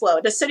to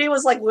explode. The city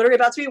was, like, literally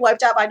about to be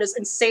wiped out by this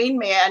insane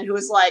man who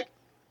was, like,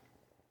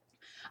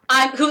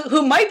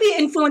 who might be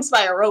influenced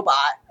by a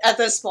robot at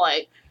this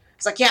point.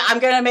 It's like, yeah, I'm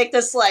going to make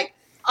this, like,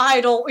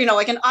 idol,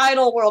 like an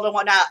idol world and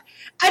whatnot.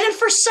 And then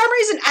for some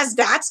reason, as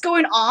that's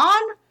going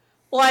on,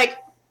 like,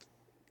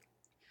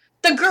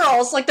 the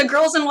girls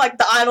in, like,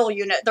 the idol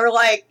unit, they're,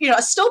 like,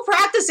 still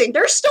practicing.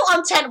 They're still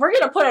on 10. We're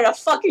going to put in a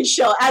fucking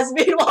show. As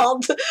meanwhile,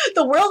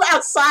 the world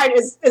outside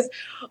is I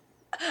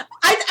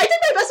think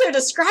my best way of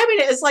describing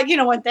it is, like,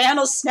 when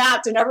Thanos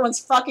snapped and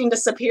everyone's fucking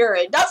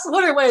disappearing. That's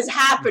literally what is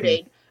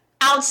happening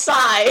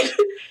outside.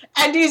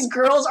 And these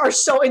girls are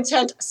so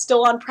intent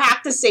still on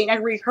practicing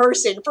and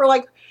rehearsing for,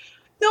 like,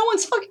 no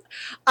one's fucking...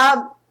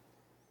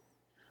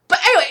 But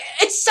anyway,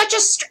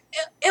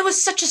 it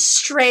was such a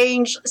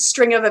strange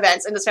string of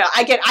events in this film.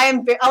 I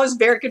was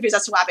very confused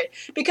as to what happened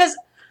because,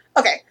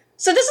 okay,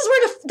 so this is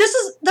where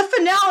the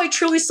finale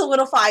truly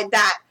solidified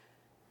that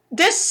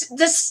this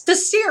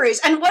series,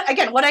 and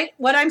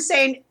what I'm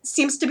saying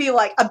seems to be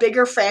like a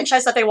bigger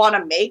franchise that they want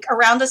to make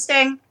around this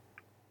thing.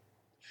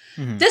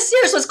 Mm-hmm. This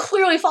series was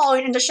clearly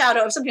following in the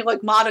shadow of something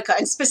like Madoka,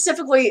 and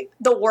specifically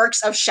the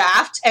works of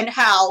Shaft, and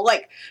how,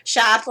 like,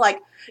 Shaft,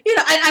 like,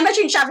 I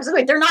mentioned Shaft because,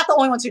 like, they're not the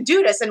only ones who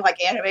do this in,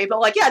 like, anime, but,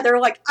 like, yeah, they're,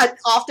 like,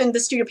 often the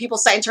studio people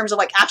say in terms of,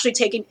 like, actually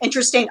taking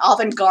interesting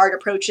avant-garde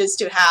approaches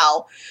to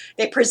how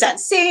they present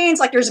scenes.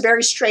 Like, there's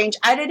very strange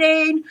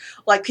editing,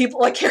 like,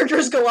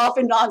 characters go off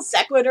in non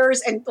sequiturs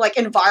and, like,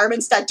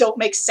 environments that don't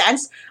make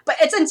sense, but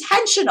it's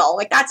intentional.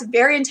 Like, that's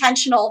very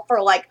intentional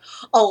for, like,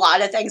 a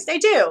lot of things they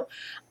do.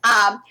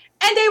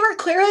 And they were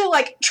clearly,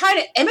 like, trying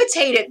to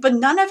imitate it, but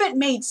none of it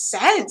made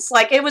sense.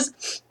 Like, it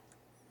was...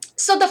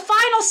 So the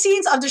final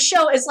scenes of the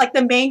show is, like,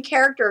 the main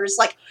characters,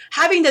 like,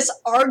 having this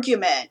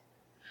argument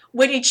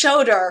with each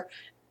other,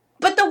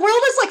 but the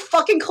world is, like,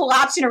 fucking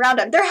collapsing around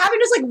them. They're having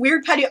this, like,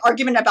 weird petty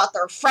argument about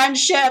their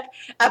friendship,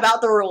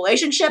 about their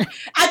relationship.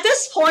 At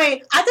this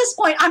point, I'm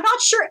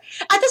not sure.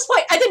 At this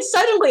point, and then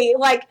suddenly,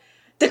 like,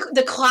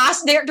 the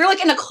class, they're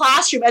like, in a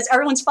classroom as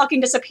everyone's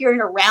fucking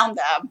disappearing around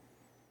them.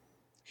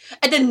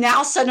 And then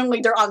now suddenly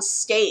they're on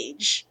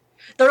stage.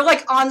 They're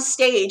like on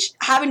stage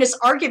having this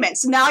argument.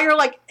 So now you're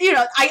like,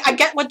 I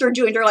get what they're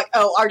doing. They're like,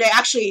 oh, are they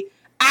actually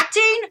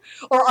acting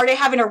or are they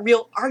having a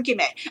real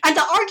argument? And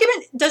the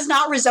argument does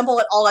not resemble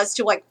at all as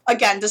to like,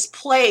 again, this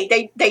play.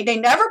 They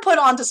never put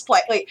on this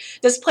play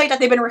that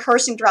they've been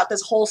rehearsing throughout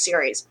this whole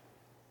series.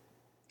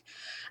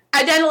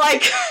 And then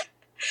like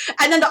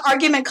and then the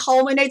argument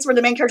culminates where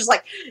the main character's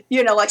like,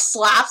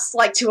 slaps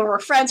like two of her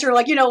friends who are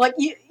like,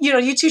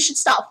 you two should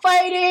stop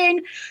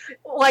fighting.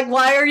 Like,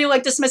 why are you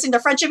like dismissing the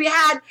friendship you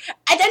had?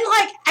 And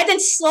then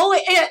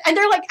slowly, and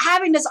they're like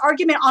having this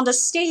argument on the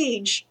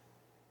stage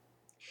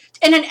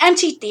in an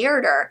empty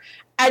theater.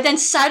 And then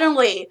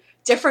suddenly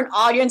different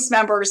audience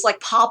members like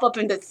pop up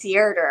in the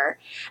theater,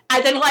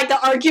 and then like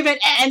the argument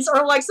ends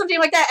or like something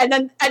like that, and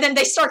then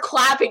they start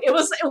clapping. It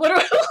was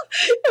literally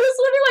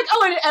like,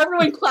 oh, and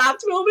everyone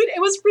clapped moment. It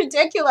was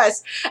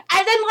ridiculous.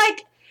 And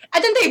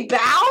then they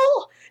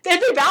bow.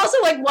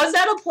 So like, was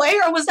that a play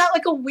or was that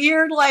like a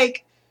weird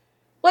like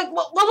what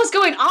was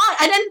going on?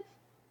 And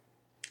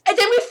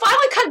then we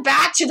finally cut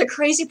back to the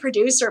crazy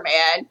producer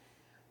man,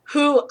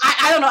 who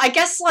I don't know. I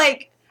guess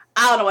like,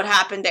 I don't know what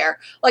happened there.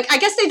 Like, I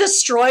guess they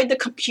destroyed the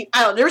computer.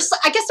 I don't know.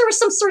 I guess there was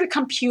some sort of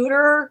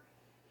computer.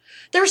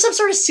 There was some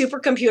sort of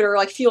supercomputer,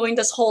 like, fueling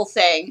this whole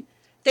thing.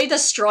 They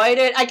destroyed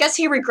it. I guess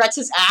he regrets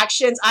his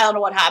actions. I don't know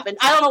what happened.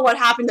 I don't know what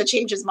happened to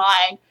change his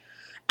mind.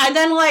 And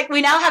then, like,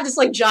 we now have this,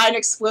 like, giant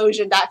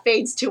explosion that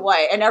fades to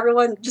white. And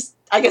everyone just,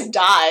 I guess,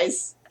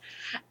 dies.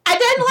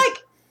 And then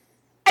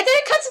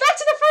it cuts back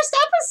to the first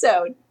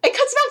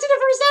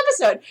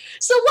episode.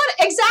 So what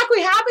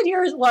exactly happened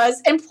here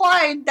was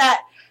implying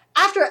that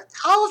after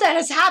all of that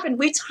has happened,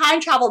 we time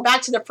traveled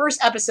back to the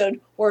first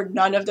episode where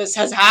none of this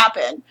has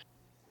happened.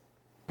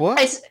 What?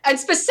 And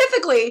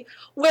specifically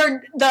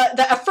where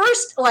the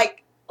first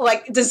like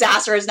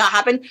disaster has not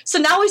happened. So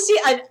now we see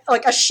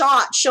a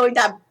shot showing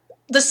that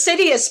the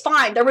city is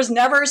fine. There was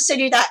never a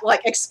city that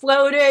like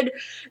exploded.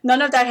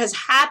 None of that has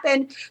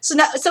happened. So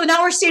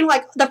now we're seeing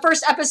like the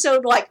first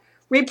episode like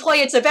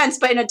replay its events,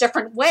 but in a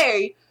different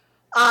way.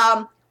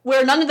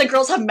 Where none of the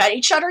girls have met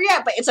each other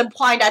yet, but it's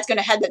implying that's going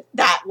to head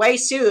that way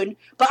soon.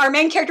 But our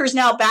main character is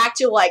now back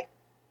to like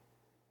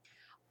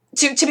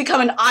to become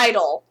an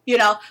idol,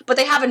 but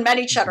they haven't met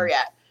each other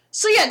yet.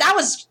 So yeah,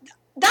 that's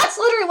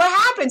literally what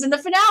happens in the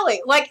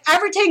finale. Like,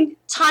 everything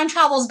time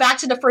travels back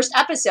to the first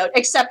episode,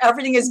 except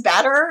everything is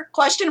better, ?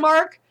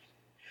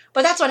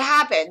 But that's what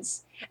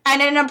happens.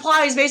 And it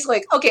implies basically,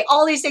 like, okay,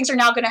 all these things are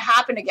now going to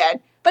happen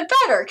again, but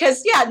better.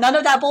 Because, yeah, none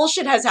of that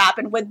bullshit has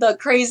happened with the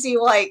crazy,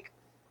 like,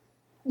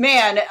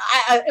 man,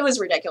 it was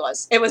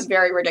ridiculous. It was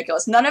very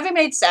ridiculous. None of it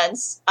made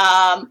sense.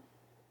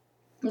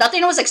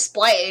 Nothing was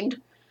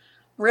explained,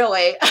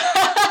 really.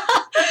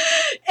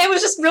 It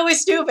was just really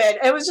stupid.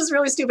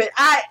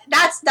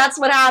 That's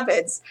what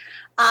happens.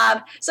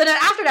 So then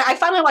after that, I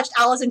finally watched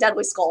Alice in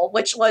Deadly Skull,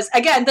 which was,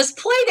 again, this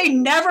play they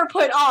never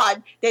put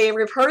on. They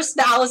rehearsed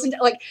the Alice in,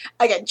 like,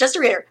 again, just to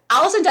reiterate,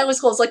 Alice in Deadly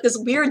Skull is like this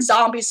weird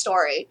zombie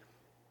story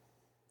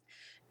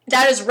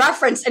that is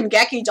referenced in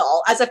Geki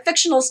Doll as a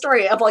fictional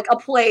story of like a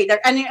play.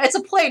 And it's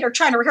a play they're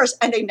trying to rehearse,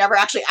 and they never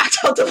actually act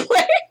out the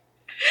play.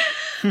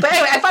 But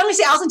anyway, I finally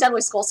see Alice in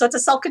Deadly Skull, so it's a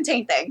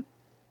self-contained thing.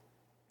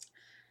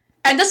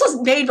 And this was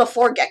made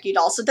before Geki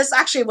Doll, so this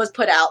actually was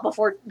put out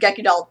before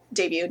Geki Doll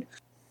debuted.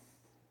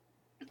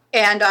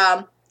 And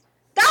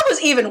that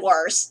was even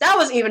worse.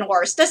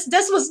 This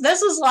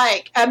was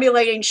like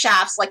emulating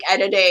Shaft's like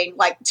editing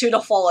like to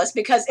the fullest,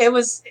 because it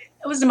was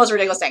the most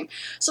ridiculous thing.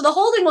 So the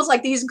whole thing was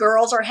like these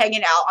girls are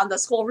hanging out on the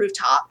school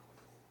rooftop,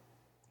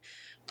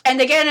 and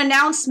they get an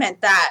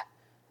announcement that,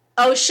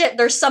 oh shit,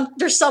 there's some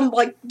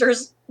like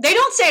they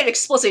don't say it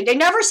explicitly. They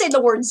never say the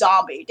word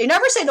zombie. They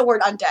never say the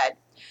word undead.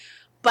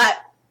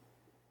 But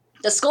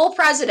the school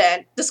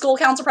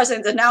council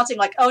president is announcing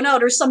like, oh no,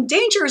 there's some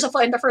dangers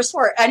afoot in the first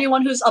floor.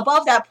 Anyone who's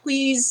above that,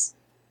 please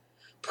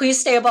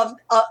stay above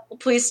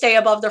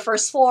the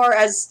first floor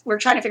as we're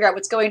trying to figure out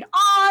what's going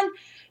on.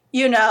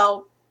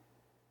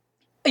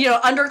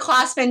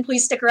 Underclassmen,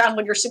 please stick around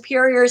with your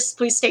superiors.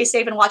 Please stay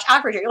safe and watch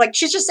out for you. Like,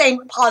 she's just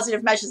saying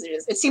positive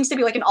messages. It seems to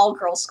be like an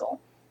all-girls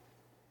school.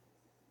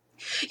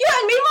 Yeah,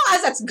 and meanwhile,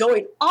 as that's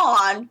going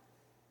on,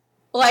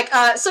 like,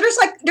 so there's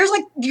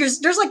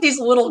these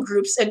little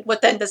groups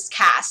within this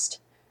cast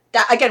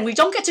that, again, we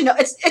don't get to know.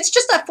 It's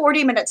just a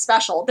 40-minute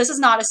special. This is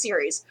not a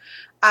series.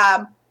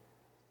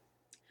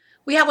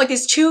 We have like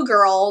these two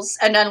girls,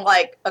 and then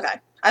like, okay,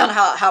 I don't know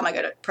how am I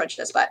going to approach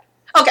this, but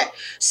okay.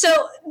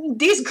 So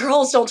these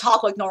girls don't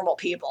talk like normal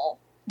people.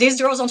 They're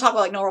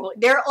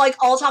like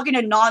all talking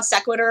in non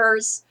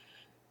sequiturs.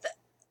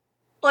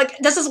 Like,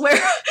 this is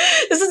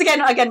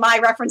again my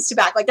reference to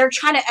back. Like, they're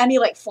trying to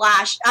emulate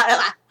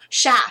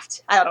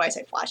Shaft. I don't know why I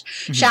say Flash.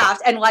 Mm-hmm.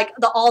 Shaft, and like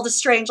all the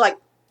strange like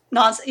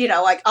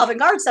like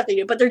avant-garde stuff they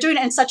do, but they're doing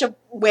it in such a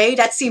way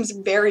that seems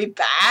very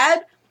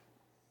bad.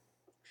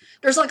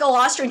 There's like a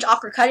lot of strange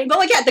awkward cutting, but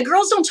like, yeah, the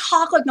girls don't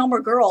talk like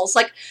normal girls.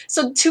 Like,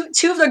 so two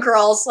of the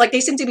girls, like,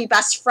 they seem to be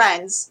best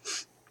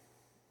friends,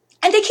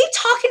 and they keep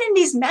talking in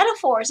these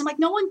metaphors. I'm like,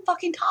 no one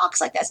fucking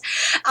talks like this.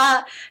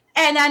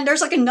 And then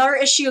there's like another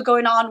issue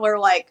going on where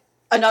like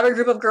another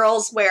group of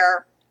girls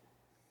where...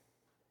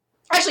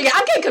 Actually, yeah,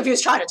 I'm getting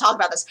confused trying to talk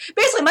about this.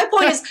 Basically, my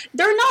point is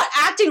they're not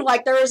acting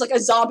like there is like a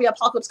zombie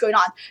apocalypse going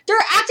on. They're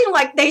acting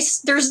like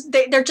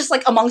they're just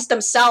like amongst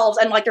themselves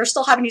and like they're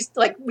still having these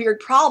like weird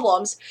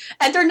problems,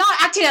 and they're not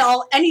acting at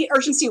all any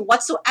urgency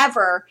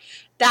whatsoever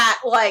that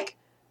like,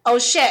 oh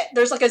shit,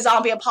 there's like a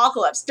zombie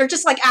apocalypse. They're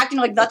just like acting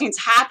like nothing's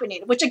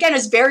happening, which again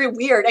is very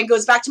weird and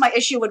goes back to my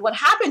issue with what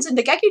happens in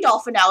the Geki Doll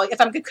finale. If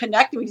I'm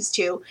connecting these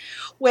two,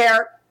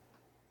 where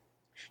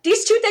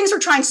these two things are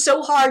trying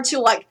so hard to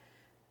like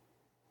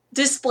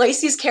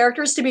displace these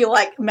characters to be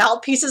like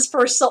mouthpieces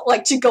for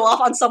like to go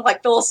off on some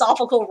like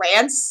philosophical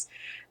rants,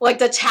 like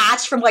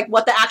detached from like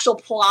what the actual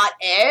plot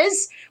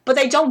is, but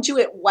they don't do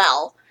it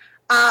well.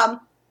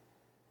 At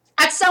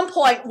some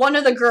point, one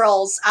of the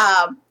girls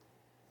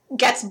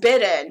gets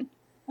bitten.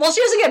 Well,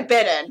 she doesn't get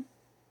bitten,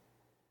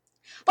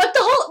 but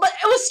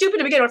it was stupid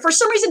to begin with. For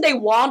some reason, they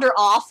wander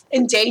off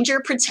in danger,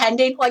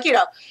 pretending like, you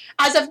know,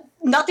 as if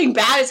nothing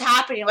bad is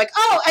happening. Like,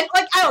 oh, and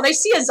like, I don't know, they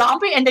see a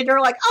zombie and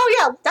they're like, oh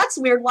yeah, that's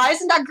weird. Why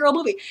isn't that girl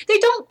moving?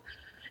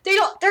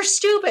 They're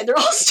stupid. They're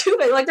all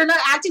stupid. Like, they're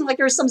not acting like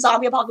there's some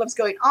zombie apocalypse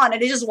going on,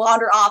 and they just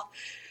wander off,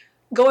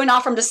 going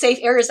off from the safe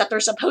areas that they're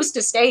supposed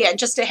to stay in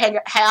just to hang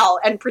out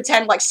and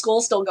pretend like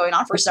school's still going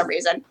on for some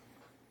reason.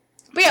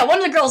 But yeah, one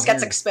of the girls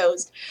gets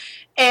exposed,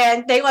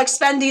 and they like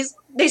spend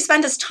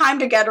this time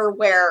together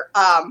where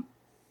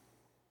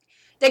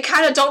they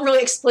kind of don't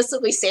really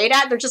explicitly say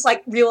that. They're just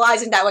like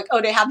realizing that like,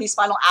 oh, they have these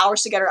final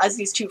hours together as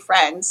these two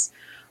friends,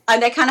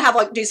 and they kind of have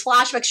like these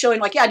flashbacks showing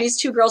like, yeah, these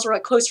two girls were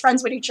like close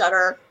friends with each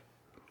other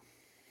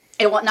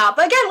and whatnot.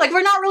 But again, like,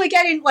 we're not really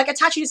getting like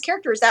attached to these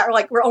characters that are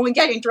like we're only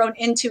getting thrown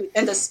in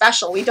this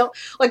special. We don't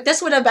like,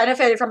 this would have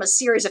benefited from a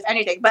series if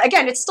anything. But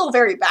again, it's still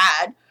very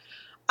bad.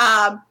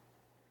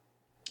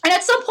 And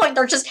at some point,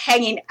 they're just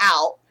hanging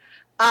out,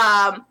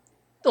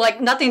 like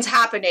nothing's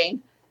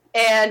happening,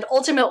 and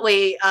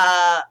ultimately,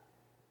 at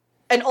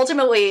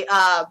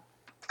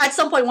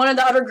some point, one of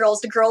the other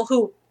girls, the girl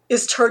who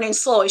is turning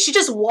slowly, she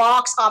just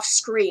walks off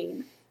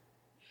screen,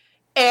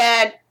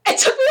 and it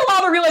took me a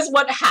while to realize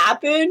what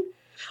happened,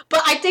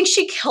 but I think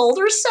she killed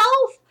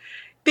herself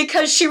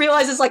because she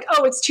realizes, like,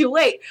 oh, it's too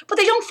late. But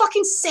they don't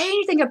fucking say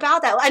anything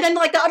about that. And then,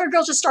 like, the other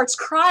girl just starts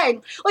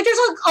crying. Like, there's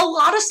a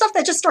lot of stuff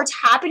that just starts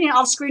happening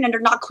off screen and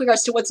they're not clear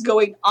as to what's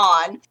going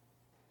on.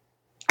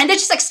 And they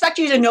just expect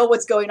you to know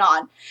what's going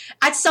on.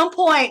 At some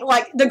point,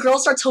 like, the girl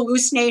starts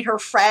hallucinating her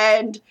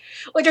friend.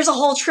 Like, there's a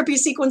whole trippy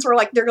sequence where,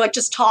 like, they're, like,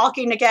 just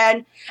talking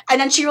again.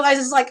 And then she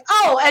realizes, like,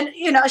 oh, and,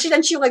 you know,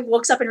 she like,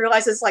 looks up and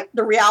realizes, like,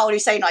 the reality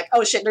saying, like,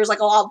 oh, shit, there's,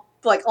 like, a lot of,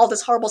 like, all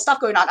this horrible stuff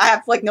going on. I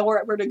have, like,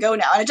 nowhere where to go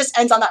now. And it just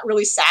ends on that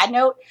really sad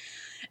note.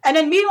 And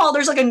then, meanwhile,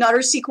 there's, like,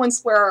 another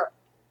sequence where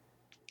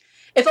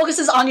it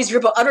focuses on these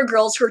group of other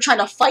girls who are trying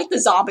to fight the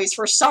zombies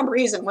for some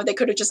reason when they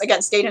could have just,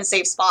 again, stayed in a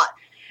safe spot.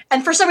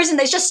 And for some reason,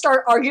 they just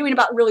start arguing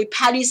about really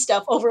petty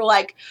stuff over,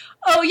 like,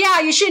 oh, yeah,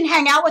 you shouldn't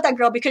hang out with that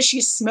girl because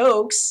she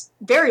smokes.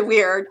 Very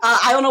weird.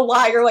 I don't know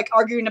why you're, like,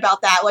 arguing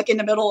about that, like, in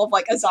the middle of,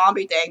 like, a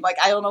zombie thing. Like,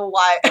 I don't know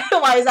why.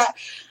 Why is that?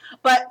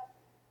 But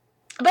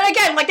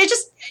again, like, they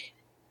just...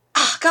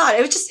 Oh, God,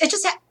 it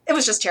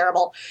was just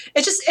terrible.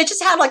 It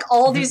just had, like,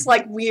 all these,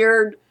 like,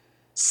 weird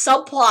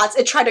subplots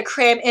it tried to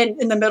cram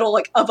in the middle,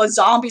 like, of a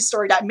zombie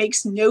story that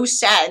makes no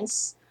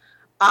sense.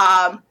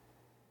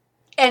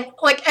 And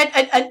like,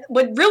 and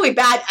with really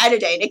bad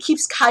editing, it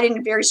keeps cutting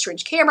in very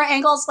strange camera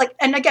angles. Like,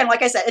 and again,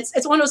 like I said,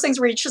 it's one of those things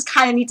where you just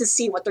kind of need to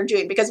see what they're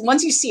doing, because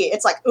once you see it,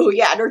 it's like, oh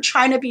yeah, they're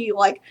trying to be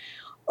like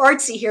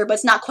artsy here, but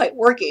it's not quite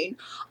working.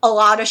 A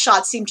lot of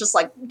shots seem just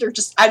like they're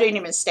just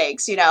editing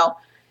mistakes, you know.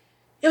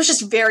 It was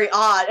just very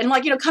odd. And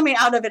like, you know, coming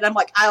out of it, I'm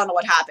like, I don't know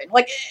what happened.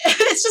 Like,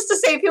 it's just the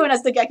same feeling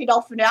as the Geki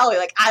Doll finale.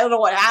 Like, I don't know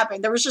what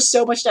happened. There was just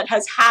so much that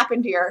has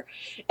happened here,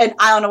 and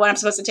I don't know what I'm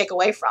supposed to take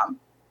away from.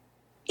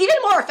 Even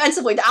more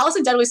offensively, the Alice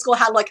in Deadly School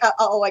had like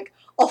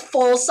a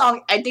full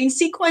song ending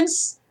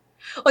sequence.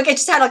 Like, it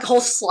just had like a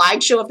whole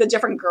slideshow of the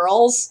different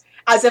girls,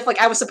 as if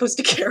like I was supposed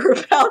to care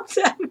about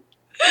them.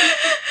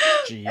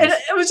 Jeez. And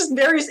it was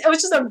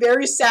just a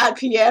very sad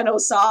piano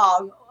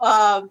song.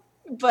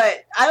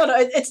 But I don't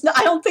know.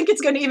 I don't think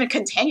it's going to even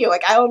continue.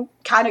 Like, I don't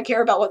kind of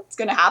care about what's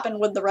going to happen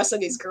with the rest of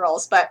these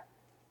girls. But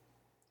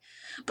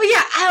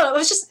yeah, I don't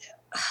know.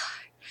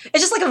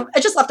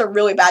 It just left a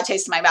really bad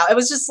taste in my mouth. It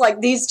was just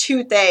like, these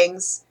two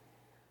things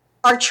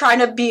are trying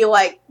to be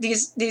like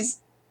these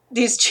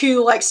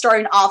two like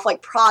starting off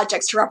like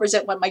projects to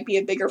represent what might be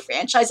a bigger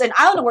franchise, and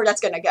I don't know where that's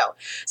going to go.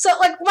 So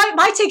like,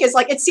 my take is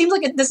like, it seems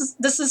like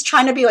this is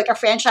trying to be like a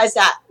franchise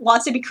that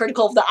wants to be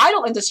critical of the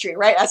idol industry,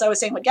 right? As I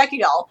was saying with Geki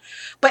Doll,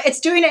 but it's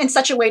doing it in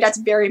such a way that's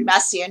very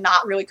messy and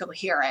not really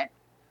coherent.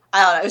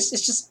 I don't know.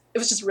 It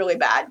was just really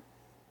bad.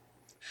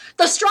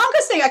 The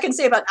strongest thing I can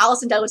say about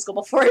Alice in Deadly School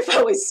before I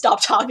finally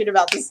stop talking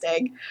about this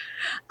thing,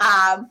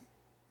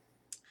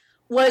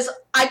 was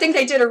I think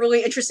they did a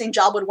really interesting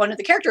job with one of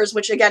the characters,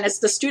 which again is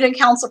the student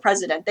council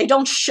president. They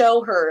don't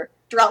show her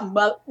throughout.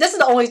 This is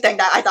the only thing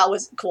that I thought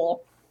was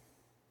cool.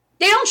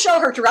 They don't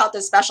show her throughout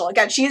this special.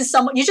 Again, she is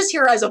someone, you just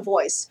hear her as a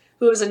voice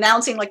who is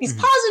announcing like these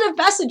positive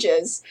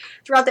messages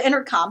throughout the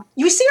intercom.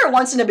 You see her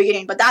once in the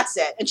beginning, but that's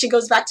it. And she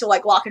goes back to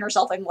like locking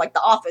herself in like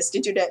the office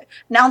to do the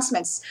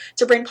announcements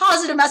to bring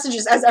positive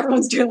messages as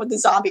everyone's doing with the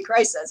zombie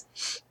crisis.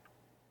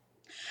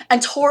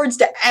 And towards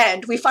the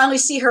end, we finally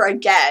see her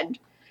again.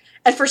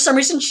 And for some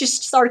reason, she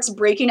starts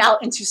breaking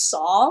out into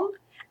song.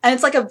 And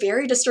it's like a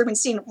very disturbing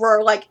scene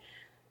where like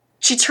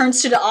she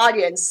turns to the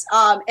audience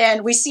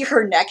and we see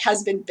her neck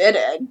has been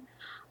bitten.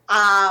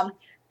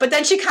 But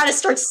then she kind of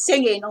starts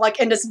singing like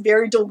in this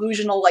very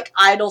delusional like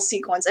idol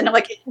sequence. And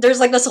like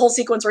there's like this whole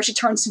sequence where she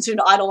turns into an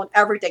idol and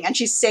everything. And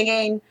she's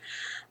singing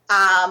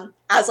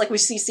as like we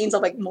see scenes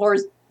of like more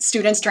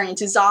students turning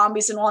into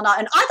zombies and whatnot.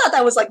 And I thought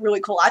that was like really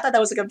cool. I thought that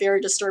was like a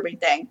very disturbing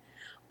thing.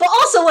 But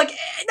also like that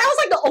was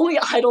like the only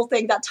idol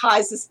thing that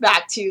ties this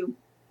back to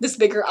this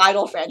bigger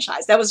idol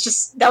franchise. That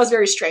was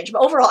very strange.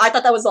 But overall, I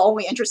thought that was the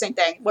only interesting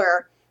thing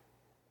where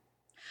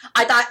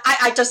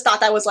I just thought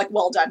that was like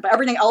well done. But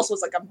everything else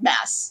was like a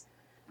mess.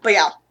 But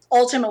yeah,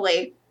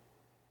 ultimately,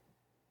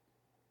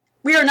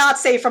 we are not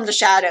safe from the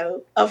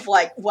shadow of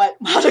like what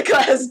Monica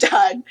has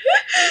done.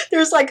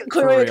 There's like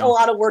clearly like, a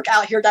lot of work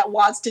out here that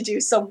wants to do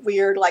some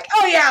weird like,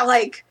 oh yeah,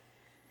 like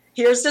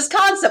here's this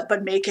concept,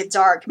 but make it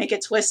dark, make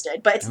it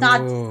twisted. But it's not,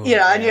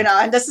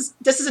 and this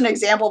is an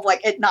example of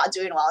like it not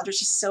doing well. There's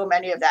just so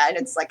many of that, and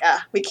it's like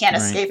we can't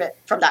escape it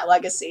from that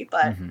legacy.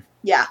 But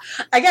yeah,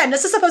 again,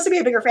 this is supposed to be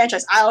a bigger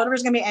franchise. I don't know if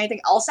there's gonna be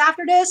anything else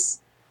after this.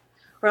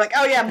 We're like,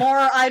 oh yeah, more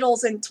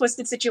idols and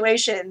twisted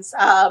situations,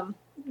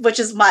 which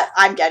is what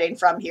I'm getting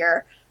from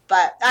here.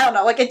 But I don't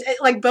know, like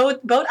like both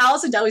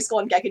Alice in Deli School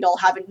and Geki Doll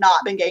have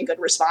not been getting good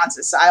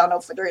responses. So I don't know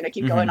if they're gonna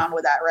keep going on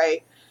with that,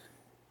 right?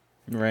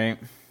 Right.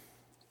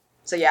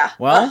 So yeah.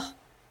 Well,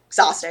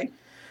 exhausting.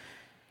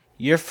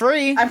 You're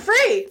free. I'm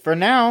free for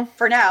now.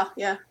 For now,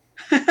 yeah.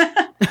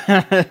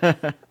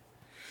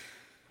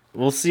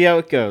 We'll see how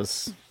it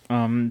goes.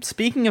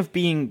 Speaking of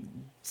being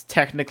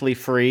technically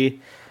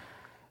free,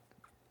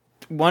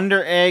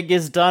 Wonder Egg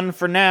is done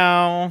for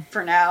now.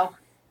 For now.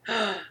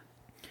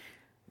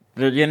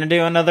 They're gonna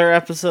do another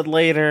episode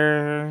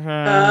later.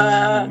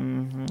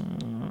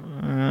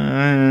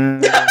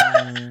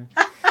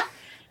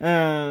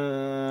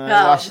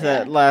 Watch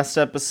that last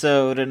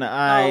episode and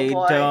I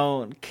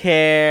don't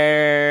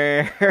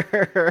care. I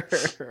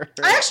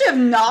actually have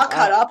not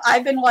caught up.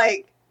 I've been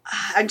like,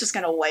 I'm just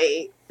gonna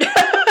wait.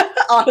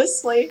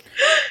 Honestly.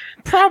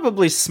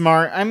 Probably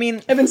smart. I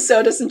mean, I've been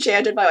so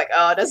disenchanted by like,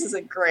 oh, this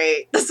isn't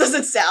great. This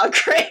doesn't sound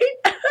great.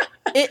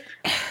 It's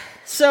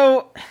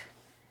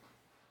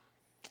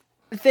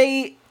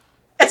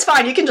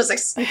fine. You can just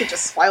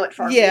spoil it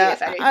for me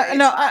if anything.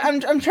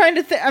 I'm trying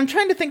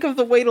to think of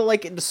the way to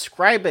like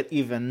describe it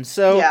even.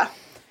 So yeah.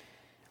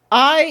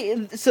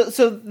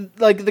 So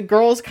like the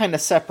girls kind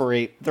of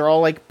separate. They're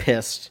all like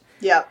pissed.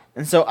 Yeah.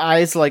 And so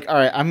Ai's like, all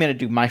right, I'm gonna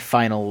do my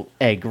final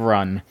egg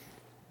run.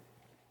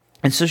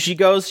 And so she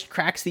goes,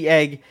 cracks the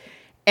egg,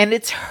 and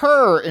it's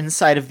her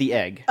inside of the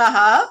egg.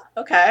 Uh-huh.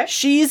 Okay.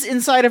 She's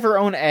inside of her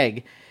own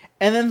egg.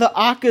 And then the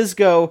Akkas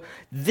go,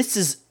 this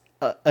is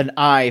an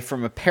eye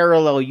from a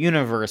parallel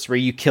universe where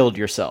you killed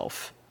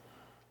yourself.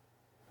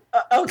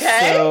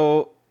 Okay.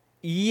 So,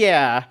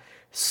 yeah.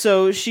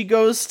 So she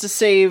goes to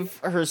save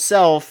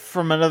herself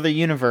from another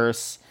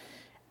universe,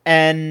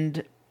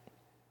 and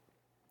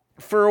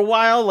for a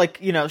while, like,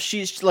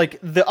 she's like,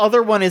 the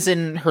other one is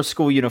in her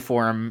school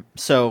uniform,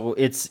 so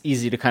it's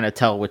easy to kind of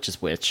tell which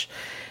is which.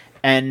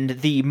 And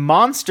the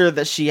monster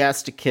that she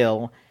has to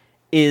kill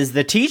is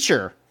the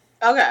teacher.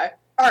 Okay.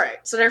 All right.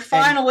 So they're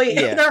finally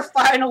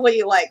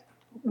like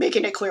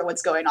making it clear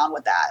what's going on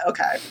with that.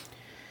 Okay.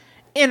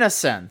 In a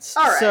sense.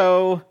 All right.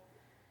 So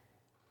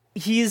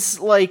he's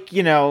like,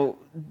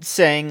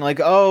 saying like,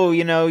 oh,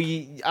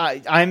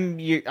 I'm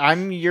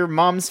your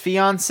mom's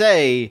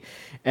fiance,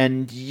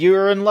 and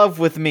you're in love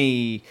with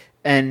me,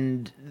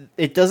 and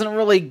it doesn't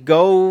really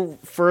go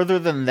further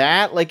than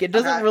that. Like, it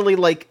doesn't really,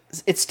 like,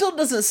 it still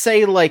doesn't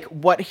say, like,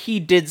 what he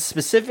did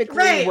specifically.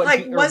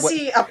 Right, was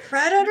he a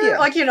predator? Yeah.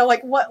 Like,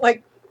 like, what,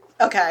 like,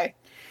 okay.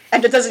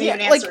 And it doesn't even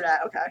answer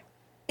that, okay.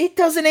 It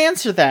doesn't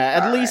answer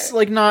that, at least,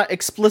 like, not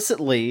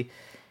explicitly.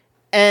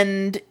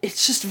 And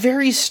it's just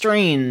very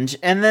strange.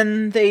 And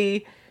then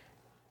they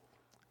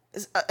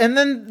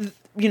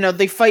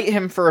fight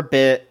him for a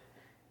bit,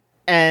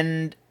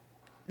 and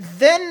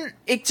then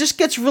it just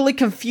gets really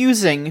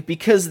confusing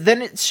because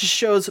then it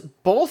shows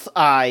both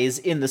eyes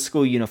in the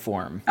school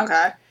uniform.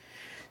 Okay.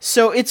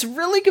 So it's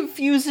really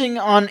confusing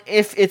on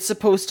if it's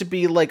supposed to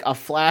be like a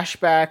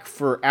flashback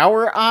for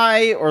our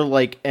eye or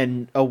like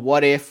a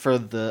what if for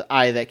the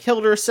eye that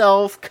killed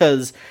herself,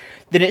 because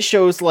then it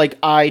shows like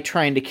Ai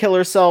trying to kill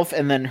herself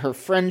and then her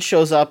friend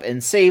shows up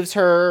and saves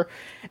her.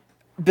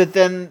 But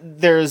then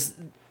there's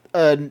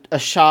a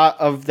shot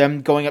of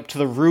them going up to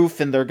the roof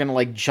and they're gonna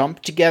like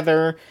jump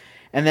together.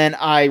 And then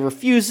Ai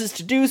refuses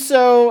to do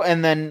so,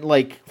 and then,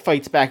 like,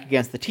 fights back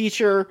against the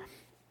teacher.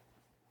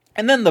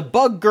 And then the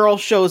bug girl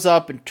shows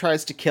up and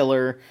tries to kill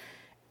her,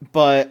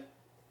 but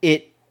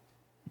it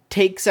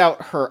takes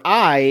out her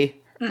eye.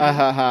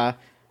 Her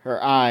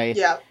eye.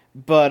 Yeah.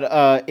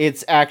 but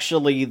it's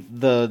actually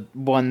the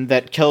one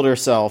that killed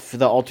herself,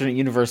 the alternate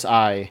universe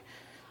Eye.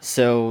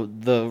 So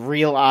the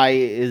real Eye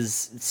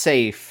is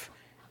safe,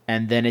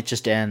 and then it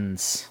just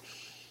ends.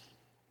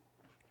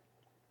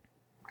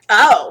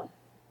 Oh.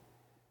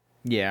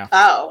 Yeah.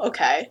 Oh,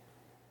 okay.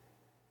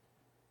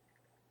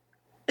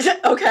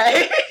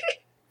 Okay.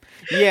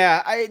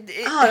 Yeah,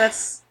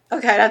 that's...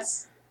 Okay,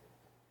 that's...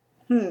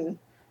 And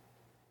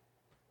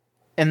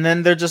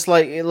then they're just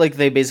like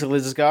they basically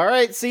just go, all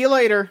right, see you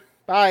later.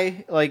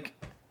 Bye. Like,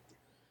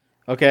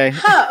 okay.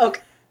 Huh,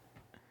 okay.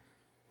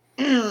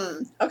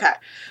 Okay.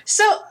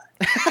 So...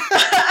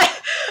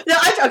 no,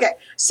 okay.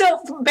 So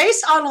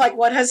based on like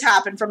what has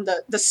happened from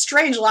the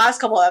strange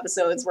last couple of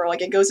episodes where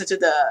like it goes into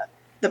the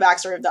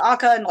backstory of the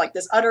Akka and like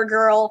this other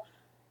girl,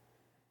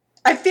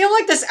 I feel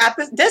like this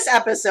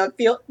episode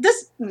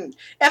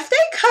if they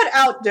cut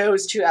out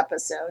those two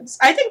episodes,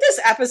 I think this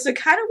episode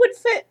kind of would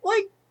fit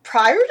like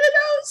prior to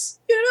those,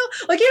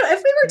 like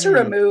if we were to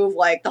remove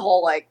like the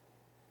whole like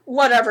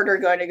whatever they're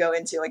going to go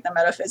into like the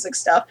metaphysics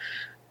stuff,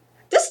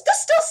 this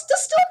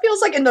still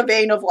feels like in the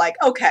vein of like,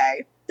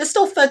 okay, this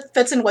still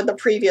fits in with the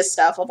previous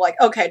stuff of like,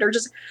 okay, they're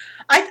just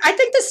I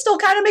think this still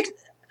kind of makes,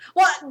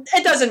 well,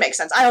 it doesn't make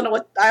sense. I don't know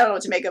what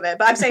to make of it,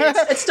 but I'm saying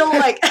it's still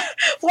like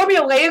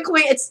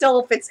formulaically it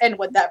still fits in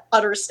with that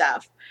other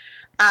stuff.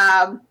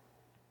 But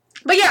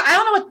yeah,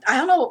 I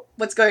don't know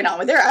what's going on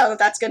with there. I don't know if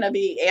that's going to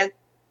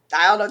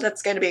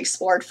be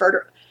explored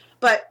further.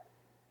 But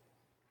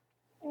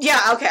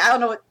yeah, okay, I don't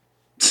know what.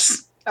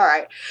 All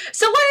right.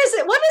 So what is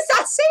it? What is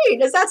that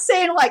saying? Is that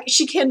saying like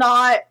she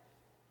cannot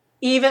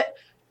even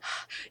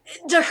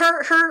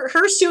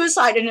her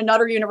suicide in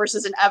another universe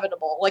is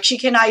inevitable? Like she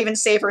cannot even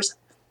save herself.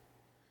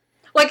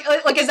 Like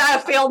is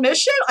that a failed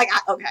mission? Like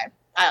okay,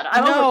 I don't know.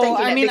 I'm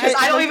overthinking it because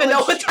I don't even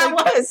know what that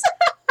was.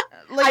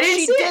 Like I didn't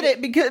she see did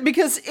it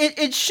because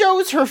it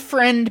shows her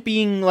friend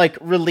being like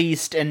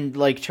released and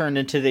like turned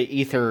into the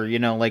ether,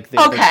 like the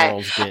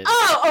girls did.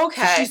 Oh,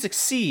 okay. So she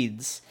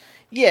succeeds.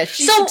 Yeah,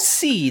 she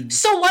succeeds.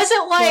 So was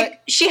it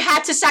like she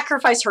had to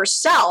sacrifice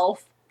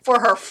herself for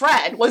her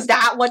friend? Was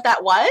that what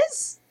that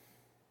was?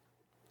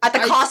 At the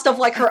cost of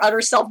like her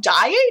other self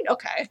dying?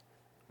 Okay.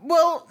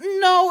 Well,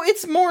 no,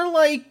 it's more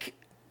like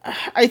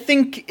I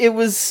think it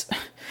was.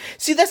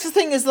 See, that's the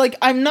thing is like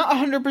I'm not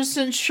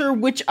 100% sure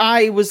which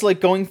Eye was like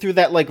going through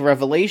that like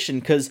revelation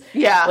because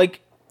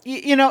like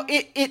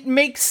it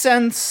makes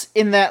sense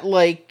in that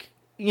like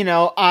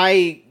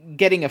I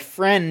getting a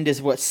friend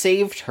is what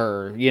saved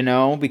her,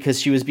 because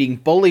she was being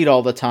bullied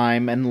all the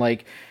time and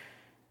like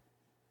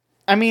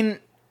I mean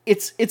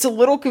it's a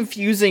little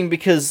confusing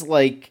because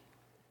like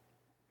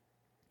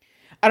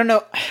I don't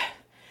know,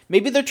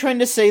 maybe they're trying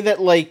to say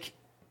that like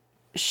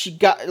she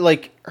got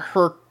like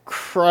her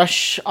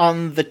crush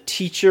on the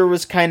teacher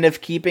was kind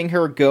of keeping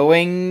her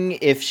going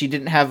if she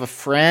didn't have a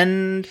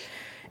friend,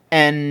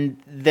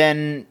 and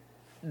then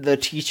the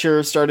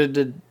teacher started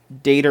to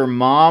date her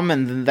mom,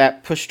 and then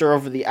that pushed her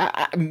over the.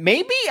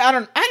 Maybe I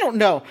don't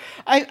know.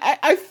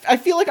 I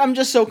feel like I'm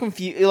just so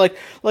confused.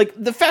 Like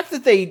the fact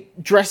that they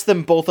dressed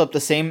them both up the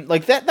same,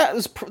 like that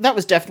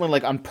was definitely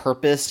like on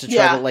purpose to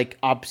try to like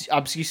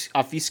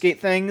obfuscate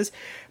things.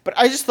 But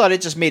I just thought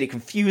it just made it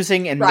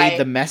confusing and made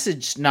the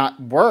message not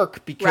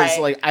work because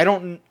like I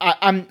don't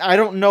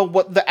know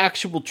what the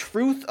actual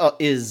truth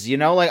is.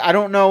 Like I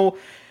don't know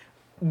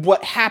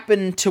what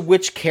happened to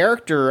which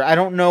character. I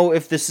don't know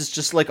if this is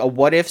just like a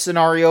what if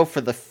scenario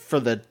for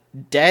the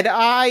dead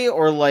Eye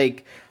or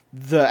like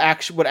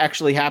what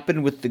actually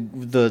happened with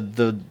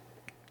the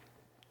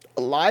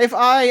alive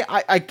Eye.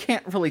 I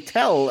can't really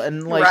tell,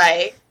 and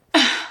like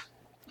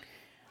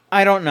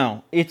I don't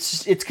know.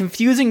 It's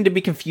confusing to be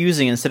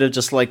confusing instead of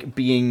just like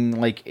being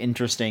like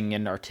interesting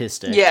and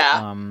artistic.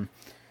 Yeah.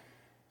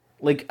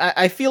 Like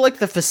I feel like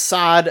the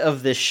facade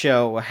of this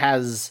show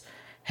has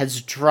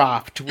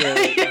dropped where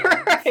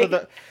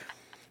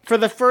for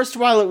the first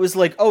while it was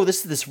like, oh, this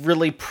is this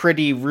really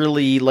pretty,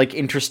 really like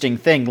interesting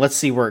thing. Let's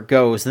see where it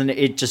goes. And then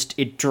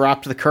it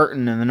dropped the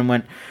curtain and then it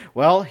went,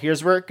 well,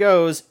 here's where it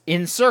goes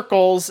in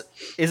circles.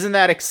 Isn't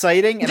that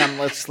exciting? And I'm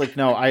just like,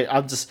 no,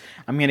 I'm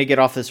gonna get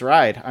off this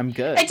ride. I'm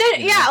good. It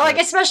did, like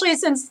especially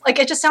since like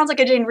it just sounds like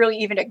it didn't really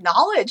even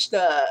acknowledge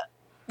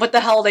what the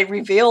hell they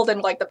revealed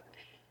and like the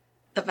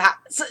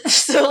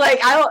so like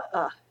I don't.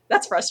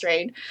 That's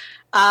frustrating.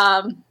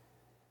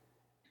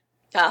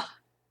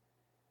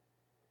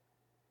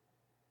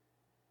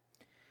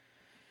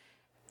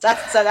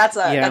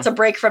 That's a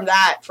break from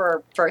that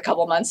for a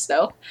couple months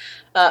though.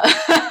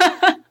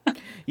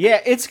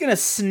 Yeah, it's gonna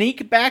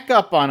sneak back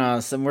up on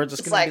us, and we're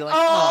just gonna be like,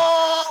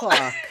 oh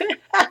fuck.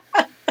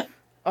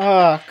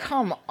 Oh,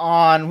 come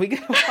on, we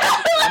gotta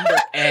watch Wonder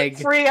Egg.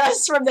 Free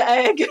us from the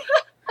egg.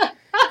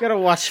 Gotta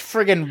watch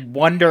friggin'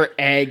 Wonder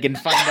Egg and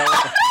find out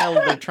what the hell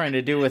they're trying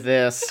to do with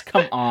this.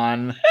 Come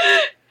on.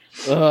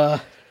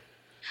 Ugh.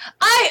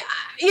 I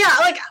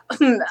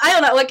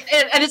don't know, like,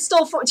 and it's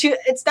still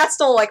that's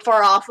still like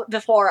far off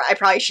before I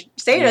probably should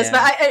say this,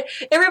 but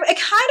it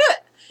kind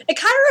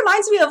of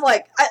reminds me of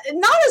like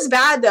not as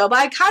bad though, but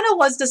I kind of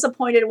was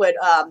disappointed with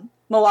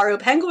Moaru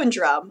Penguin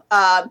Drum.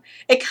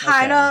 It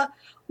kind of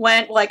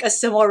went like a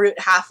similar route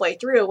halfway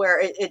through, where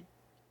it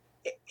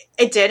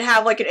did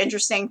have like an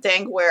interesting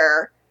thing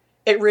where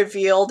it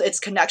revealed its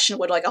connection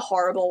with like a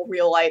horrible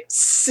real life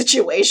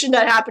situation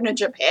that happened in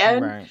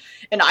Japan. Right.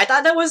 And I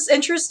thought that was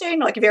interesting,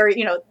 like very,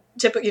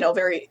 typical,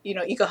 very,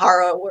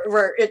 Ikuhara,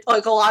 where it,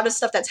 like, a lot of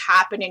stuff that's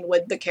happening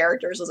with the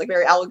characters was like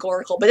very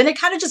allegorical, but then it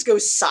kind of just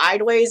goes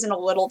sideways and a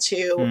little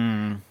too,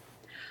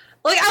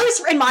 like, I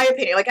was, in my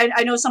opinion, like,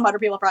 I know some other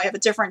people probably have a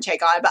different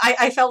take on it, but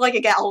I felt like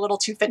it got a little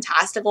too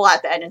fantastical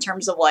at the end in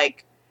terms of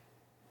like,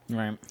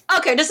 right.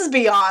 Okay, this is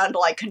beyond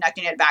like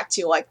connecting it back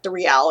to like the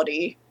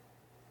reality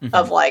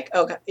of like,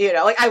 okay,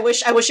 like I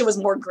wish it was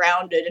more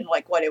grounded in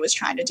like what it was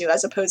trying to do,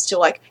 as opposed to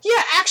like,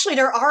 yeah, actually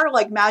there are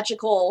like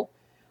magical,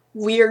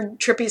 weird,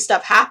 trippy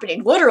stuff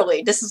happening.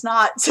 Literally, this is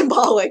not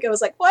symbolic. It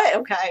was like, what?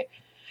 Okay.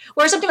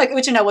 Whereas something like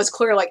Uchino was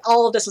clear, like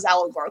all of this was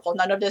allegorical.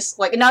 None of this,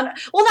 like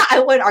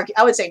I wouldn't argue.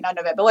 I would say none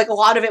of it, but like a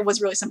lot of it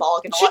was really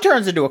symbolic. And she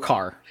turns into a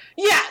car.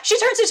 Yeah, she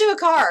turns into a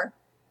car.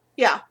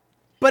 Yeah.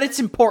 But it's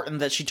important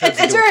that she turns into a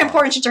car. It's very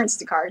important she turns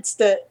into a car. It's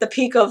the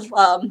peak of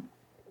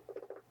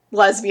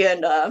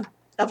lesbian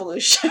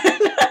evolution.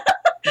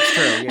 It's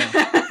true, yeah.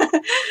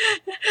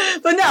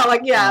 But no,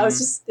 like, yeah, it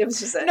was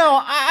just it.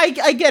 No,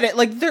 I get it.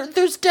 Like,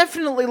 there's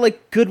definitely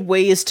like good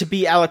ways to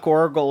be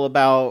allegorical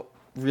about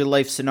real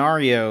life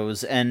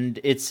scenarios, and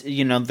it's,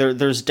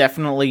 there's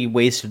definitely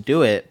ways to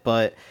do it,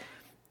 but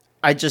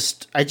I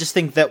just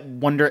think that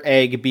Wonder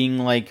Egg being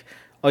like,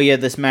 oh yeah,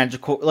 this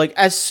magical, like,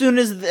 as soon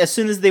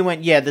as they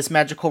went, yeah, this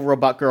magical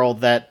robot girl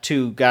that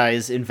two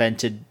guys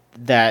invented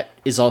that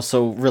is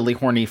also really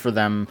horny for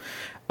them,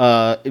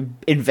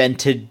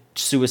 invented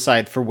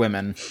suicide for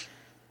women.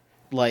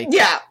 Like,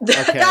 yeah,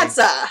 okay. that's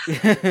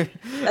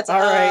all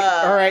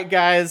right,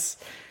 guys.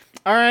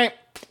 All right,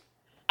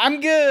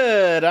 I'm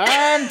good.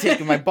 I'm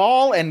taking my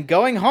ball and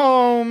going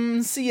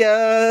home. See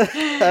ya.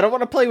 I don't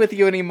want to play with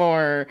you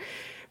anymore.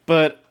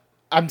 But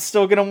I'm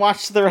still gonna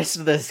watch the rest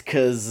of this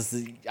because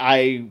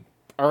I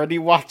already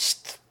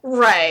watched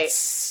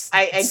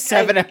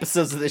seven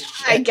episodes of this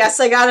shit. I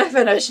guess I gotta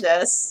finish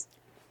this.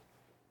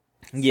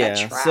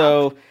 Yeah.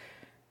 So,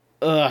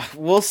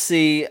 we'll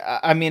see.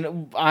 I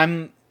mean,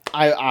 I'm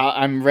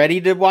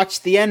ready to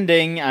watch the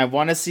ending. I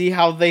want to see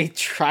how they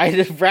try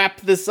to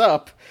wrap this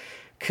up,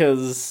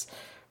 because,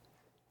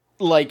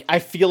 like, I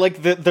feel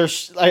like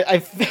there's I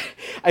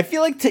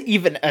feel like to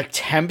even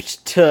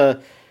attempt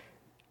to,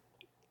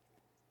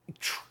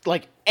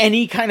 like,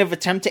 any kind of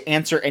attempt to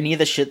answer any of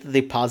the shit that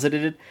they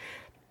posited,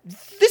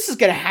 this is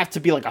gonna have to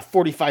be like a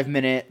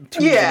 45-minute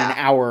to an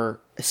hour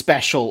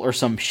special or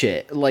some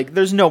shit. Like,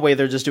 there's no way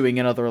they're just doing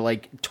another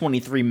like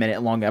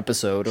 23-minute long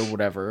episode or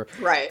whatever.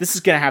 Right. This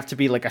is gonna have to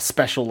be like a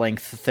special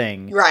length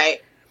thing.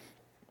 Right.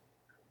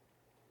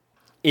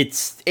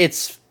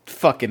 It's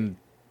fucking,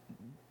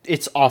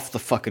 it's off the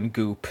fucking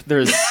goop.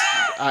 There's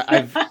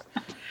I've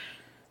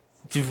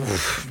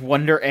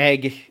Wonder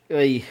Egg.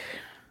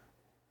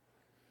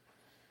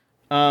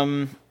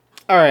 All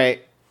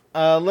right.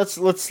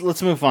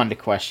 Let's move on to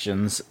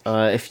questions.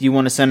 If you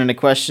want to send in a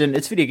question,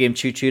 it's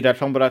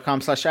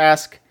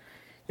videogamechoochoo.tumblr.com/ask.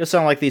 You'll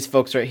sound like these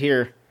folks right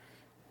here.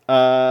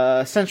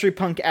 Century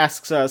Punk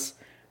asks us,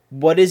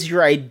 what is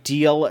your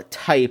ideal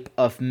type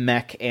of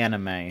mech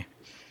anime?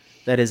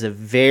 That is a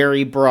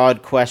very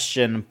broad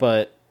question,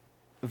 but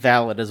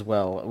valid as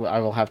well. I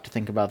will have to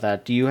think about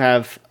that. Do you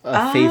have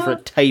a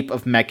favorite type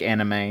of mech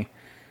anime?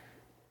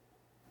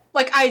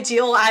 Like,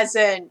 ideal as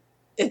in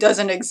it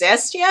doesn't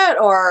exist yet,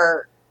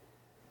 or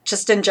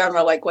just in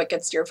general, like, what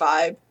gets your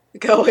vibe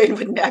going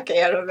with mech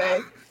anime?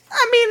 I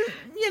mean,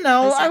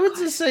 I would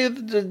just say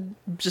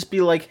just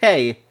be like,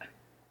 hey,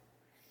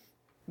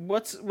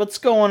 what's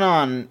going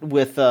on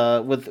with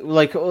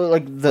like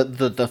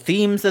the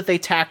themes that they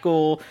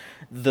tackle,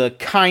 the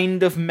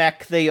kind of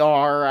mech they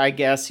are, I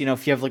guess,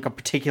 if you have like a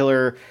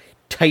particular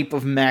type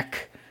of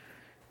mech,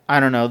 I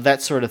don't know,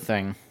 that sort of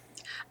thing.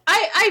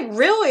 I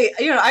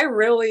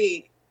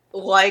really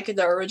like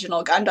the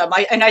original Gundam.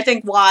 I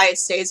think why it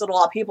stays with a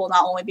lot of people,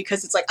 not only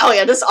because it's like, oh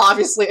yeah, this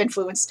obviously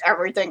influenced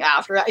everything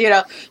after,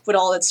 with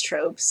all its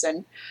tropes,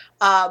 and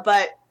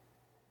but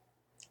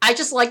I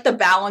just like the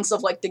balance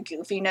of like the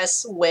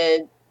goofiness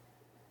with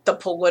the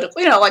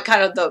political, like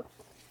kind of the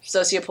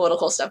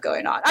socio-political stuff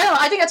going on. I don't know,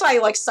 I think that's why I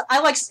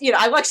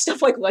like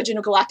stuff like Legend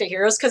of Galactic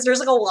Heroes, because there's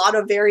like a lot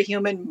of very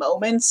human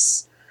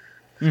moments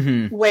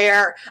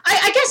where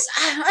I guess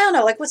I don't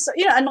know, like what's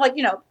and like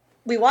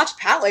we watched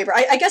Patlabor.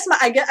 I guess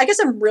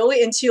I'm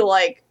really into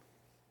like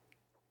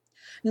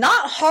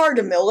not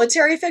hard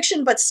military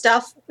fiction, but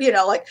stuff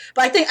like.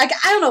 But I think I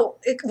don't know.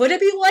 Would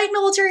it be light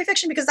military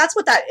fiction? Because that's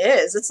what that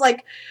is. It's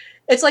like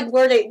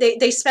where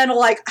they spend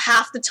like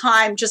half the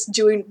time just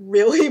doing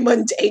really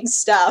mundane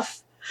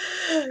stuff,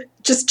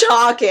 just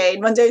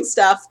talking mundane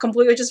stuff,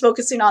 completely just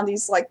focusing on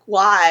these like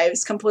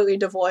lives, completely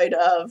devoid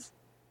of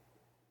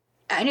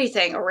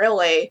anything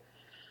really.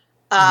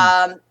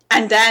 And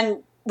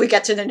then we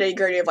get to the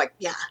nitty-gritty of like,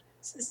 yeah,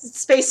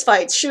 space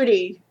fights,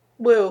 shooty,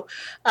 woo.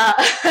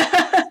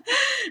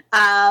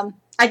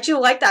 I do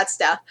like that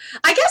stuff.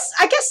 I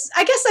guess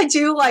I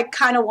do like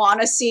kind of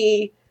want to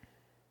see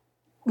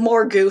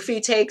more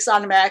goofy takes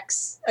on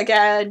mechs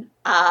again.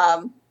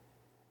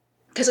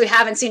 Because we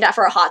haven't seen that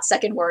for a hot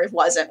second where it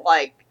wasn't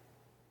like,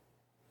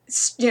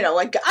 you know,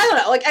 like, I don't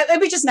know, like,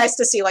 it'd be just nice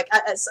to see, like,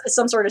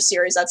 some sort of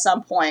series at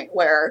some point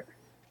where,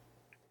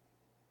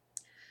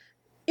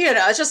 you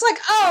know, it's just like,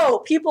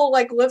 oh, people,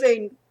 like,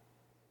 living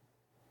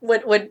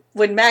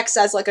with mechs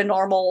as, like, a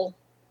normal,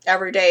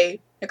 everyday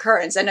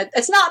occurrence. And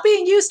it's not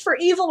being used for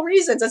evil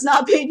reasons. It's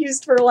not being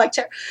used for, like,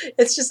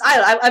 it's just,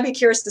 I'd be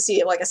curious to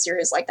see, like, a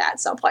series like that at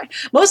some point.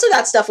 Most of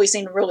that stuff we've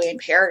seen really in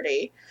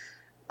parody.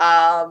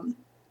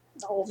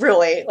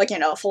 Really, like, you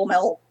know, Full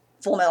Metal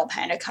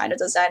Panic kind of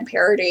does that in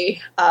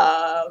parody.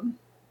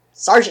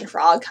 Sergeant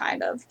Frog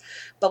kind of,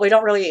 but we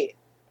don't really,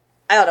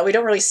 I don't know, we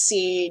don't really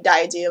see the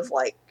idea of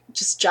like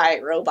just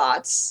giant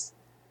robots.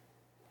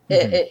 You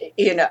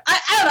know,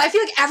 I don't know. I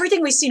feel like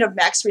everything we've seen of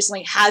mechs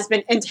recently has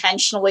been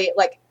intentionally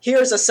like,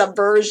 here's a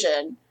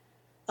subversion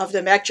of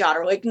the mech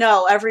genre. Like,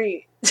 no,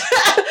 that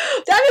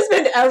has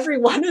been every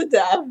one of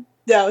them.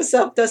 No,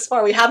 so thus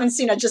far we haven't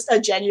seen just a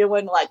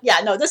genuine like,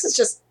 yeah, no, this is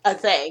just a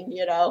thing,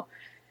 you know.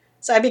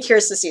 So I'd be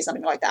curious to see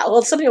something like that.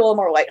 Well, something a little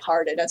more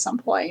lighthearted at some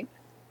point.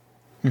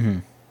 Mm-hmm.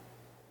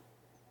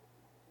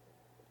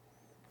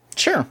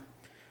 Sure.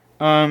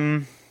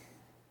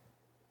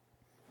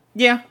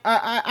 Yeah,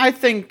 I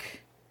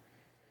think,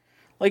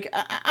 like,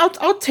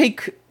 I'll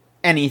take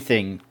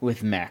anything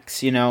with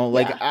mechs, you know?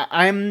 Like, yeah.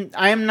 I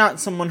am not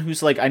someone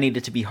who's like, I need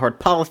it to be hard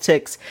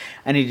politics,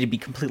 I need it to be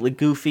completely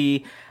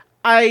goofy.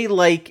 I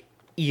like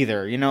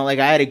either, you know? Like,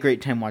 I had a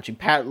great time watching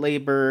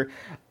Patlabor.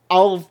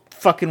 I'll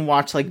fucking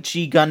watch, like,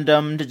 G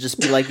Gundam to just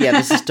be like, yeah,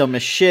 this is dumb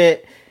as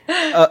shit.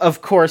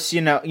 Of course,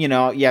 you know,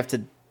 you have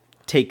to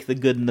take the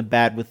good and the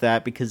bad with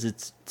that because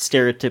it's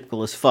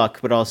stereotypical as fuck,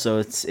 but also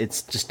it's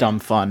just dumb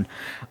fun.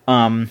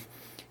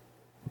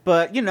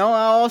 But, you know,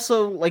 I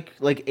also like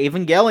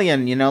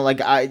Evangelion, you know, like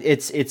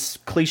it's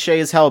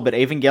cliche as hell, but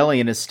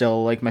Evangelion is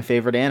still like my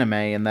favorite anime,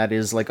 and that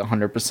is like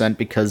 100%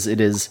 because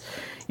it is,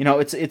 you know,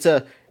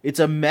 it's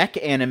a mech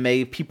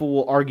anime. People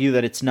will argue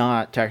that it's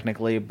not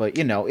technically, but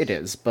you know, it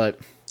is. But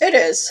it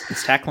is.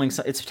 It's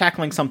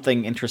tackling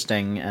something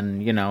interesting,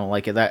 and you know,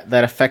 like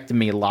that affected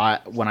me a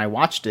lot when I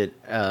watched it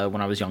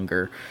when I was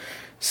younger.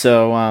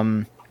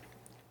 So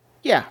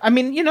yeah, I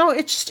mean, you know,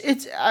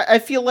 I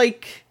feel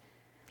like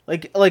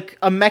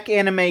a mech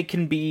anime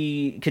can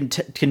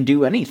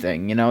do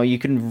anything. You know, you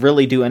can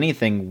really do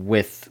anything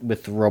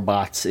with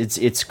robots.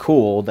 It's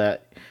cool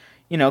that,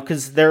 you know,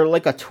 because they're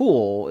like a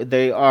tool.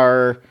 They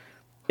are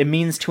a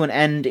means to an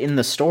end in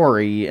the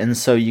story, and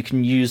so you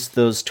can use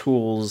those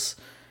tools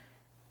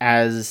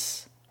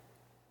as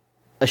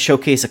a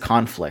showcase of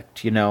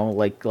conflict, you know,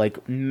 like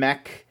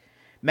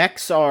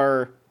mechs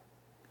are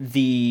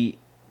the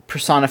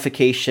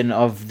personification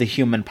of the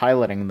human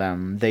piloting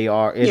them.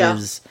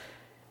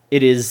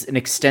 It is an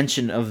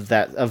extension of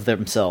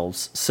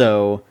themselves.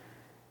 So,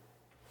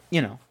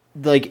 you know,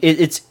 like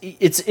it's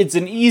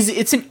an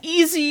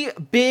easy,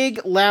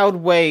 big, loud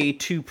way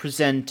to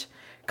present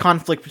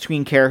conflict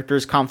between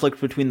characters,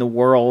 conflict between the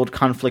world,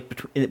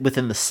 conflict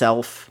within the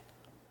self.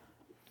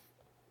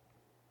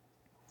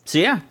 So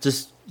yeah,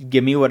 just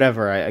give me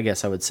whatever, I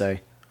guess I would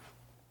say.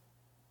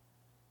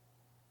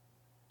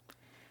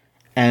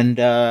 And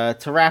to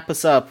wrap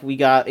us up, we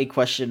got a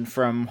question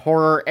from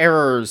Horror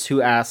Errors,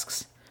 who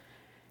asks,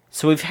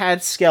 so we've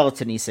had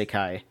skeleton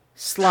isekai,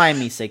 slime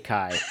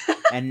isekai,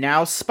 and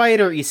now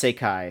spider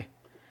isekai.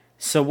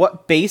 So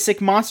what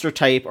basic monster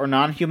type or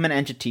non-human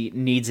entity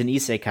needs an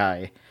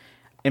isekai?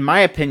 In my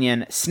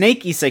opinion,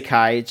 snake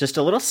isekai, just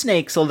a little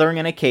snake slithering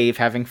in a cave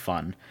having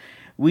fun.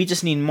 We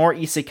just need more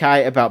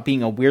isekai about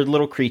being a weird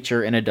little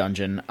creature in a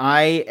dungeon.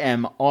 I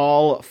am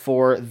all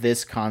for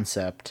this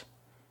concept.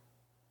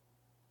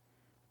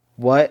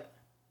 What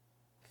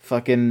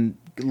fucking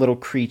little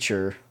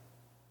creature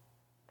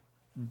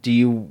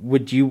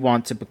would you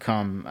want to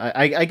become?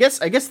 I guess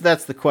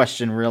that's the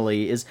question,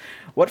 really, is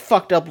what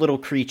fucked up little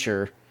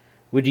creature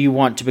would you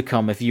want to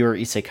become if you were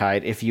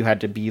isekai, if you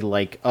had to be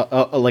like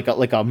a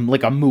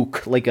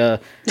mook, like a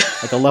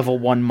level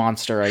 1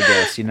 monster, I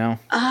guess, you know?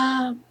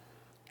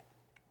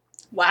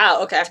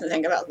 Wow, okay, I have to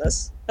think about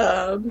this.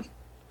 Oh,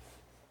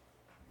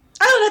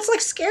 that's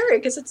like scary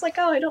because it's like,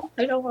 oh, I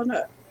don't want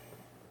to.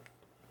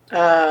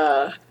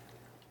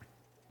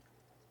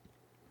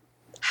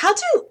 How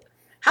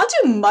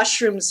do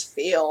mushrooms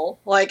feel?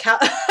 Like how?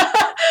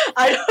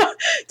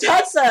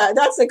 That's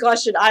the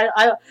question.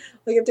 I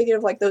like I'm thinking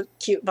of like the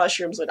cute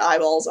mushrooms with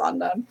eyeballs on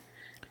them.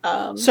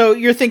 So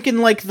you're thinking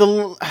like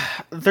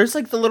there's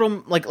like the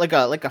little like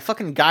a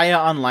fucking Gaia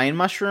Online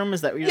mushroom?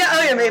 Is that what you're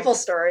thinking? Yeah, Maple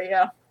Story,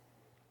 yeah.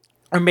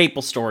 Or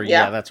Maple Story,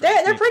 yeah, that's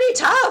right. They're pretty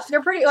tough.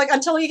 They're pretty like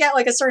until you get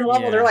like a certain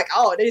level, they're like,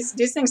 oh,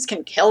 these things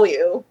can kill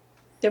you.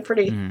 They're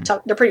pretty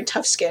tough. They're pretty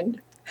tough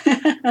skinned.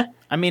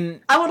 I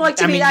mean, I would like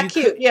to be that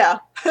cute. Yeah.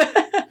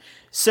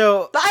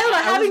 So, but I don't know.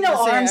 Having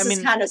no arms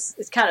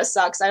is kind of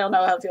sucks. I don't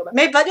know how to feel about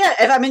it. But yeah,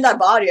 if I'm in that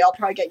body, I'll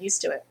probably get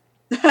used to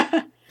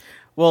it.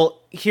 Well,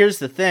 here's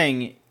the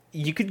thing: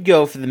 you could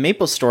go for the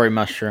Maple Story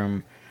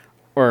mushroom,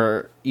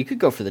 or you could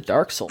go for the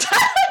Dark Soul.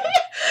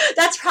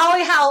 That's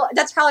probably how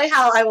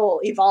I will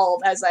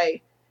evolve as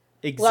I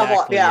level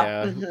up.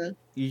 Yeah.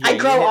 Mm-hmm. I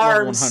grow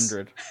arms.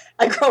 100.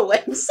 I grow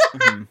limbs.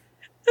 Mm-hmm.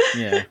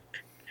 Yeah.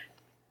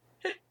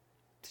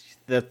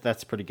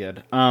 That's pretty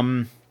good. I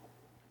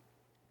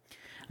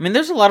mean,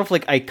 there's a lot of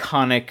like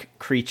iconic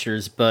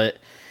creatures, but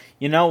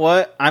you know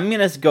what? I'm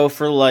gonna go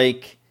for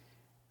like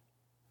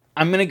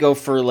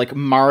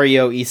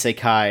Mario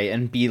Isekai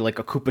and be like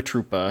a Koopa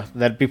Troopa.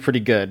 That'd be pretty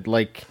good.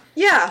 Like,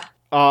 yeah.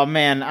 Oh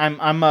man,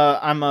 I'm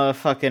a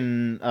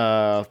fucking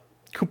Koopa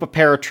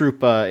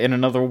Paratroopa in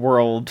another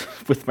world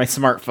with my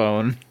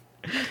smartphone,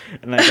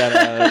 and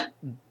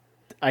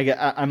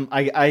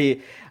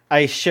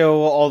I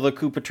show all the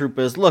Koopa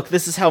Troopas, look,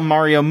 this is how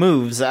Mario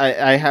moves.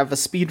 I have a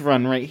speed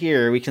run right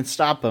here. We can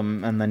stop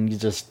him, and then you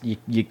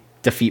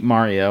defeat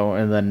Mario,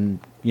 and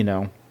then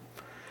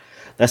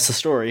that's the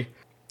story.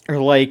 Or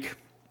like,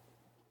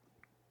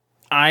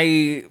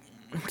 I'm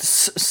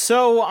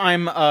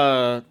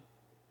a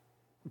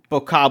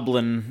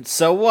Bokoblin.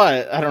 So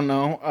what? I don't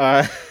know.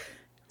 I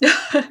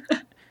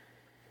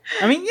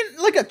mean,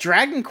 like a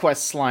Dragon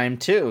Quest slime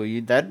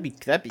too. That'd be.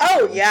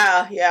 Oh cool.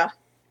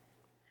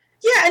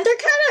 Yeah, and they're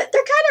kind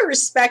of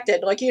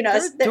respected. Like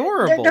they're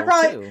adorable. They're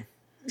probably.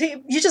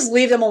 Too. You just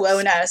leave them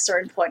alone at a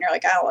certain point. You're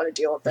like, I don't want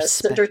to deal with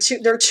this.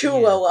 They're too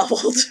low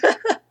leveled.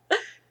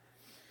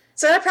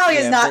 So that probably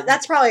is not.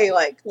 That's probably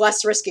like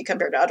less risky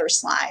compared to other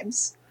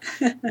slimes.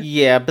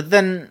 Yeah, but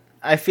then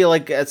I feel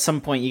like at some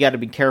point you got to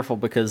be careful,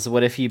 because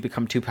what if you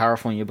become too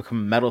powerful and you become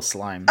a metal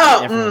slime?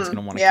 Oh, everyone's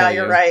gonna want to kill you.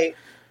 Yeah, you're right.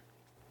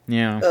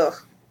 Yeah. Ugh.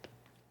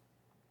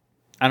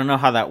 I don't know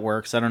how that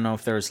works. I don't know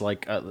if there's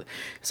like, I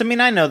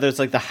mean, I know there's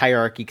like the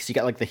hierarchy, because you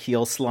got like the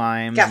heel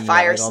slime, got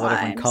fire all the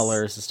different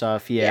colors and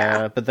stuff.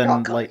 Yeah. But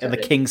then like the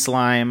king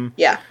slime.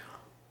 Yeah.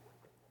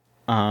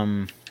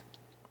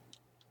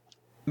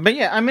 But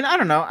yeah, I mean, I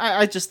don't know.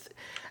 I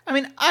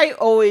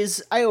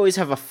always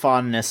have a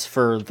fondness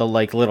for the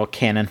like little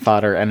cannon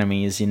fodder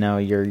enemies. Your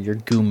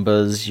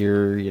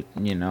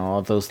Goombas,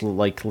 all those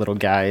like little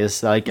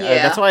guys. Like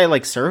that's why I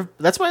like serve.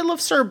 That's why I love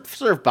serve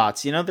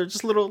bots. They're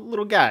just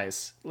little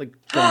guys like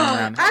going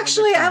around.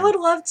 Actually, I would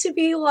love to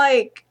be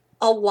like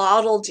a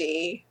Waddle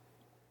Dee.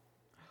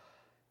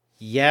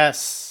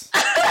 Yes.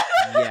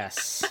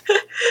 Yes.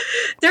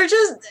 They're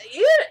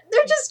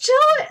just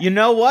chilling. You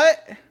know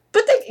what?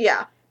 But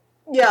yeah.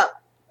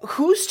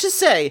 Who's to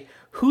say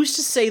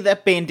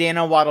that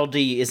Bandana Waddle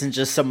Dee isn't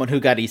just someone who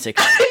got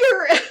isekai?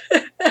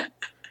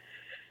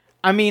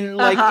 I mean,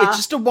 like, it's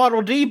just a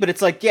Waddle Dee, but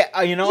it's like,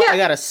 I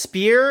got a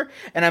spear,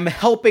 and I'm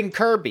helping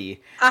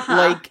Kirby.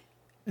 Like,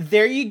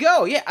 there you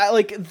go. Yeah,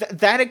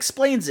 that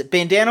explains it.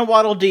 Bandana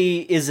Waddle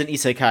Dee is an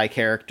isekai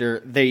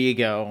character. There you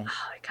go. Oh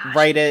my gosh.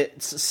 Write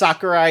it.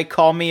 Sakurai,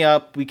 call me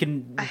up. We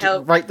can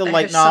write the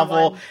light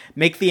novel,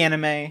 make the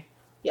anime.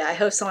 Yeah, I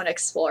hope someone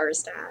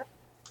explores that.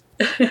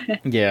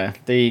 Yeah,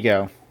 there you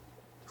go.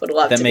 Would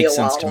love to be a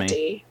Waddle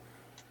Dee.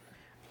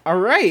 All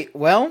right,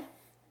 well,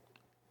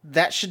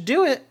 that should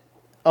do it.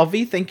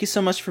 LV, thank you so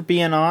much for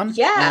being on.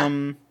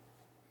 Yeah.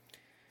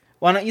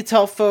 Why don't you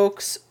tell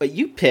folks what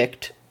you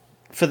picked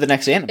for the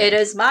next anime? It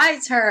is my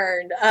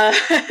turn.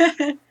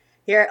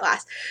 Here at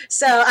last.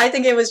 So I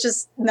think it was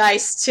just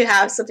nice to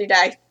have something that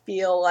I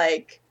feel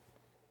like,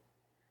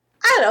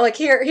 I don't know, like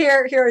here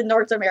in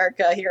North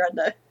America, here on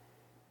the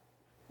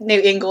New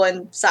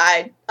England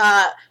side.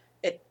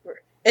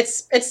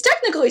 It's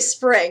technically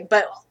spring,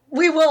 but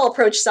we will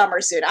approach summer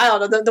soon. I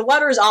don't know. The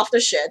weather is off the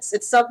shits.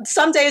 It's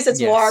some days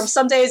it's warm,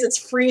 some days it's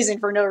freezing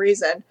for no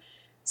reason.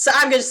 So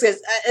I'm just gonna,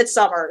 it's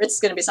summer. It's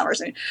going to be summer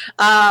soon.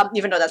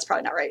 Even though that's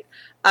probably not right.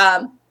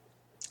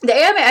 The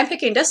anime I'm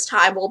picking this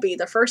time will be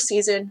the first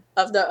season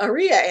of the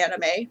Aria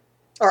anime,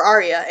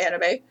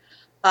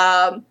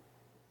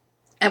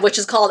 and which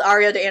is called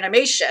Aria the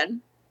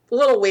Animation. A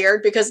little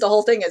weird because the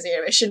whole thing is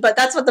animation, but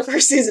that's what the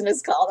first season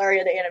is called,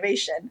 Aria the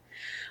Animation,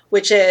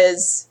 which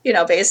is,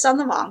 based on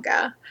the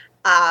manga.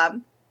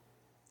 And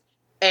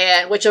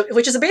which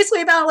is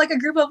basically about like a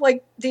group of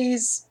like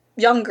these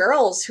young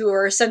girls who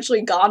are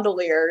essentially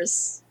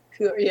gondoliers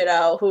who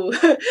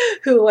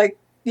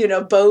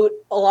boat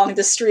along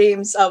the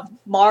streams of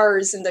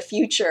Mars in the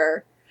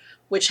future,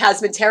 which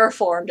has been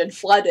terraformed and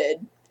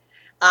flooded.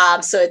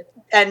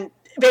 And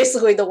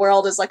basically the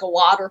world is like a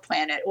water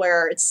planet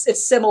where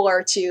it's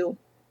similar to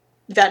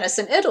Venice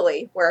in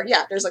Italy, where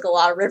there's like a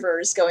lot of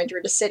rivers going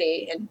through the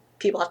city and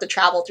people have to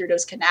travel through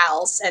those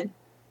canals. And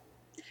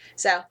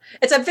so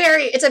it's a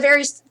very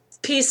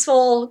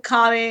peaceful,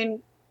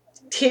 calming,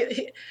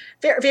 very,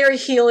 very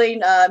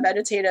healing,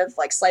 meditative,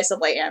 like slice of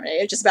life anime.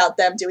 It's just about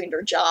them doing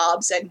their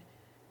jobs and,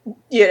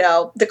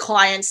 the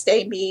clients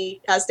they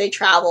meet as they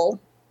travel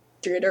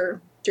through their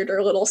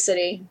little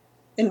city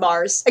in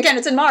Mars. Again,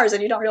 it's in Mars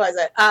and you don't realize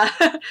it.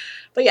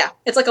 But yeah,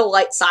 it's like a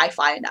light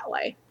sci-fi in that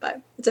way,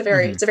 but it's a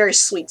very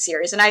sweet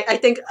series. And I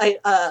think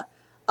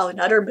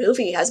another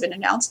movie has been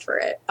announced for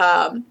it.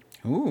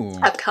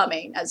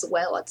 Upcoming as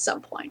well at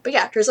some point. But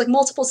yeah, there's like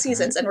multiple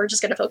seasons and we're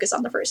just going to focus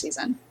on the first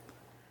season.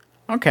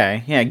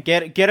 Okay, yeah,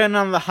 get in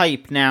on the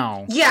hype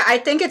now. Yeah, I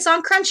think it's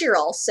on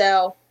Crunchyroll,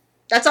 so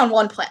that's on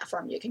one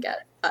platform you can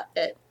get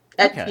it.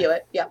 View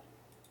it. Yeah.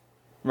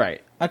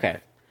 Right. Okay.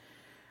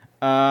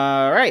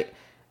 Right.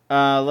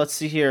 Let's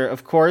see here.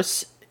 Of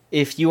course,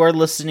 if you are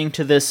listening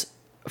to this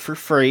for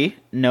free,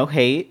 no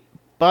hate,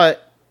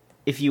 but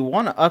if you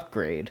want to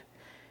upgrade,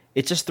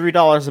 it's just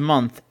 $3 a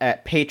month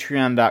at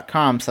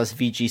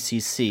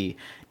patreon.com/VGCC.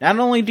 Not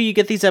only do you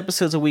get these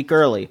episodes a week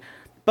early,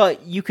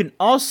 but you can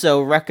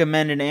also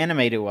recommend an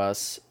anime to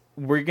us.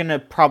 We're gonna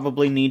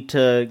probably need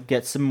to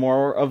get some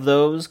more of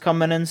those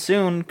coming in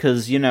soon,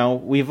 because, you know,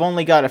 we've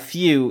only got a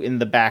few in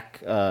the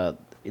back row,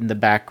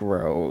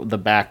 the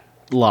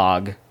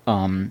backlog.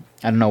 I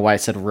don't know why I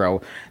said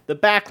row. The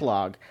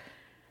backlog.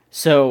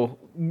 So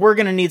we're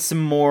gonna need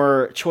some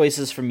more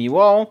choices from you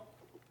all.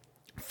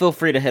 Feel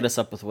free to hit us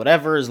up with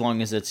whatever, as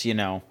long as it's, you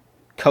know,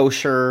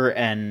 kosher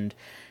and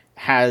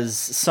has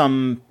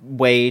some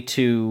way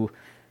to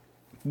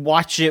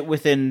watch it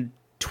within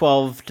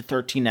 12 to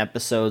 13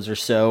 episodes or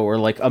so, or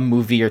like a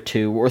movie or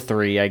 2 or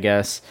 3, I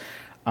guess.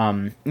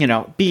 You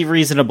know, be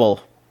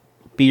reasonable.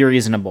 Be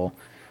reasonable.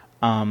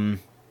 But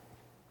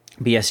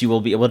yes, you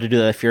will be able to do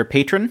that if you're a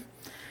patron.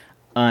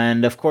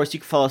 And of course, you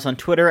can follow us on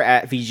Twitter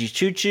at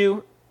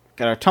VGChooChoo.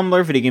 Got our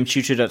Tumblr,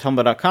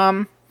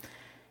 videogamechoochoo.tumblr.com.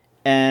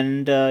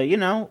 And, you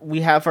know,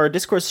 we have our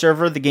Discord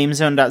server,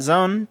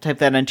 thegamezone.zone. Type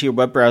that into your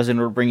web browser and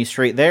it'll bring you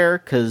straight there,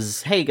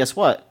 because, hey, guess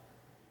what?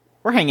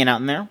 We're hanging out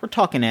in there. We're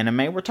talking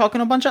anime. We're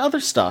talking a bunch of other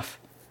stuff.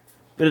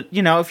 But,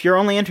 you know, if you're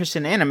only interested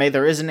in anime,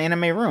 there is an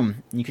anime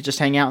room. You could just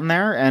hang out in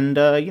there and,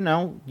 you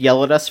know,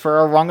 yell at us for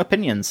our wrong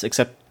opinions.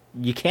 Except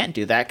you can't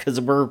do that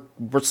because we're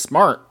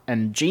smart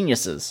and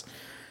geniuses.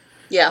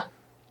 Yeah.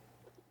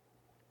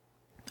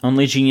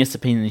 Only genius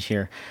opinions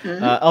here.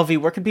 Mm-hmm. LV,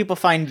 where can people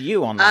find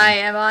you online? I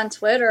am on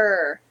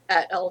Twitter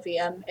at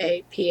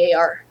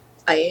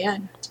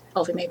LVMAPARIAN.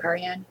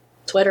 LVMAPARIAN.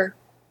 Twitter.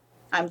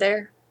 I'm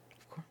there.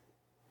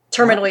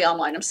 Terminally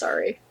online, I'm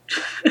sorry.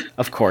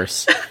 Of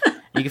course.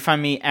 You can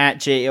find me at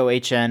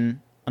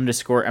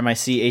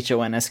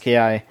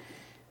JOHN_MICHONSKI.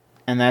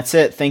 And that's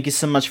it. Thank you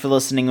so much for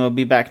listening. We'll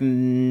be back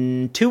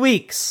in 2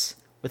 weeks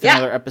with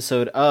another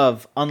episode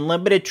of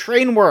Unlimited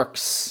Train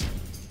Works.